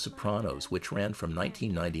series The Sopranos, which ran from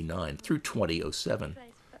 1999 through 2007.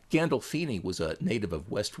 Gandolfini was a native of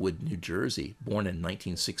Westwood, New Jersey, born in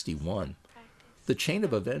 1961. The chain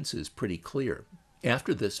of events is pretty clear.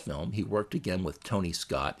 After this film, he worked again with Tony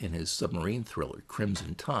Scott in his submarine thriller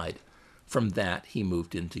Crimson Tide. From that, he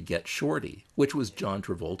moved into Get Shorty, which was John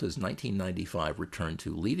Travolta's 1995 return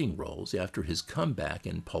to leading roles after his comeback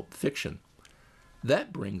in Pulp Fiction.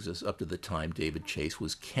 That brings us up to the time David Chase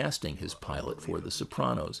was casting his pilot for The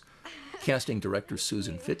Sopranos. Casting director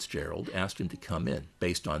Susan Fitzgerald asked him to come in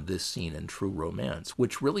based on this scene in True Romance,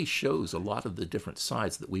 which really shows a lot of the different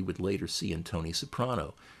sides that we would later see in Tony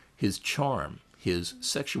Soprano. His charm, his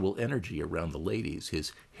sexual energy around the ladies,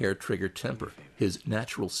 his hair-trigger temper, his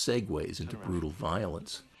natural segues into brutal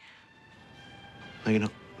violence. No,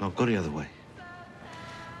 go the other way.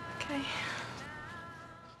 Okay.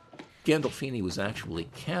 Gandolfini was actually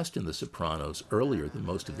cast in The Sopranos earlier than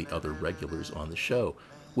most of the other regulars on the show,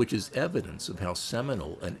 which is evidence of how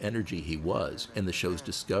seminal an energy he was in the show's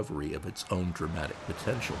discovery of its own dramatic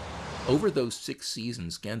potential. Over those 6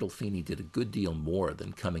 seasons, Gandolfini did a good deal more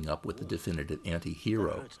than coming up with the definitive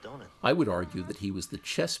anti-hero. I would argue that he was the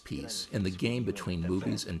chess piece in the game between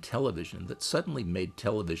movies and television that suddenly made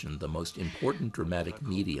television the most important dramatic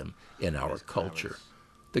medium in our culture.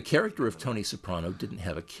 The character of Tony Soprano didn't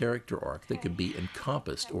have a character arc that could be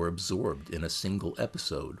encompassed or absorbed in a single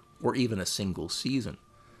episode, or even a single season.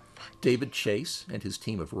 David Chase and his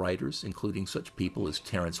team of writers, including such people as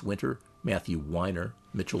Terrence Winter, Matthew Weiner,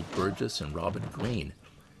 Mitchell Burgess, and Robin Green,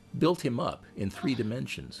 built him up in 3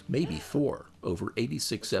 dimensions, maybe 4, over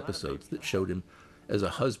 86 episodes that showed him as a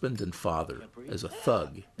husband and father, as a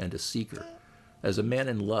thug and a seeker, as a man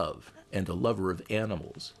in love and a lover of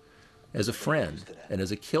animals, as a friend and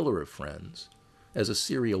as a killer of friends, as a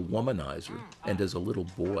serial womanizer and as a little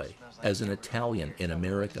boy, as an Italian in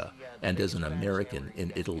America and as an American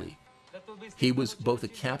in Italy. He was both a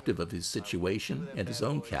captive of his situation and his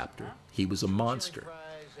own captor. He was a monster.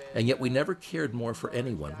 And yet we never cared more for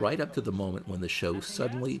anyone right up to the moment when the show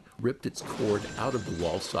suddenly ripped its cord out of the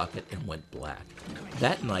wall socket and went black.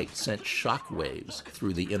 That night sent shockwaves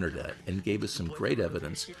through the internet and gave us some great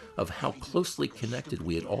evidence of how closely connected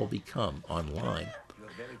we had all become online.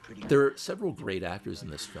 There are several great actors in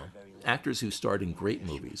this film, actors who starred in great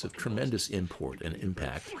movies of tremendous import and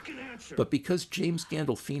impact. But because James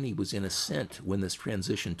Gandolfini was in ascent when this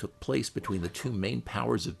transition took place between the 2 main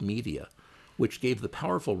powers of media, which gave the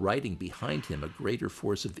powerful writing behind him a greater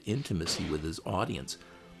force of intimacy with his audience,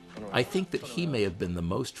 I think that he may have been the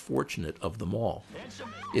most fortunate of them all.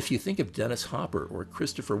 If you think of Dennis Hopper or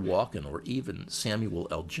Christopher Walken or even Samuel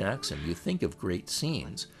L. Jackson, you think of great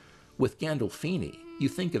scenes. With Gandolfini, you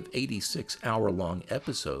think of 86 hour-long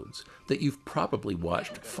episodes that you've probably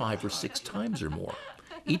watched 5 or 6 times or more,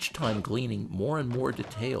 each time gleaning more and more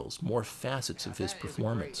details, more facets of his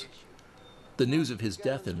performance. The news of his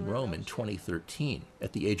death in Rome in 2013,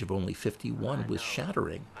 at the age of only 51, was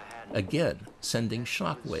shattering, again sending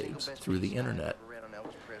shockwaves through the internet.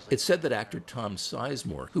 It's said that actor Tom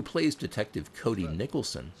Sizemore, who plays Detective Cody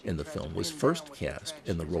Nicholson in the film, was first cast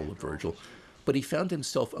in the role of Virgil, but he found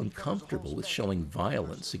himself uncomfortable with showing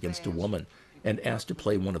violence against a woman and asked to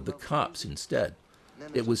play one of the cops instead.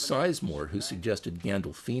 It was Sizemore who suggested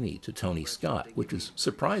Gandolfini to Tony Scott, which is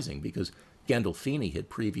surprising because Gandolfini had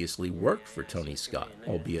previously worked for Tony Scott,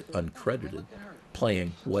 albeit uncredited,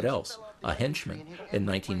 playing, what else, a henchman in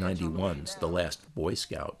 1991's The Last Boy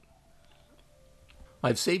Scout.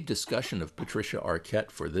 I've saved discussion of Patricia Arquette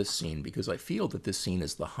for this scene because I feel that this scene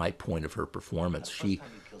is the high point of her performance. She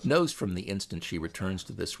knows from the instant she returns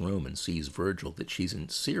to this room and sees Virgil that she's in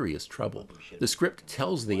serious trouble. The script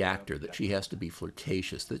tells the actor that she has to be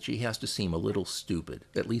flirtatious, that she has to seem a little stupid,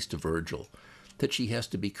 at least to Virgil, that she has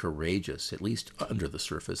to be courageous, at least under the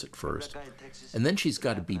surface at first. And then she's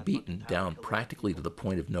got to be beaten down practically to the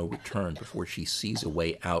point of no return before she sees a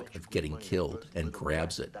way out of getting killed and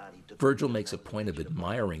grabs it. Virgil makes a point of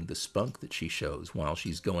admiring the spunk that she shows while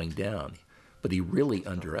she's going down, but he really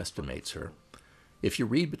underestimates her. If you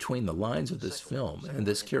read between the lines of this film, and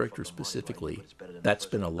this character specifically, that's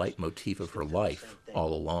been a leitmotif of her life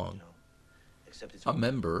all along. A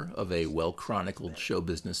member of a well-chronicled show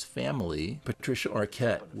business family, Patricia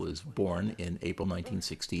Arquette was born in April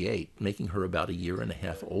 1968, making her about a year and a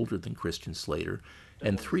half older than Christian Slater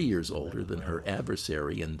and 3 years older than her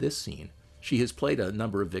adversary in this scene. She has played a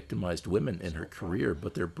number of victimized women in her career,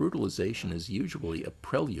 but their brutalization is usually a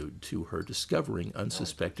prelude to her discovering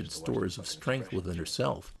unsuspected stores of strength within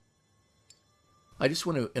herself. I just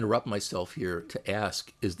want to interrupt myself here to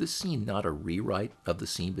ask, is this scene not a rewrite of the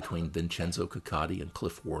scene between Vincenzo Coccati and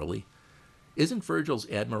Cliff Worley? Isn't Virgil's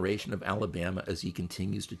admiration of Alabama as he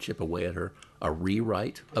continues to chip away at her a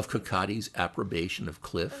rewrite of Coccati's approbation of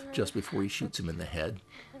Cliff just before he shoots him in the head?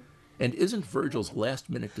 And isn't Virgil's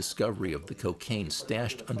last-minute discovery of the cocaine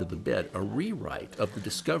stashed under the bed a rewrite of the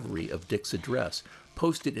discovery of Dick's address,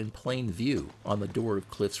 posted in plain view on the door of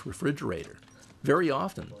Cliff's refrigerator? Very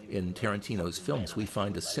often in Tarantino's films, we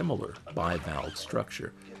find a similar bivalve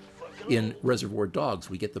structure. In Reservoir Dogs,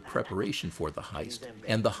 we get the preparation for the heist,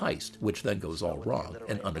 and the heist, which then goes all wrong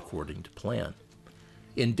and unaccording to plan.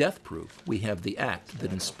 In Death Proof, we have the act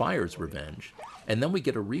that inspires revenge, and then we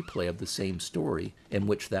get a replay of the same story in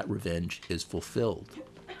which that revenge is fulfilled.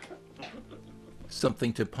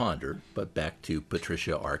 Something to ponder, but back to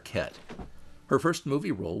Patricia Arquette. Her first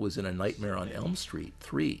movie role was in A Nightmare on Elm Street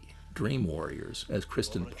 3, Dream Warriors, as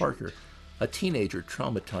Kristen Parker, a teenager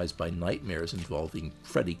traumatized by nightmares involving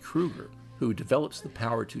Freddy Krueger, who develops the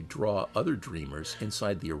power to draw other dreamers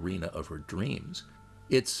inside the arena of her dreams.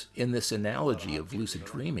 It's in this analogy of lucid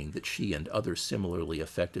dreaming that she and other similarly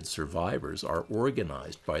affected survivors are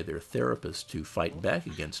organized by their therapists to fight back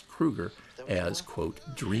against Krueger as, quote,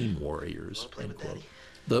 dream warriors, end quote.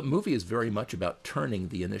 The movie is very much about turning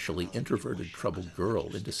the initially introverted, troubled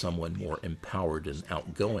girl into someone more empowered and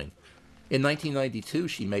outgoing. In 1992,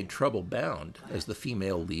 she made Trouble Bound as the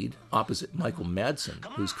female lead opposite Michael Madsen,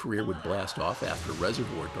 whose career would blast off after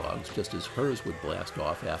Reservoir Dogs, just as hers would blast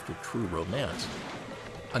off after True Romance.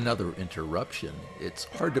 Another interruption. It's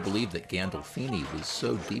hard to believe that Gandolfini was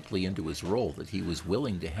so deeply into his role that he was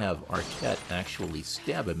willing to have Arquette actually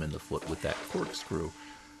stab him in the foot with that corkscrew.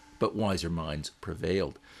 But wiser minds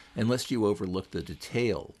prevailed. Unless you overlook the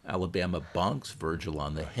detail, Alabama bonks Virgil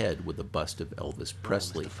on the head with a bust of Elvis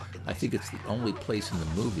Presley. I think it's the only place in the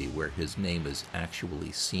movie where his name is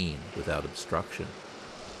actually seen without obstruction.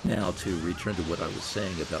 Now, to return to what I was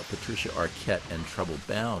saying about Patricia Arquette and Trouble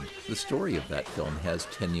Bound, the story of that film has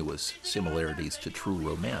tenuous similarities to True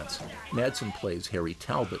Romance. Madsen plays Harry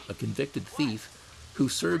Talbot, a convicted thief who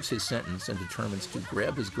serves his sentence and determines to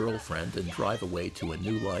grab his girlfriend and drive away to a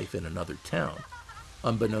new life in another town.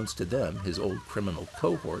 Unbeknownst to them, his old criminal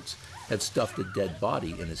cohorts have stuffed a dead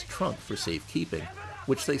body in his trunk for safekeeping,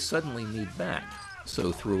 which they suddenly need back.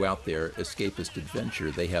 So throughout their escapist adventure,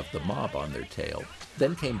 they have the mob on their tail.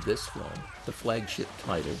 Then came this film, the flagship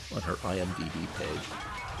title on her IMDb page,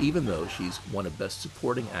 even though she's won a Best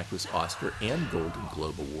Supporting Actress Oscar and Golden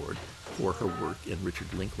Globe Award for her work in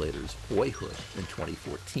Richard Linklater's Boyhood in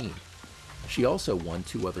 2014. She also won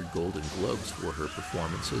 2 other Golden Globes for her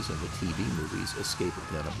performances in the TV movies Escape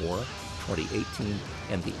at Dannemora 2018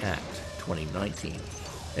 and The Act 2019.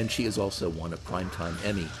 And she has also won a Primetime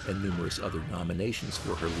Emmy and numerous other nominations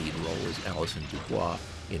for her lead role as Alison Dubois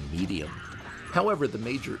in Medium. However, the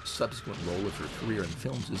major subsequent role of her career in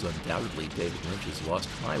films is undoubtedly David Lynch's Lost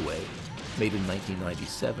Highway, made in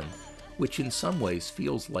 1997, which in some ways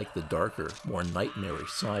feels like the darker, more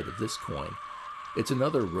nightmarish side of this coin. It's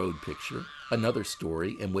another road picture, another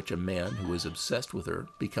story in which a man who is obsessed with her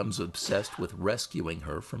becomes obsessed with rescuing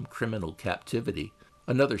her from criminal captivity,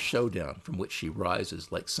 another showdown from which she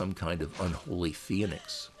rises like some kind of unholy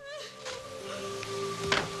phoenix.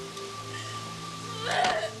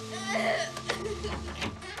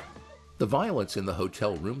 The violence in the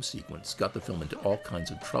hotel room sequence got the film into all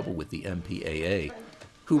kinds of trouble with the MPAA,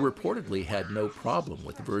 who reportedly had no problem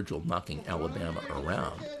with Virgil knocking Alabama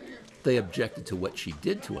around. They objected to what she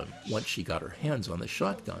did to him once she got her hands on the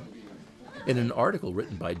shotgun. In an article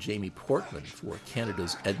written by Jamie Portman for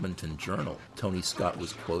Canada's Edmonton Journal, Tony Scott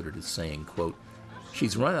was quoted as saying, quote,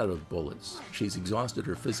 "She's run out of bullets. She's exhausted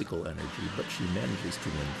her physical energy, but she manages to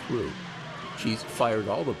win through. She's fired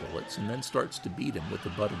all the bullets and then starts to beat him with the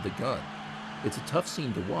butt of the gun. It's a tough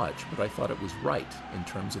scene to watch, but I thought it was right in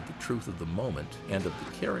terms of the truth of the moment and of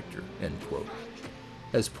the character, end quote.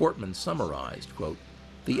 As Portman summarized, quote,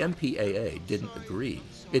 the MPAA didn't agree.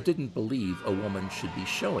 It didn't believe a woman should be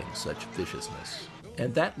showing such viciousness.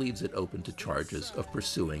 And that leaves it open to charges of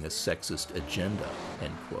pursuing a sexist agenda,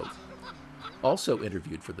 end quote. Also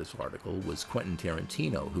interviewed for this article was Quentin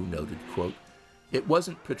Tarantino, who noted, quote, it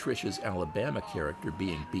wasn't Patricia's Alabama character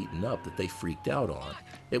being beaten up that they freaked out on.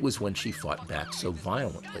 It was when she fought back so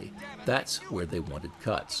violently. That's where they wanted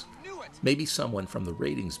cuts. Maybe someone from the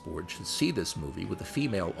ratings board should see this movie with a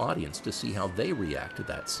female audience to see how they react to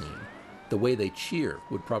that scene. The way they cheer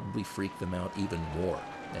would probably freak them out even more,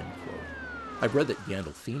 end quote. I've read that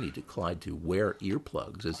Gandolfini declined to wear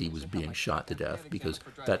earplugs as he was being shot to death because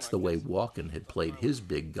that's the way Walken had played his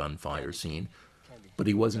big gunfire scene, but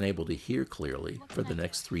he wasn't able to hear clearly for the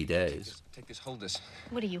next 3 days. Take this, hold this.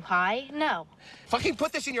 What are you, high? No. Fucking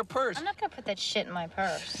put this in your purse. I'm not gonna put that shit in my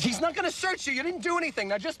purse. He's not gonna search you. You didn't do anything.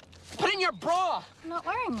 Now just put it in your bra. I'm not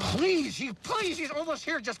wearing one. Please, he's almost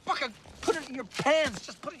here. Just fucking put it in your pants.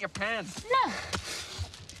 Just put it in your pants. No.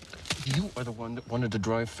 You are the one that wanted to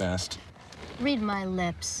drive fast. Read my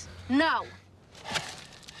lips. No.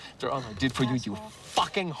 After all I did for you, you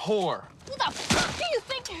fucking whore. Who the fuck do you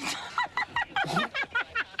think you're...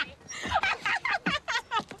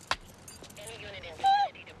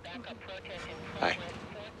 Hi.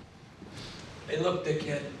 Hey, look,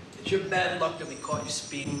 dickhead. It's your bad luck that we caught you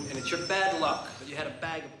speeding, and it's your bad luck that you had a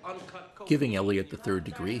bag of uncut coke. Giving Elliot the third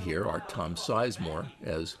degree here are Tom Sizemore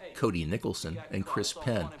as Cody Nicholson and Chris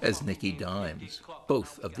Penn as Nicky Dimes,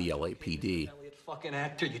 both of the LAPD. Fucking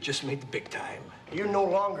actor, you just made the big time. You're no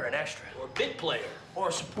longer an extra, or a bit player, or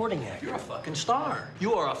a supporting actor. You're a fucking star.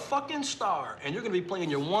 You are a fucking star, and you're gonna be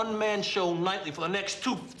playing your one-man show nightly for the next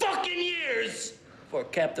 2 fucking years for a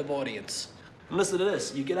captive audience. And listen to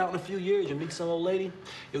this, you get out in a few years, you meet some old lady,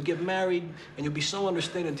 you'll get married, and you'll be so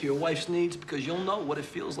understanding to your wife's needs because you'll know what it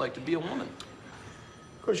feels like to be a woman.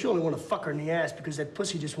 Of course, you only want to fuck her in the ass because that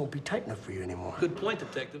pussy just won't be tight enough for you anymore. Good point,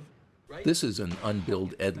 detective. Right? This is an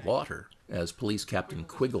unbilled Ed Lauter as Police Captain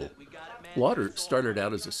Quiggle. Lauter started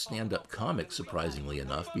out as a stand-up comic, surprisingly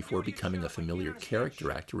enough, before becoming a familiar character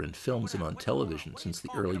actor in films and on television since the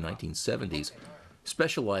early 1970s,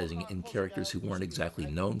 specializing in characters who weren't exactly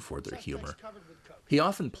known for their humor. He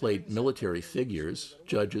often played military figures,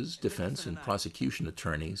 judges, defense and prosecution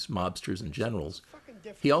attorneys, mobsters, and generals.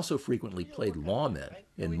 He also frequently played lawmen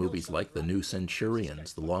in movies like The New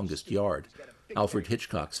Centurions, The Longest Yard, Alfred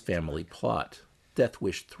Hitchcock's Family Plot, Death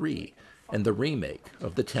Wish 3, and the remake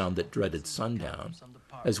of The Town That Dreaded Sundown,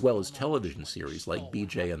 as well as television series like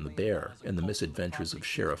BJ and the Bear and The Misadventures of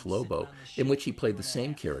Sheriff Lobo, in which he played the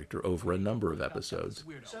same character over a number of episodes.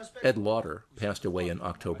 Ed Lauter passed away in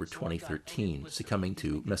October 2013, succumbing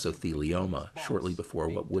to mesothelioma shortly before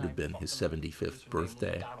what would have been his 75th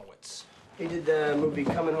birthday. He did the movie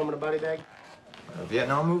Coming Home in a Body Bag. A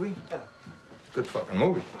Vietnam movie? Yeah. Good fucking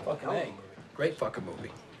movie. Fucking A. Great fucking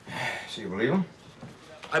movie. So you believe him?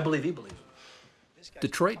 I believe he believes him.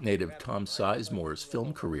 Detroit native Tom Sizemore's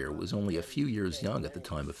film career was only a few years young at the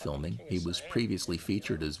time of filming. He was previously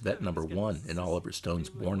featured as Vet Number 1 in Oliver Stone's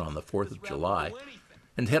Born on the 4th of July,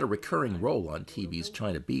 and had a recurring role on TV's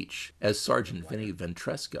China Beach as Sergeant Vinny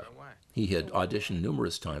Ventresca. He had auditioned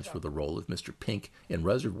numerous times for the role of Mr. Pink in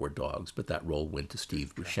Reservoir Dogs, but that role went to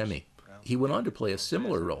Steve Buscemi. He went on to play a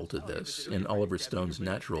similar role to this in Oliver Stone's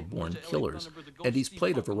Natural Born Killers, and he's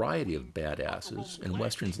played a variety of badasses in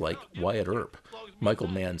westerns like Wyatt Earp, Michael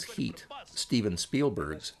Mann's Heat, Steven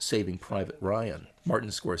Spielberg's Saving Private Ryan,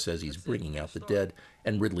 Martin Scorsese's Bringing Out the Dead,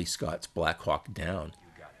 and Ridley Scott's Black Hawk Down.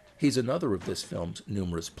 He's another of this film's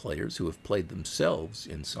numerous players who have played themselves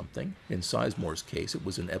in something. In Sizemore's case, it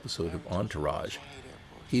was an episode of Entourage.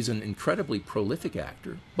 He's an incredibly prolific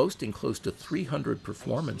actor, boasting close to 300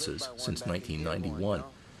 performances since 1991.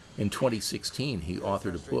 In 2016, he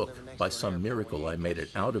authored a book, By Some Miracle I Made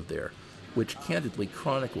It Out of There, which candidly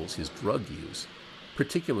chronicles his drug use,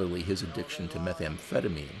 particularly his addiction to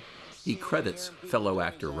methamphetamine. He credits fellow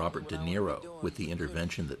actor Robert De Niro with the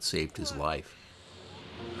intervention that saved his life.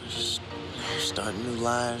 Just starting new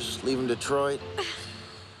lives, leaving Detroit.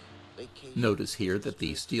 Notice here that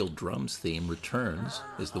the steel drums theme returns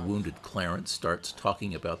as the wounded Clarence starts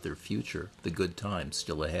talking about their future, the good times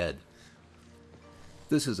still ahead.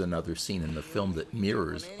 This is another scene in the film that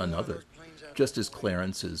mirrors another. Just as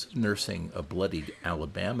Clarence is nursing a bloodied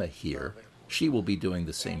Alabama here, she will be doing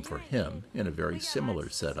the same for him in a very similar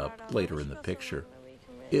setup later in the picture.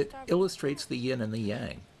 It illustrates the yin and the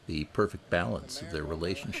yang, the perfect balance of their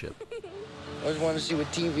relationship. I always wanted to see what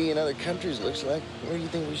TV in other countries looks like. Where do you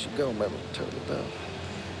think we should go, Mabel? Turtle Bell.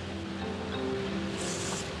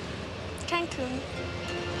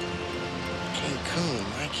 Cancun.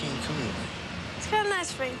 Why Cancun? It's got a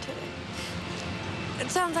nice ring to it. It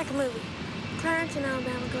sounds like a movie. Clarence and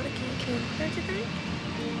Alabama go to Cancun. Don't you think?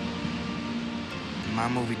 In my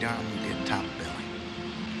movie, darling, we get top billing.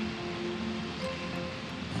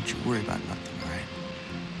 Don't you worry about nothing, all right?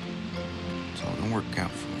 It's all gonna work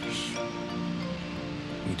out for us.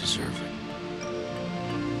 We deserve it.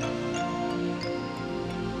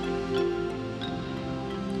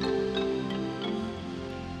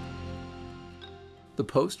 The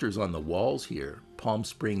posters on the walls here, Palm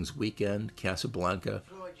Springs Weekend, Casablanca,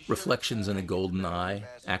 Reflections in a Golden Eye,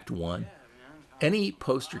 Act 1. Any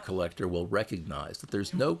poster collector will recognize that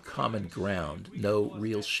there's no common ground, no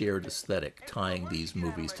real shared aesthetic tying these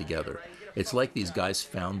movies together. It's like these guys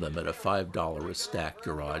found them at a $5 a stack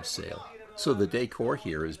garage sale. So the decor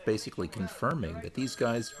here is basically confirming that these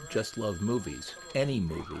guys just love movies, any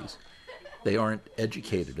movies. They aren't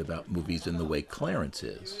educated about movies in the way Clarence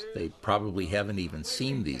is. They probably haven't even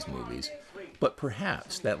seen these movies. But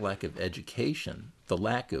perhaps that lack of education, the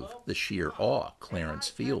lack of the sheer awe Clarence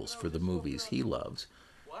feels for the movies he loves,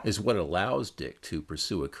 is what allows Dick to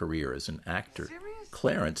pursue a career as an actor.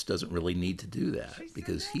 Clarence doesn't really need to do that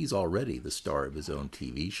because he's already the star of his own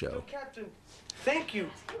TV show. Captain, thank you.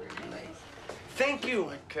 Thank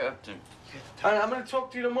you. Captain. All right, I'm going to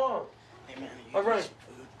talk to you tomorrow. Hey, man, All right.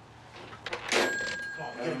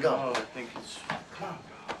 We gotta go. I think it's...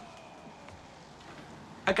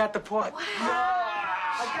 I got the part.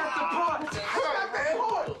 I got the part. I got the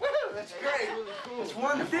part. That's great. It's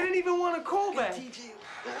wonderful. They didn't even want a callback.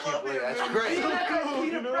 I can't believe it. That's great.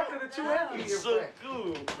 Peter Becker, the two athletes. So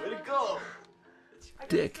cool. Way to go.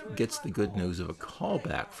 Dick gets the good news of a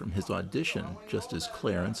callback from his audition just as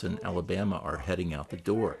Clarence and Alabama are heading out the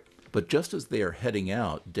door. But just as they are heading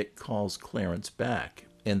out, Dick calls Clarence back,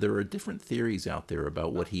 and there are different theories out there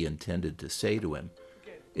about what he intended to say to him.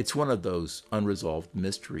 It's one of those unresolved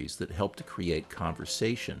mysteries that help to create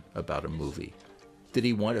conversation about a movie. Did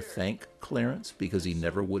he want to thank Clarence because he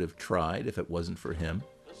never would have tried if it wasn't for him?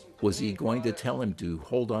 Was he going to tell him to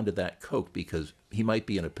hold on to that Coke because he might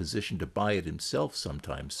be in a position to buy it himself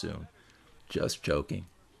sometime soon? Just joking.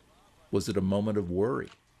 Was it a moment of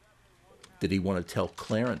worry? Did he want to tell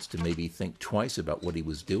Clarence to maybe think twice about what he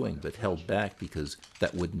was doing, but held back because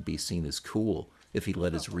that wouldn't be seen as cool if he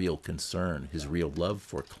let his real concern, his real love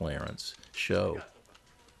for Clarence, show?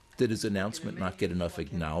 Did his announcement not get enough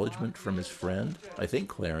acknowledgement from his friend? I think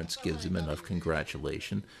Clarence gives him enough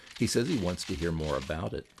congratulation. He says he wants to hear more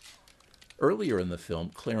about it. Earlier in the film,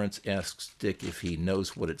 Clarence asks Dick if he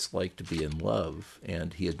knows what it's like to be in love,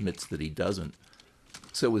 and he admits that he doesn't.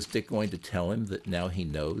 So is Dick going to tell him that now he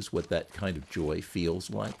knows what that kind of joy feels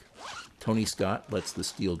like? Tony Scott lets the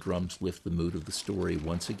steel drums lift the mood of the story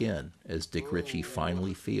once again, as Dick Ritchie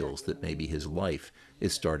finally feels that maybe his life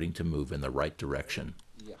is starting to move in the right direction.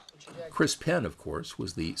 Chris Penn, of course,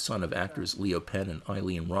 was the son of actors Leo Penn and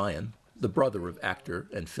Eileen Ryan, the brother of actor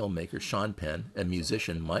and filmmaker Sean Penn and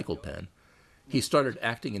musician Michael Penn. He started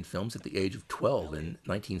acting in films at the age of 12 in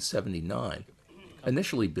 1979.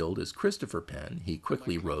 Initially billed as Christopher Penn, he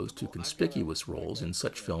quickly rose to conspicuous roles in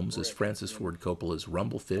such films as Francis Ford Coppola's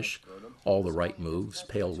Rumblefish, All the Right Moves,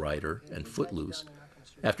 Pale Rider, and Footloose.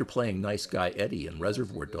 After playing Nice Guy Eddie in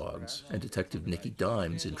Reservoir Dogs and Detective Nicky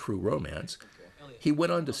Dimes in True Romance, he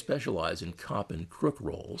went on to specialize in cop and crook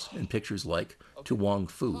roles in pictures like To Wong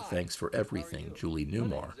Fu, Thanks for Everything, Julie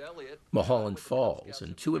Newmar, Mulholland Falls,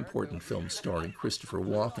 and two important films starring Christopher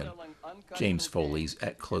Walken, James Foley's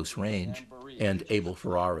At Close Range, and Abel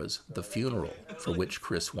Ferrara's The Funeral, for which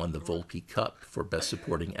Chris won the Volpe Cup for Best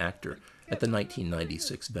Supporting Actor at the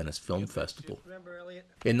 1996 Venice Film Festival.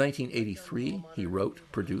 In 1983, he wrote,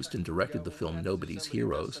 produced, and directed the film Nobody's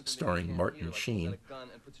Heroes, starring Martin Sheen.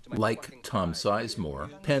 Like Tom Sizemore,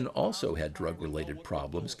 Penn also had drug-related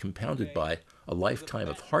problems compounded by a lifetime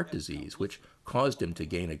of heart disease, which caused him to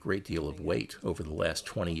gain a great deal of weight over the last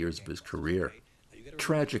 20 years of his career.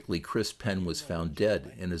 Tragically, Chris Penn was found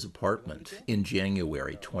dead in his apartment in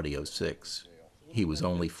January 2006. He was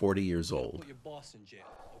only 40 years old.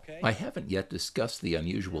 I haven't yet discussed the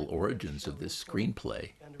unusual origins of this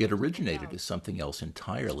screenplay. It originated as something else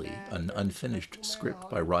entirely, an unfinished script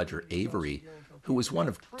by Roger Avary, who was one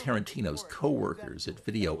of Tarantino's co-workers at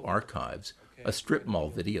Video Archives, a strip mall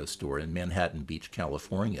video store in Manhattan Beach,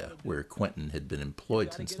 California, where Quentin had been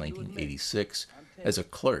employed since 1986 as a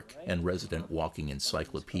clerk and resident walking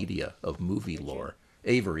encyclopedia of movie lore.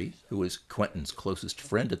 Avary, who was Quentin's closest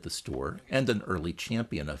friend at the store and an early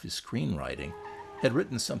champion of his screenwriting, had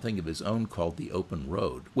written something of his own called The Open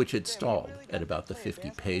Road, which had stalled at about the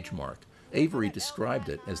 50-page mark. Avery described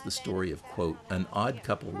it as the story of, quote, an odd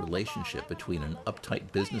couple relationship between an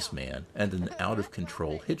uptight businessman and an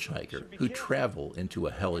out-of-control hitchhiker who travel into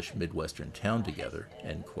a hellish Midwestern town together,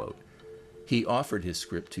 end quote. He offered his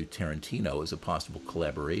script to Tarantino as a possible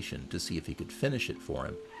collaboration to see if he could finish it for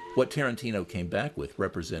him. What Tarantino came back with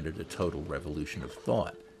represented a total revolution of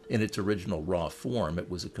thought. In its original raw form, it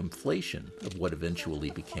was a conflation of what eventually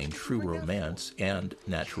became True Romance and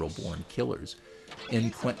Natural Born Killers.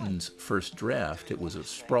 In Quentin's first draft, it was a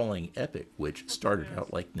sprawling epic which started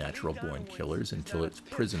out like Natural Born Killers until its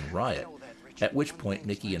prison riot, at which point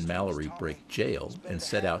Mickey and Mallory break jail and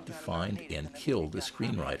set out to find and kill the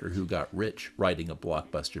screenwriter who got rich writing a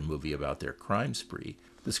blockbuster movie about their crime spree.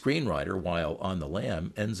 The screenwriter, while on the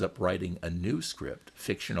lam, ends up writing a new script,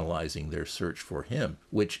 fictionalizing their search for him,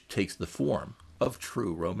 which takes the form of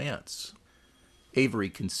True Romance. Avery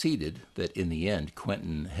conceded that in the end,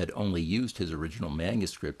 Quentin had only used his original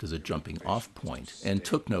manuscript as a jumping-off point and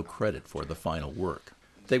took no credit for the final work.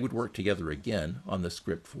 They would work together again on the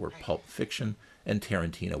script for Pulp Fiction, and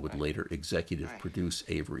Tarantino would later executive produce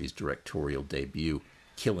Avery's directorial debut,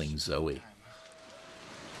 Killing Zoe.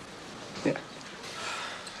 Yeah.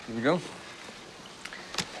 Here we go.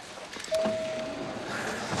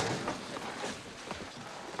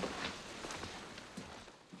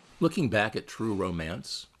 Looking back at True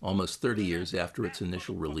Romance, almost 30 years after its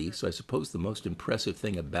initial release, I suppose the most impressive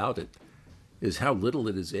thing about it is how little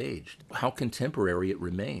it has aged, how contemporary it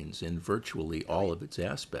remains in virtually all of its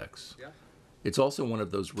aspects. It's also one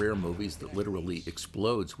of those rare movies that literally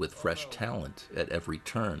explodes with fresh talent at every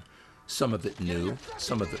turn. Some of it new,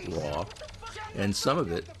 some of it raw, and some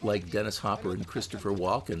of it, like Dennis Hopper and Christopher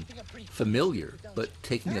Walken, familiar, but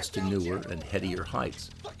taking us to newer and headier heights.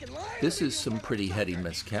 This is some pretty heady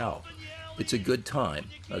mezcal. It's a good time,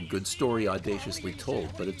 a good story audaciously told,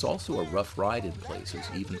 but it's also a rough ride in places,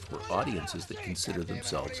 even for audiences that consider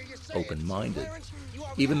themselves open-minded.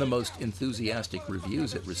 Even the most enthusiastic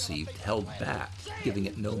reviews it received held back, giving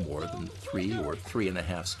it no more than 3 or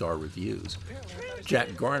 3.5 star reviews.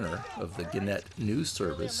 Jack Garner of the Gannett News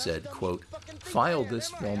Service said, quote, "File this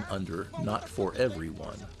film under not for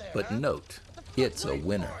everyone, but note, it's a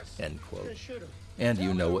winner," end quote. And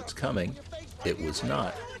you know what's coming. It was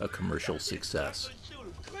not a commercial success.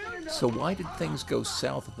 So why did things go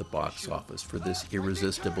south at the box office for this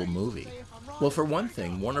irresistible movie? Well, for one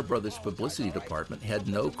thing, Warner Brothers' publicity department had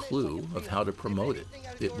no clue of how to promote it.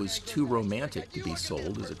 It was too romantic to be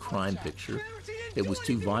sold as a crime picture. It was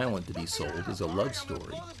too violent to be sold as a love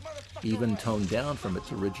story. Even toned down from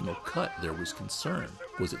its original cut, there was concern.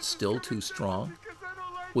 Was it still too strong?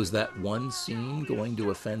 Was that one scene going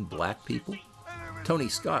to offend black people? Tony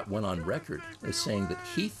Scott went on record as saying that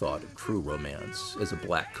he thought of True Romance as a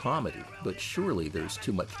black comedy, but surely there's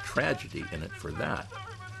too much tragedy in it for that.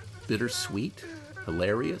 Bittersweet,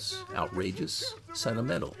 hilarious, outrageous,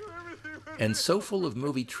 sentimental. And so full of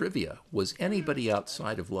movie trivia, was anybody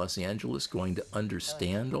outside of Los Angeles going to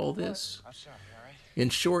understand all this? In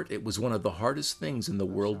short, it was one of the hardest things in the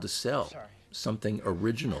world to sell. Something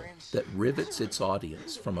original that rivets its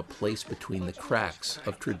audience from a place between the cracks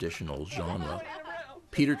of traditional genre.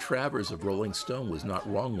 Peter Travers of Rolling Stone was not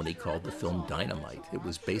wrong when he called the film dynamite. It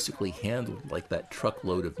was basically handled like that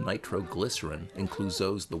truckload of nitroglycerin in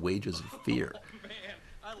Clouseau's The Wages of Fear.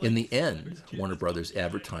 In the end, Warner Brothers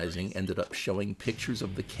Advertising ended up showing pictures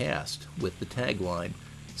of the cast with the tagline,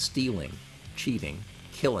 "Stealing, cheating,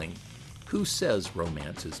 killing. Who says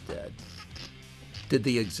romance is dead?" Did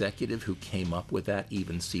the executive who came up with that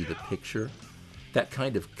even see the picture? That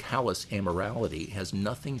kind of callous amorality has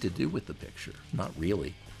nothing to do with the picture, not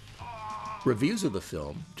really. Reviews of the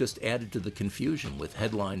film just added to the confusion with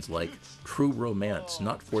headlines like, "True Romance,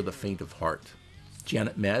 not for the faint of heart."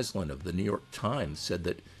 Janet Maslin of the New York Times said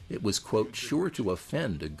that it was, quote, "sure to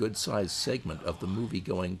offend a good-sized segment of the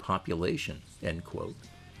movie-going population," end quote.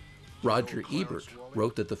 Roger Ebert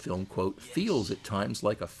wrote that the film, quote, "feels at times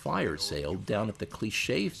like a fire sale down at the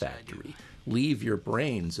cliché factory. Leave your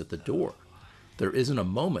brains at the door. There isn't a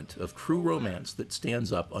moment of true romance that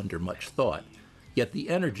stands up under much thought, yet the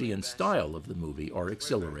energy and style of the movie are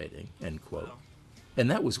exhilarating," end quote. And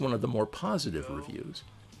that was one of the more positive reviews.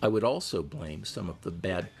 I would also blame some of the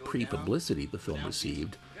bad pre-publicity the film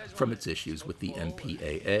received from its issues with the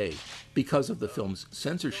MPAA. Because of the film's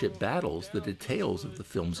censorship battles, the details of the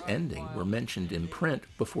film's ending were mentioned in print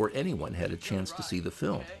before anyone had a chance to see the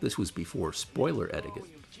film. This was before spoiler etiquette.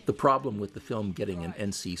 The problem with the film getting an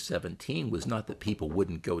NC-17 was not that people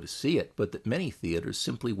wouldn't go to see it, but that many theaters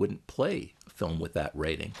simply wouldn't play a film with that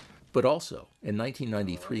rating. But also, in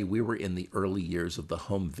 1993, we were in the early years of the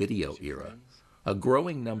home video era. A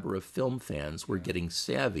growing number of film fans were getting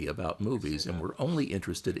savvy about movies and were only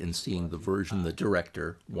interested in seeing the version the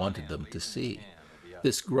director wanted them to see.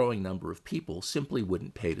 This growing number of people simply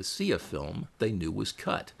wouldn't pay to see a film they knew was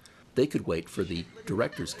cut. They could wait for the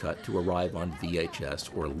director's cut to arrive on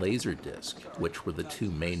VHS or Laserdisc, which were the two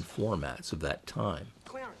main formats of that time.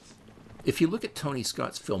 If you look at Tony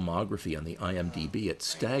Scott's filmography on the IMDb, it's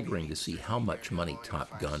staggering to see how much money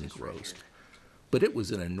Top Gun grossed. But it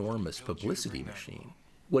was an enormous publicity machine.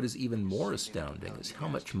 What is even more astounding is how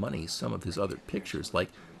much money some of his other pictures, like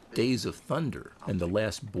Days of Thunder and The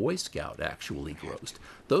Last Boy Scout, actually grossed.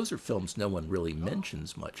 Those are films no one really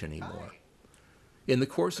mentions much anymore. In the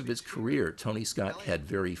course of his career, Tony Scott had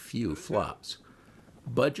very few flops.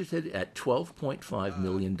 Budgeted at $12.5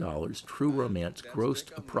 million, True Romance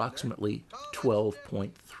grossed approximately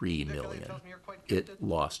 $12.3 million. It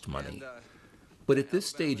lost money. But at this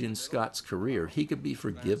stage in Scott's career, he could be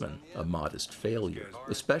forgiven a modest failure,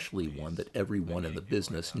 especially one that everyone in the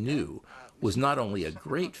business knew was not only a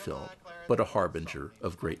great film, but a harbinger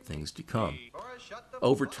of great things to come.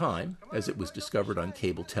 Over time, as it was discovered on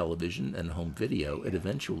cable television and home video, it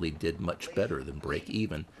eventually did much better than break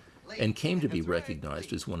even, and came to be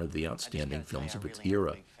recognized as one of the outstanding films of its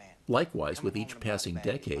era. Likewise, with each passing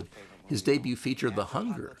decade, his debut feature, The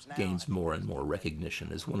Hunger, gains more and more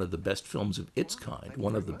recognition as one of the best films of its kind,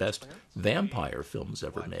 one of the best vampire films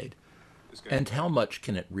ever made. And how much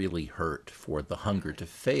can it really hurt for The Hunger to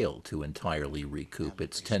fail to entirely recoup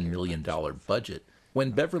its $10 million budget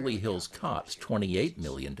when Beverly Hills Cop's $28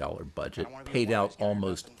 million budget paid out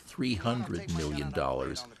almost $300 million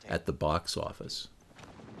at the box office?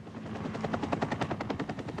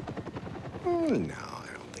 No, I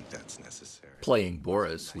don't think that's necessary. Playing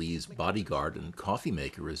Boris, Lee's bodyguard and coffee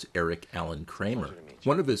maker is Eric Allen Kramer.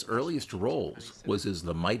 One of his earliest roles was as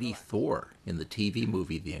the mighty Thor in the TV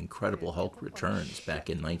movie The Incredible Hulk Returns back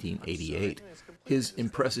in 1988. His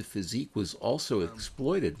impressive physique was also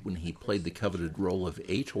exploited when he played the coveted role of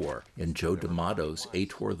Ator in Joe D'Amato's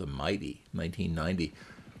Ator the Mighty, 1990,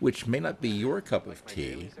 which may not be your cup of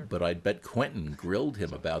tea, but I'd bet Quentin grilled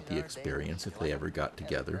him about the experience if they ever got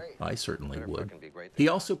together. I certainly would. He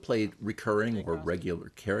also played recurring or regular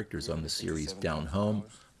characters on the series Down Home,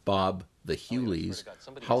 Bob, The Hewleys,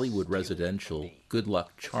 Hollywood Residential, Good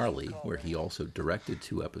Luck Charlie, where he also directed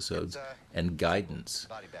 2 episodes, and Guidance.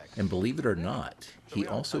 And believe it or not, he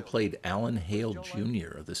also played Alan Hale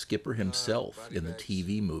Jr., the skipper himself, in the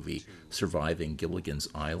TV movie Surviving Gilligan's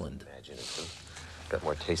Island. Got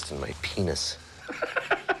more taste in my penis.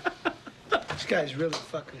 This guy's really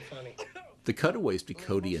fucking funny. The cutaways to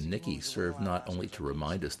Cody and Nikki serve not only to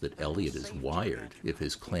remind us that Elliot is wired, if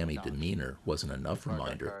his clammy demeanor wasn't enough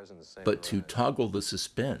reminder, but to toggle the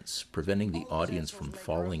suspense, preventing the audience from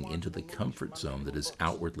falling into the comfort zone that is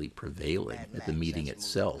outwardly prevailing at the meeting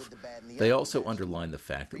itself. They also underline the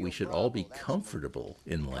fact that we should all be comfortable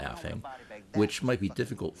in laughing, which might be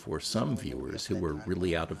difficult for some viewers who were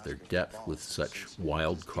really out of their depth with such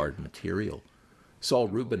wild card material. Saul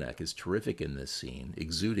Rubinek is terrific in this scene,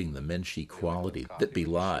 exuding the Menschy quality that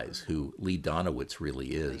belies who Lee Donowitz really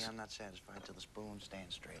is. I'm not satisfied till the spoon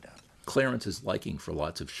stands straight up. Clarence's liking for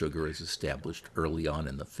lots of sugar is established early on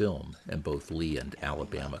in the film, and both Lee and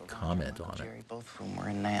Alabama comment on it. Both of whom were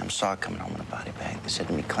in NAM saw it coming home in a body bag. They said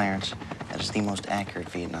to me, Clarence, that is the most accurate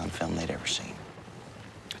Vietnam film they'd ever seen.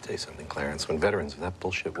 I'll tell you something, Clarence. When veterans of that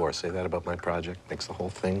bullshit war say that about my project, makes the whole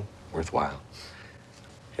thing worthwhile.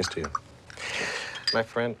 Here's to you. My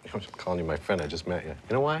friend, I'm calling you my friend, I just met you.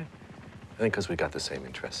 You know why? I think because we got the same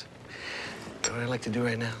interests. You know what I'd like to do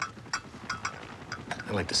right now?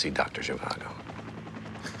 I'd like to see Dr. Zhivago.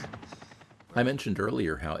 I mentioned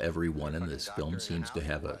earlier how everyone in this film seems to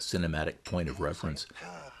have a cinematic point of reference,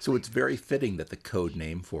 so it's very fitting that the code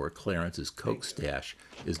name for Clarence's coke stash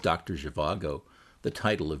is Dr. Zhivago, the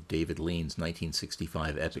title of David Lean's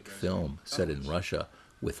 1965 epic film set in Russia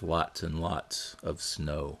with lots and lots of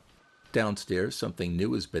snow. Downstairs, something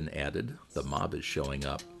new has been added. The mob is showing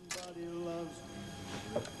up.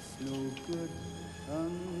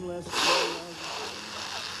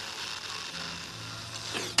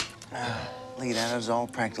 Lee, that is all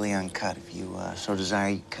practically uncut. If you so desire,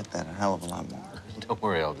 you can cut that a hell of a lot more. Don't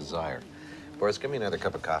worry, I'll desire. Boris, give me another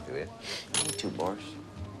cup of coffee, will you? Me too, Boris.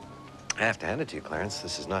 I have to hand it to you, Clarence.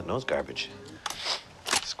 This is not nose garbage.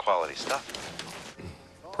 It's quality stuff.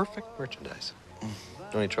 Perfect merchandise.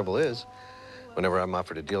 The only trouble is, whenever I'm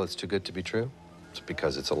offered a deal that's too good to be true, it's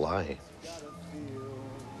because it's a lie.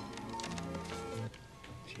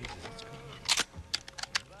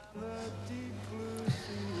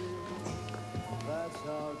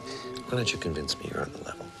 Why don't you convince me you're on the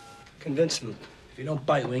level? Convince him If you don't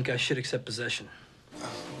bite, we ain't got shit except possession.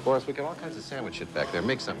 Boris, we got all kinds of sandwich shit back there.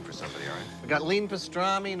 Make something for somebody, all right? We got lean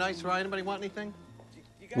pastrami, nice rye. Anybody want anything?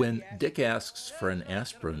 When Dick asks for an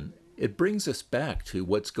aspirin, it brings us back to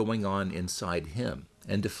what's going on inside him.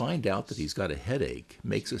 And to find out that he's got a headache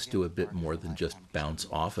makes us do a bit more than just bounce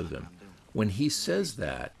off of him. When he says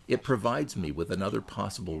that, it provides me with another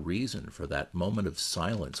possible reason for that moment of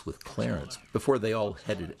silence with Clarence before they all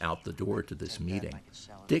headed out the door to this meeting.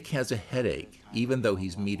 Dick has a headache. Even though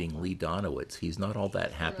he's meeting Lee Donowitz, he's not all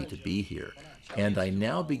that happy to be here. And I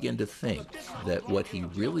now begin to think that what he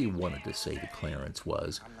really wanted to say to Clarence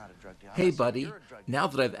was, "Hey, buddy, now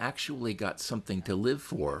that I've actually got something to live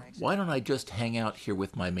for, why don't I just hang out here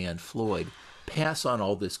with my man Floyd, pass on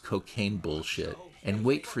all this cocaine bullshit, and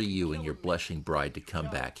wait for you and your blushing bride to come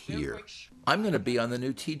back here? I'm going to be on the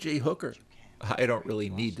new T.J. Hooker. I don't really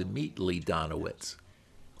need to meet Lee Donowitz."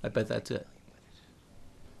 I bet that's it.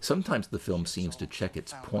 Sometimes the film seems to check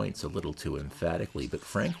its points a little too emphatically, but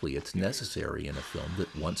frankly, it's necessary in a film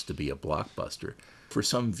that wants to be a blockbuster. For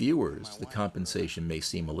some viewers, the compensation may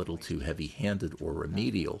seem a little too heavy-handed or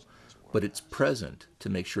remedial, but it's present to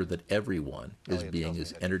make sure that everyone is being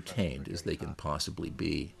as entertained as they can possibly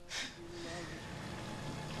be.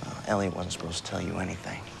 Elliot wasn't supposed to tell you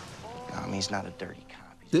anything. He's not a dirty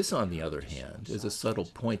cop. This, on the other hand, is a subtle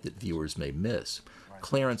point that viewers may miss.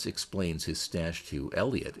 Clarence explains his stash to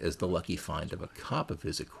Elliot as the lucky find of a cop of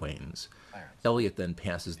his acquaintance. Elliot then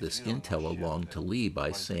passes this intel along to Lee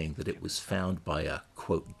by saying that it was found by a,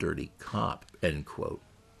 quote, dirty cop, end quote.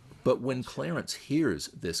 But when Clarence hears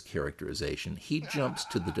this characterization, he jumps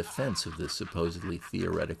to the defense of this supposedly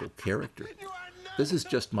theoretical character. This is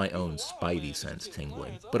just my own spidey sense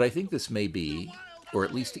tingling, but I think this may be, or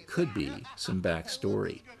at least it could be, some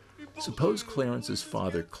backstory. Suppose Clarence's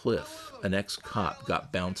father, Cliff, an ex-cop,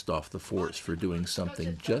 got bounced off the force for doing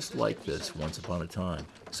something just like this once upon a time.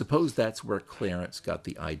 Suppose that's where Clarence got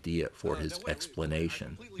the idea for his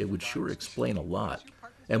explanation. It would sure explain a lot.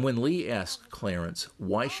 And when Lee asks Clarence,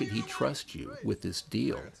 why should he trust you with this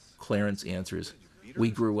deal? Clarence answers, "We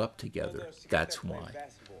grew up together, that's why."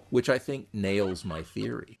 Which I think nails my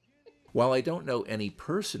theory. While I don't know any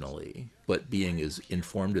personally, but being as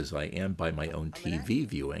informed as I am by my own TV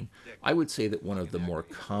viewing, I would say that one of the more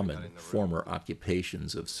common former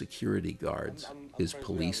occupations of security guards is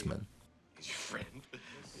policemen. He's your friend.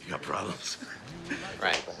 You got problems?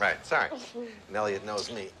 Right. Sorry. And Elliot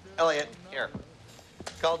knows me. Elliot, here.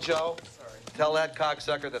 Call Joe. Tell that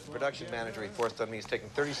cocksucker that the production manager he forced on me is taking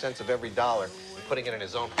 30 cents of every dollar and putting it in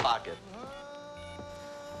his own pocket.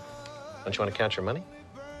 Don't you want to count your money?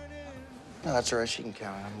 No, that's all right. She can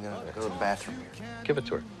count it. I'm going to go to the bathroom here. Give it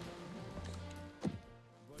to her.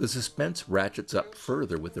 The suspense ratchets up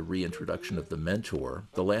further with the reintroduction of the mentor.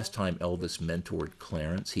 The last time Elvis mentored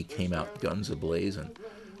Clarence, he came out guns a-blazing.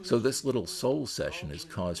 So this little soul session is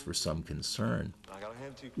cause for some concern.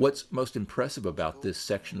 What's most impressive about this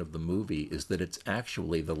section of the movie is that it's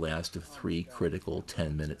actually the last of 3 critical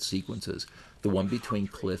 10-minute sequences. The one between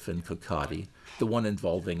Cliff and Cocotti, the one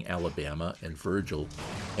involving Alabama and Virgil,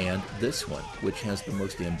 and this one, which has the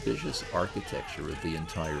most ambitious architecture of the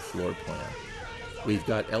entire floor plan. We've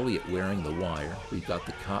got Elliot wearing the wire, we've got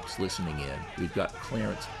the cops listening in, we've got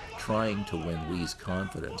Clarence trying to win Lee's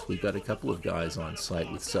confidence, we've got a couple of guys on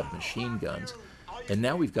site with submachine guns, and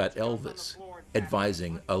now we've got Elvis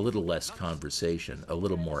advising a little less conversation, a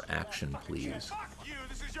little more action, please.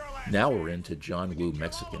 Now we're into John Woo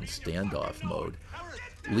Mexican standoff mode.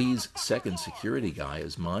 Lee's second security guy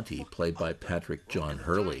is Monty, played by Patrick John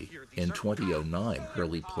Hurley. In 2009,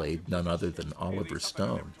 Hurley played none other than Oliver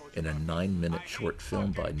Stone in a 9-minute short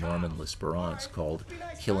film by Norman L'Esperance called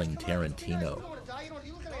Killing Tarantino.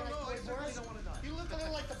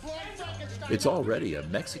 It's already a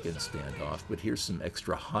Mexican standoff, but here's some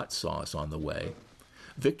extra hot sauce on the way.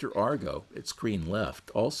 Victor Argo, at screen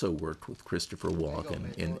left, also worked with Christopher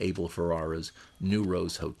Walken in Abel Ferrara's New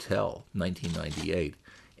Rose Hotel, 1998,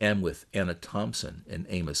 and with Anna Thompson in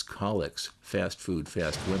Amos Collick's Fast Food,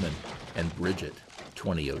 Fast Women and Bridget,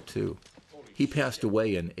 2002. He passed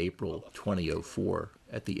away in April 2004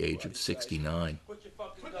 at the age of 69.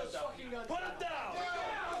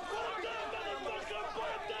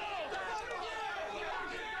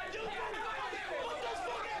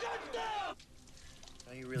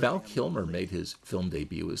 Val Kilmer made his film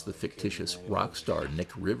debut as the fictitious rock star Nick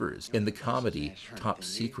Rivers in the comedy Top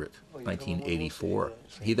Secret, 1984.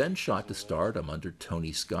 He then shot to stardom under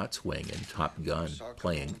Tony Scott's wing in Top Gun,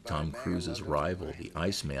 playing Tom Cruise's rival, the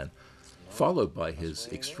Iceman, followed by his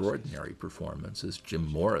extraordinary performance as Jim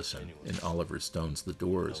Morrison in Oliver Stone's The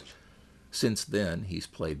Doors. Since then, he's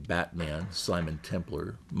played Batman, Simon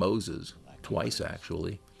Templar, Moses, twice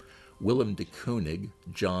actually, Willem de Kooning,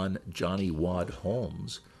 John Johnny Wad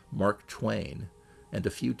Holmes, Mark Twain, and a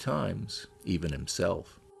few times even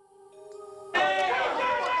himself.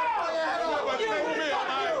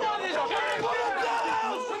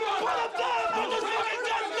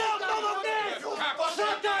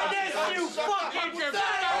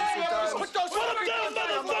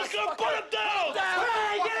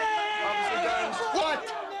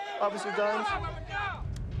 Officer Dimes?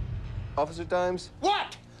 Officer Dimes?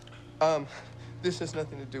 What? This has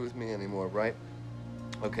nothing to do with me anymore, right?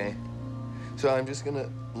 Okay. So I'm just gonna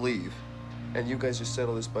leave, and you guys just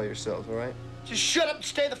settle this by yourselves, all right? Just shut up and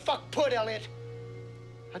stay the fuck put, Elliot.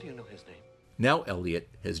 How do you know his name? Now Elliot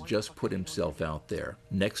has just put himself out there,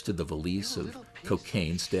 next to the valise of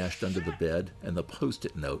cocaine stashed under the bed and the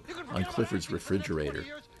Post-it note on Clifford's refrigerator.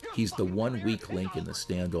 He's the one weak link in the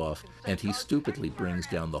standoff, and he stupidly brings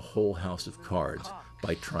down the whole house of cards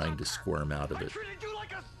by trying to squirm out of it.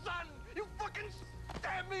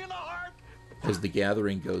 As the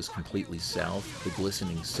gathering goes completely south, the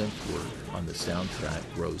glistening synth work on the soundtrack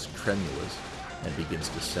grows tremulous and begins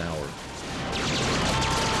to sour.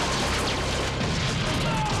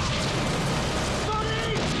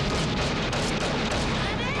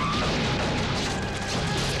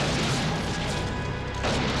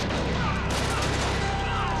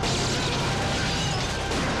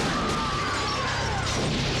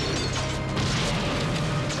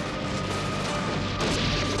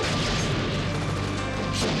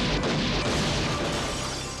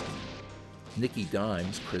 Nicky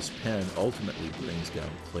Dimes, Chris Penn, ultimately brings down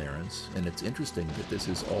Clarence, and it's interesting that this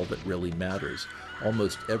is all that really matters.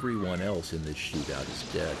 Almost everyone else in this shootout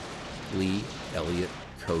is dead. Lee, Elliot,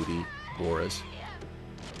 Cody, Boris.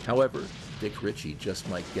 However, Dick Ritchie just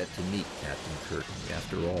might get to meet Captain Kirk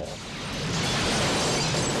after all.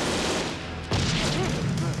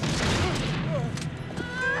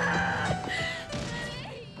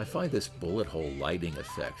 I find this bullet hole lighting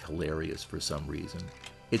effect hilarious for some reason.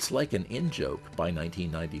 It's like an in-joke by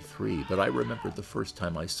 1993, but I remember the first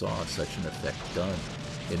time I saw such an effect done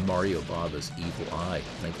in Mario Bava's Evil Eye,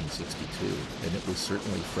 1962, and it was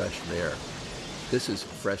certainly fresh there. This is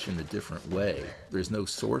fresh in a different way. There's no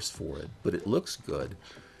source for it, but it looks good.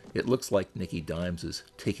 It looks like Nicky Dimes is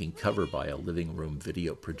taking cover by a living room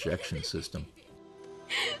video projection system.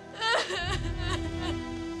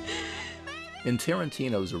 In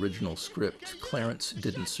Tarantino's original script, Clarence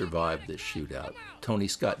didn't survive this shootout. Tony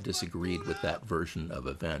Scott disagreed with that version of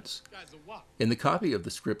events. In the copy of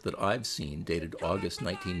the script that I've seen, dated August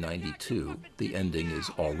 1992, the ending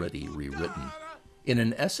is already rewritten. In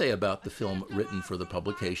an essay about the film written for the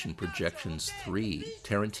publication Projections 3,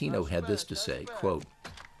 Tarantino had this to say, quote,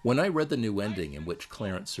 "When I read the new ending in which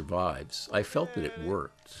Clarence survives, I felt that it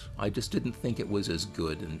worked. I just didn't think it was as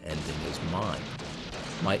good an ending as mine.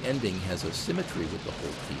 My ending has a symmetry with the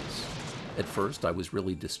whole piece. At first, I was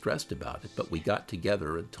really distressed about it, but we got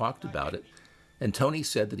together and talked about it, and Tony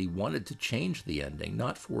said that he wanted to change the ending,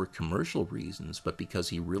 not for commercial reasons, but because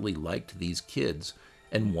he really liked these kids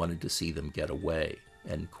and wanted to see them get away,"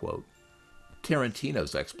 end quote.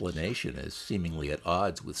 Tarantino's explanation is seemingly at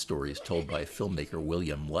odds with stories told by filmmaker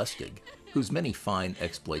William Lustig, whose many fine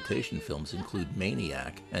exploitation films include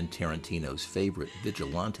Maniac and Tarantino's favorite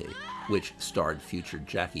Vigilante, which starred future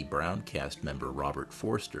Jackie Brown cast member Robert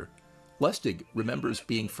Forster. Lustig remembers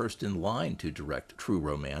being first in line to direct True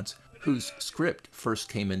Romance, whose script first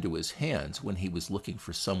came into his hands when he was looking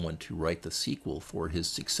for someone to write the sequel for his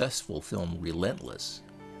successful film Relentless.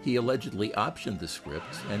 He allegedly optioned the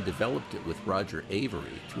script and developed it with Roger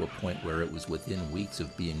Avary to a point where it was within weeks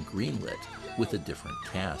of being greenlit with a different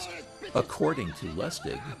cast. According to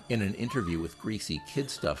Lustig, in an interview with Greasy Kid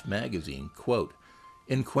Stuff magazine, quote,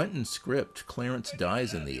 "In Quentin's script, Clarence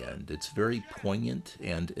dies in the end. It's very poignant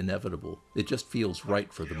and inevitable. It just feels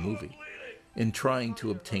right for the movie. In trying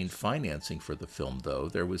to obtain financing for the film, though,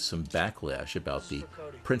 there was some backlash about the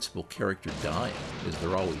principal character dying, as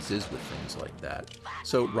there always is with things like that.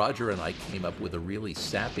 So Roger and I came up with a really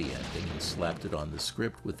sappy ending and slapped it on the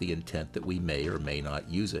script with the intent that we may or may not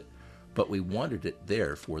use it. But we wanted it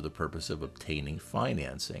there for the purpose of obtaining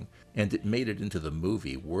financing, and it made it into the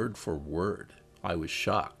movie word for word. I was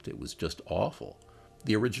shocked. It was just awful.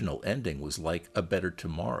 The original ending was like A Better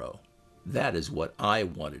Tomorrow. That is what I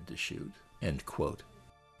wanted to shoot," end quote.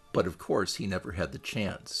 But of course, he never had the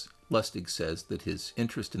chance. Lustig says that his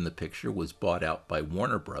interest in the picture was bought out by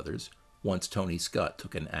Warner Brothers once Tony Scott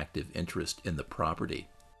took an active interest in the property.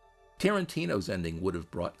 Tarantino's ending would have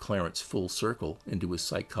brought Clarence full circle into his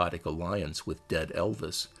psychotic alliance with dead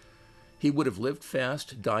Elvis. He would have lived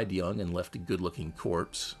fast, died young, and left a good-looking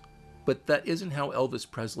corpse. But that isn't how Elvis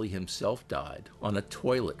Presley himself died, on a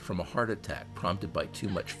toilet from a heart attack prompted by too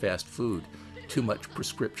much fast food, too much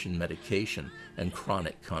prescription medication, and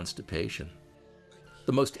chronic constipation.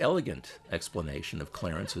 The most elegant explanation of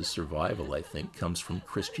Clarence's survival, I think, comes from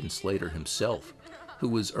Christian Slater himself, who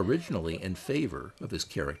was originally in favor of his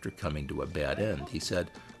character coming to a bad end. He said,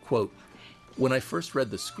 quote, "When I first read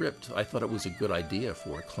the script, I thought it was a good idea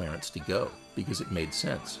for Clarence to go, because it made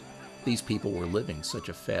sense. These people were living such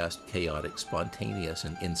a fast, chaotic, spontaneous,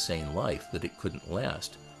 and insane life that it couldn't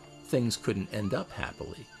last. Things couldn't end up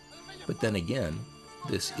happily. But then again,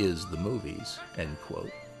 this is the movies," end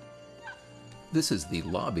quote. This is the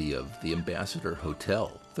lobby of the Ambassador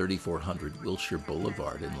Hotel, 3400 Wilshire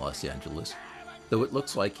Boulevard in Los Angeles. Though it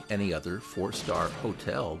looks like any other four-star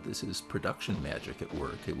hotel, this is production magic at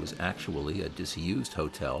work. It was actually a disused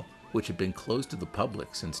hotel which had been closed to the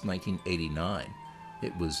public since 1989.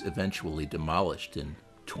 It was eventually demolished in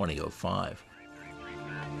 2005.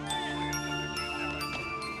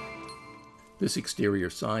 This exterior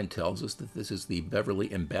sign tells us that this is the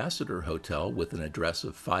Beverly Ambassador Hotel with an address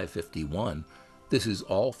of 551. This is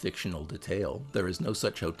all fictional detail. There is no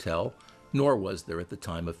such hotel, nor was there at the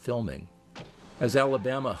time of filming. As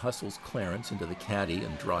Alabama hustles Clarence into the caddy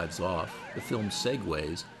and drives off, the film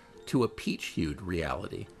segues to a peach-hued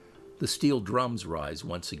reality. The steel drums rise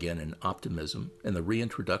once again in optimism, and the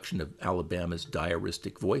reintroduction of Alabama's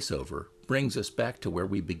diaristic voiceover brings us back to where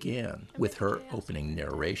we began, with her opening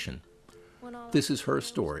narration. This is her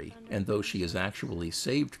story, and though she has actually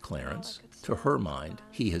saved Clarence, to her mind,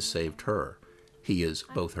 he has saved her. He is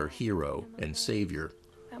both her hero and savior.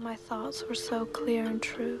 That my thoughts were so clear and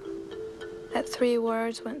true, that 3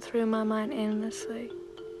 words went through my mind endlessly,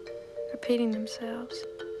 repeating themselves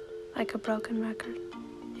like a broken record.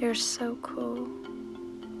 You're so cool.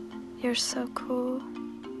 You're so cool.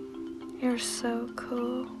 You're so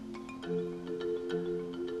cool.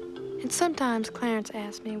 And sometimes Clarence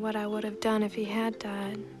asked me what I would have done if he had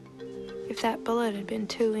died, if that bullet had been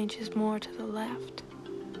 2 inches more to the left.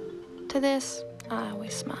 To this, I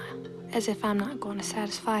always smile, as if I'm not going to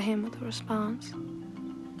satisfy him with a response.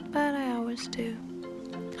 But I always do.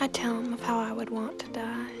 I tell him of how I would want to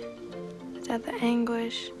die, that the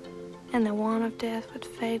anguish and the want of death would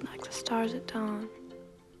fade like the stars at dawn.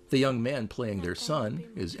 The young man playing their son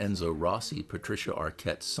is Enzo Rossi, Patricia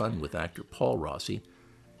Arquette's son with actor Paul Rossi.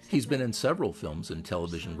 He's been in several films and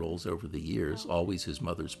television roles over the years, always his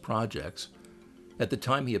mother's projects. At the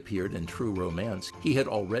time he appeared in True Romance, he had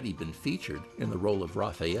already been featured in the role of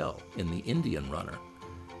Raphael in The Indian Runner.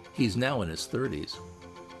 He's now in his 30s.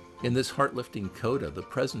 In this heart-lifting coda, the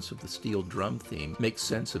presence of the steel drum theme makes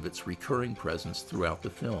sense of its recurring presence throughout the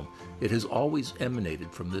film. It has always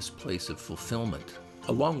emanated from this place of fulfillment,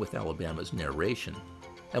 along with Alabama's narration,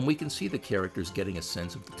 and we can see the characters getting a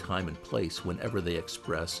sense of the time and place whenever they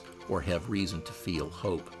express or have reason to feel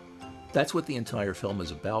hope. That's what the entire film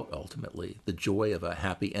is about, ultimately, the joy of a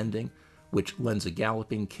happy ending, which lends a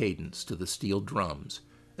galloping cadence to the steel drums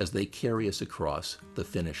as they carry us across the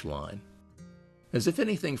finish line. As if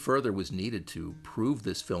anything further was needed to prove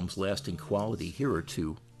this film's lasting quality, here are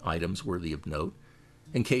 2 items worthy of note.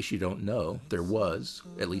 In case you don't know, there was,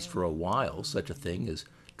 at least for a while, such a thing as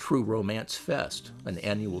True Romance Fest, an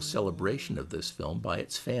annual celebration of this film by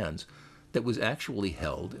its fans that was actually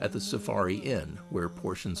held at the Safari Inn, where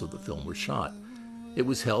portions of the film were shot. It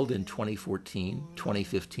was held in 2014,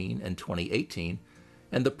 2015, and 2018,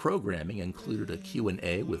 and the programming included a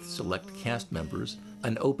Q&A with select cast members,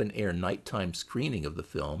 an open-air nighttime screening of the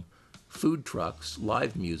film, food trucks,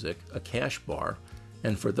 live music, a cash bar,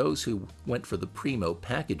 and for those who went for the primo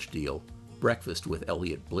package deal, breakfast with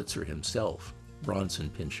Elliot Blitzer himself, Bronson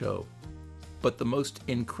Pinchot. But the most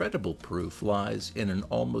incredible proof lies in an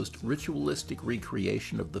almost ritualistic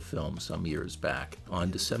recreation of the film some years back,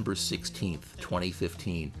 on December 16th,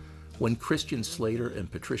 2015, when Christian Slater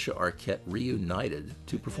and Patricia Arquette reunited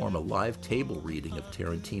to perform a live table reading of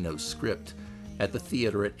Tarantino's script at the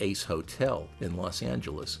theater at Ace Hotel in Los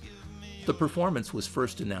Angeles. The performance was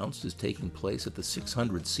first announced as taking place at the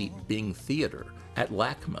 600-seat Bing Theater at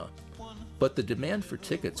LACMA, but the demand for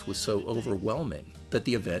tickets was so overwhelming that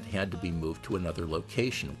the event had to be moved to another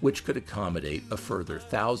location, which could accommodate a further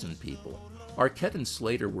 1,000 people. Arquette and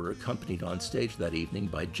Slater were accompanied on stage that evening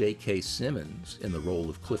by J.K. Simmons in the role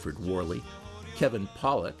of Clifford Worley, Kevin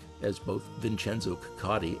Pollak as both Vincenzo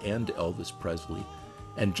Cicciotti and Elvis Presley,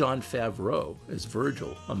 and Jon Favreau as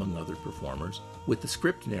Virgil, among other performers, with the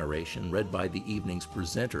script narration read by the evening's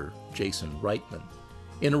presenter, Jason Reitman.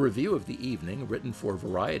 In a review of the evening, written for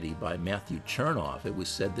Variety by Matthew Chernoff, it was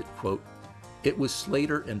said that, quote, "It was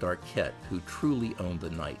Slater and Arquette who truly owned the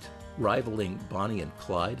night, rivaling Bonnie and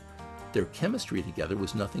Clyde, Their chemistry together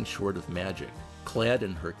was nothing short of magic. Clad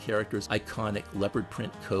in her character's iconic leopard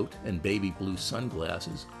print coat and baby blue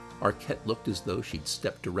sunglasses, Arquette looked as though she'd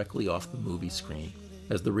stepped directly off the movie screen.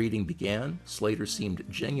 As the reading began, Slater seemed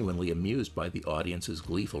genuinely amused by the audience's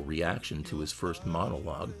gleeful reaction to his first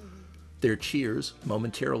monologue. Their cheers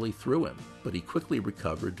momentarily threw him, but he quickly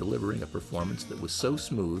recovered, delivering a performance that was so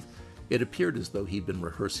smooth it appeared as though he'd been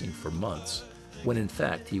rehearsing for months, when in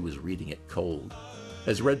fact he was reading it cold.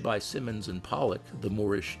 As read by Simmons and Pollock, the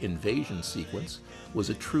Moorish invasion sequence was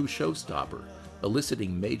a true showstopper,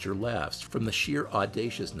 eliciting major laughs from the sheer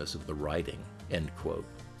audaciousness of the writing, end quote.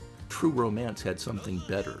 True Romance had something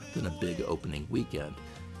better than a big opening weekend.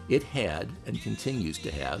 It had, and continues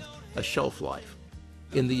to have, a shelf life.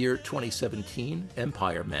 In the year 2017,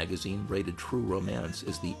 Empire magazine rated True Romance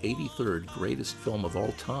as the 83rd greatest film of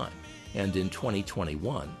all time, and in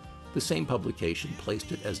 2021, the same publication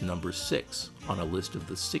placed it as number 6 on a list of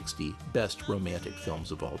the 60 best romantic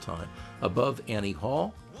films of all time, above Annie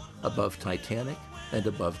Hall, above Titanic, and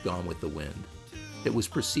above Gone with the Wind. It was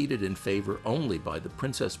preceded in favor only by The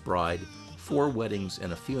Princess Bride, 4 Weddings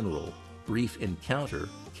and a Funeral, Brief Encounter,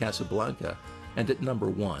 Casablanca, and at number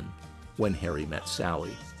 1, When Harry Met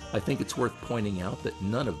Sally. I think it's worth pointing out that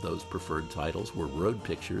none of those preferred titles were road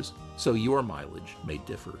pictures, so your mileage may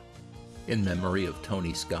differ. In memory of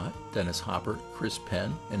Tony Scott, Dennis Hopper, Chris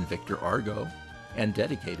Penn, and Victor Argo, and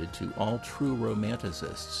dedicated to all true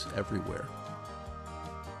romanticists everywhere.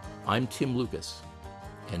 I'm Tim Lucas,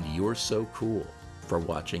 and you're so cool for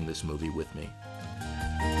watching this movie with me.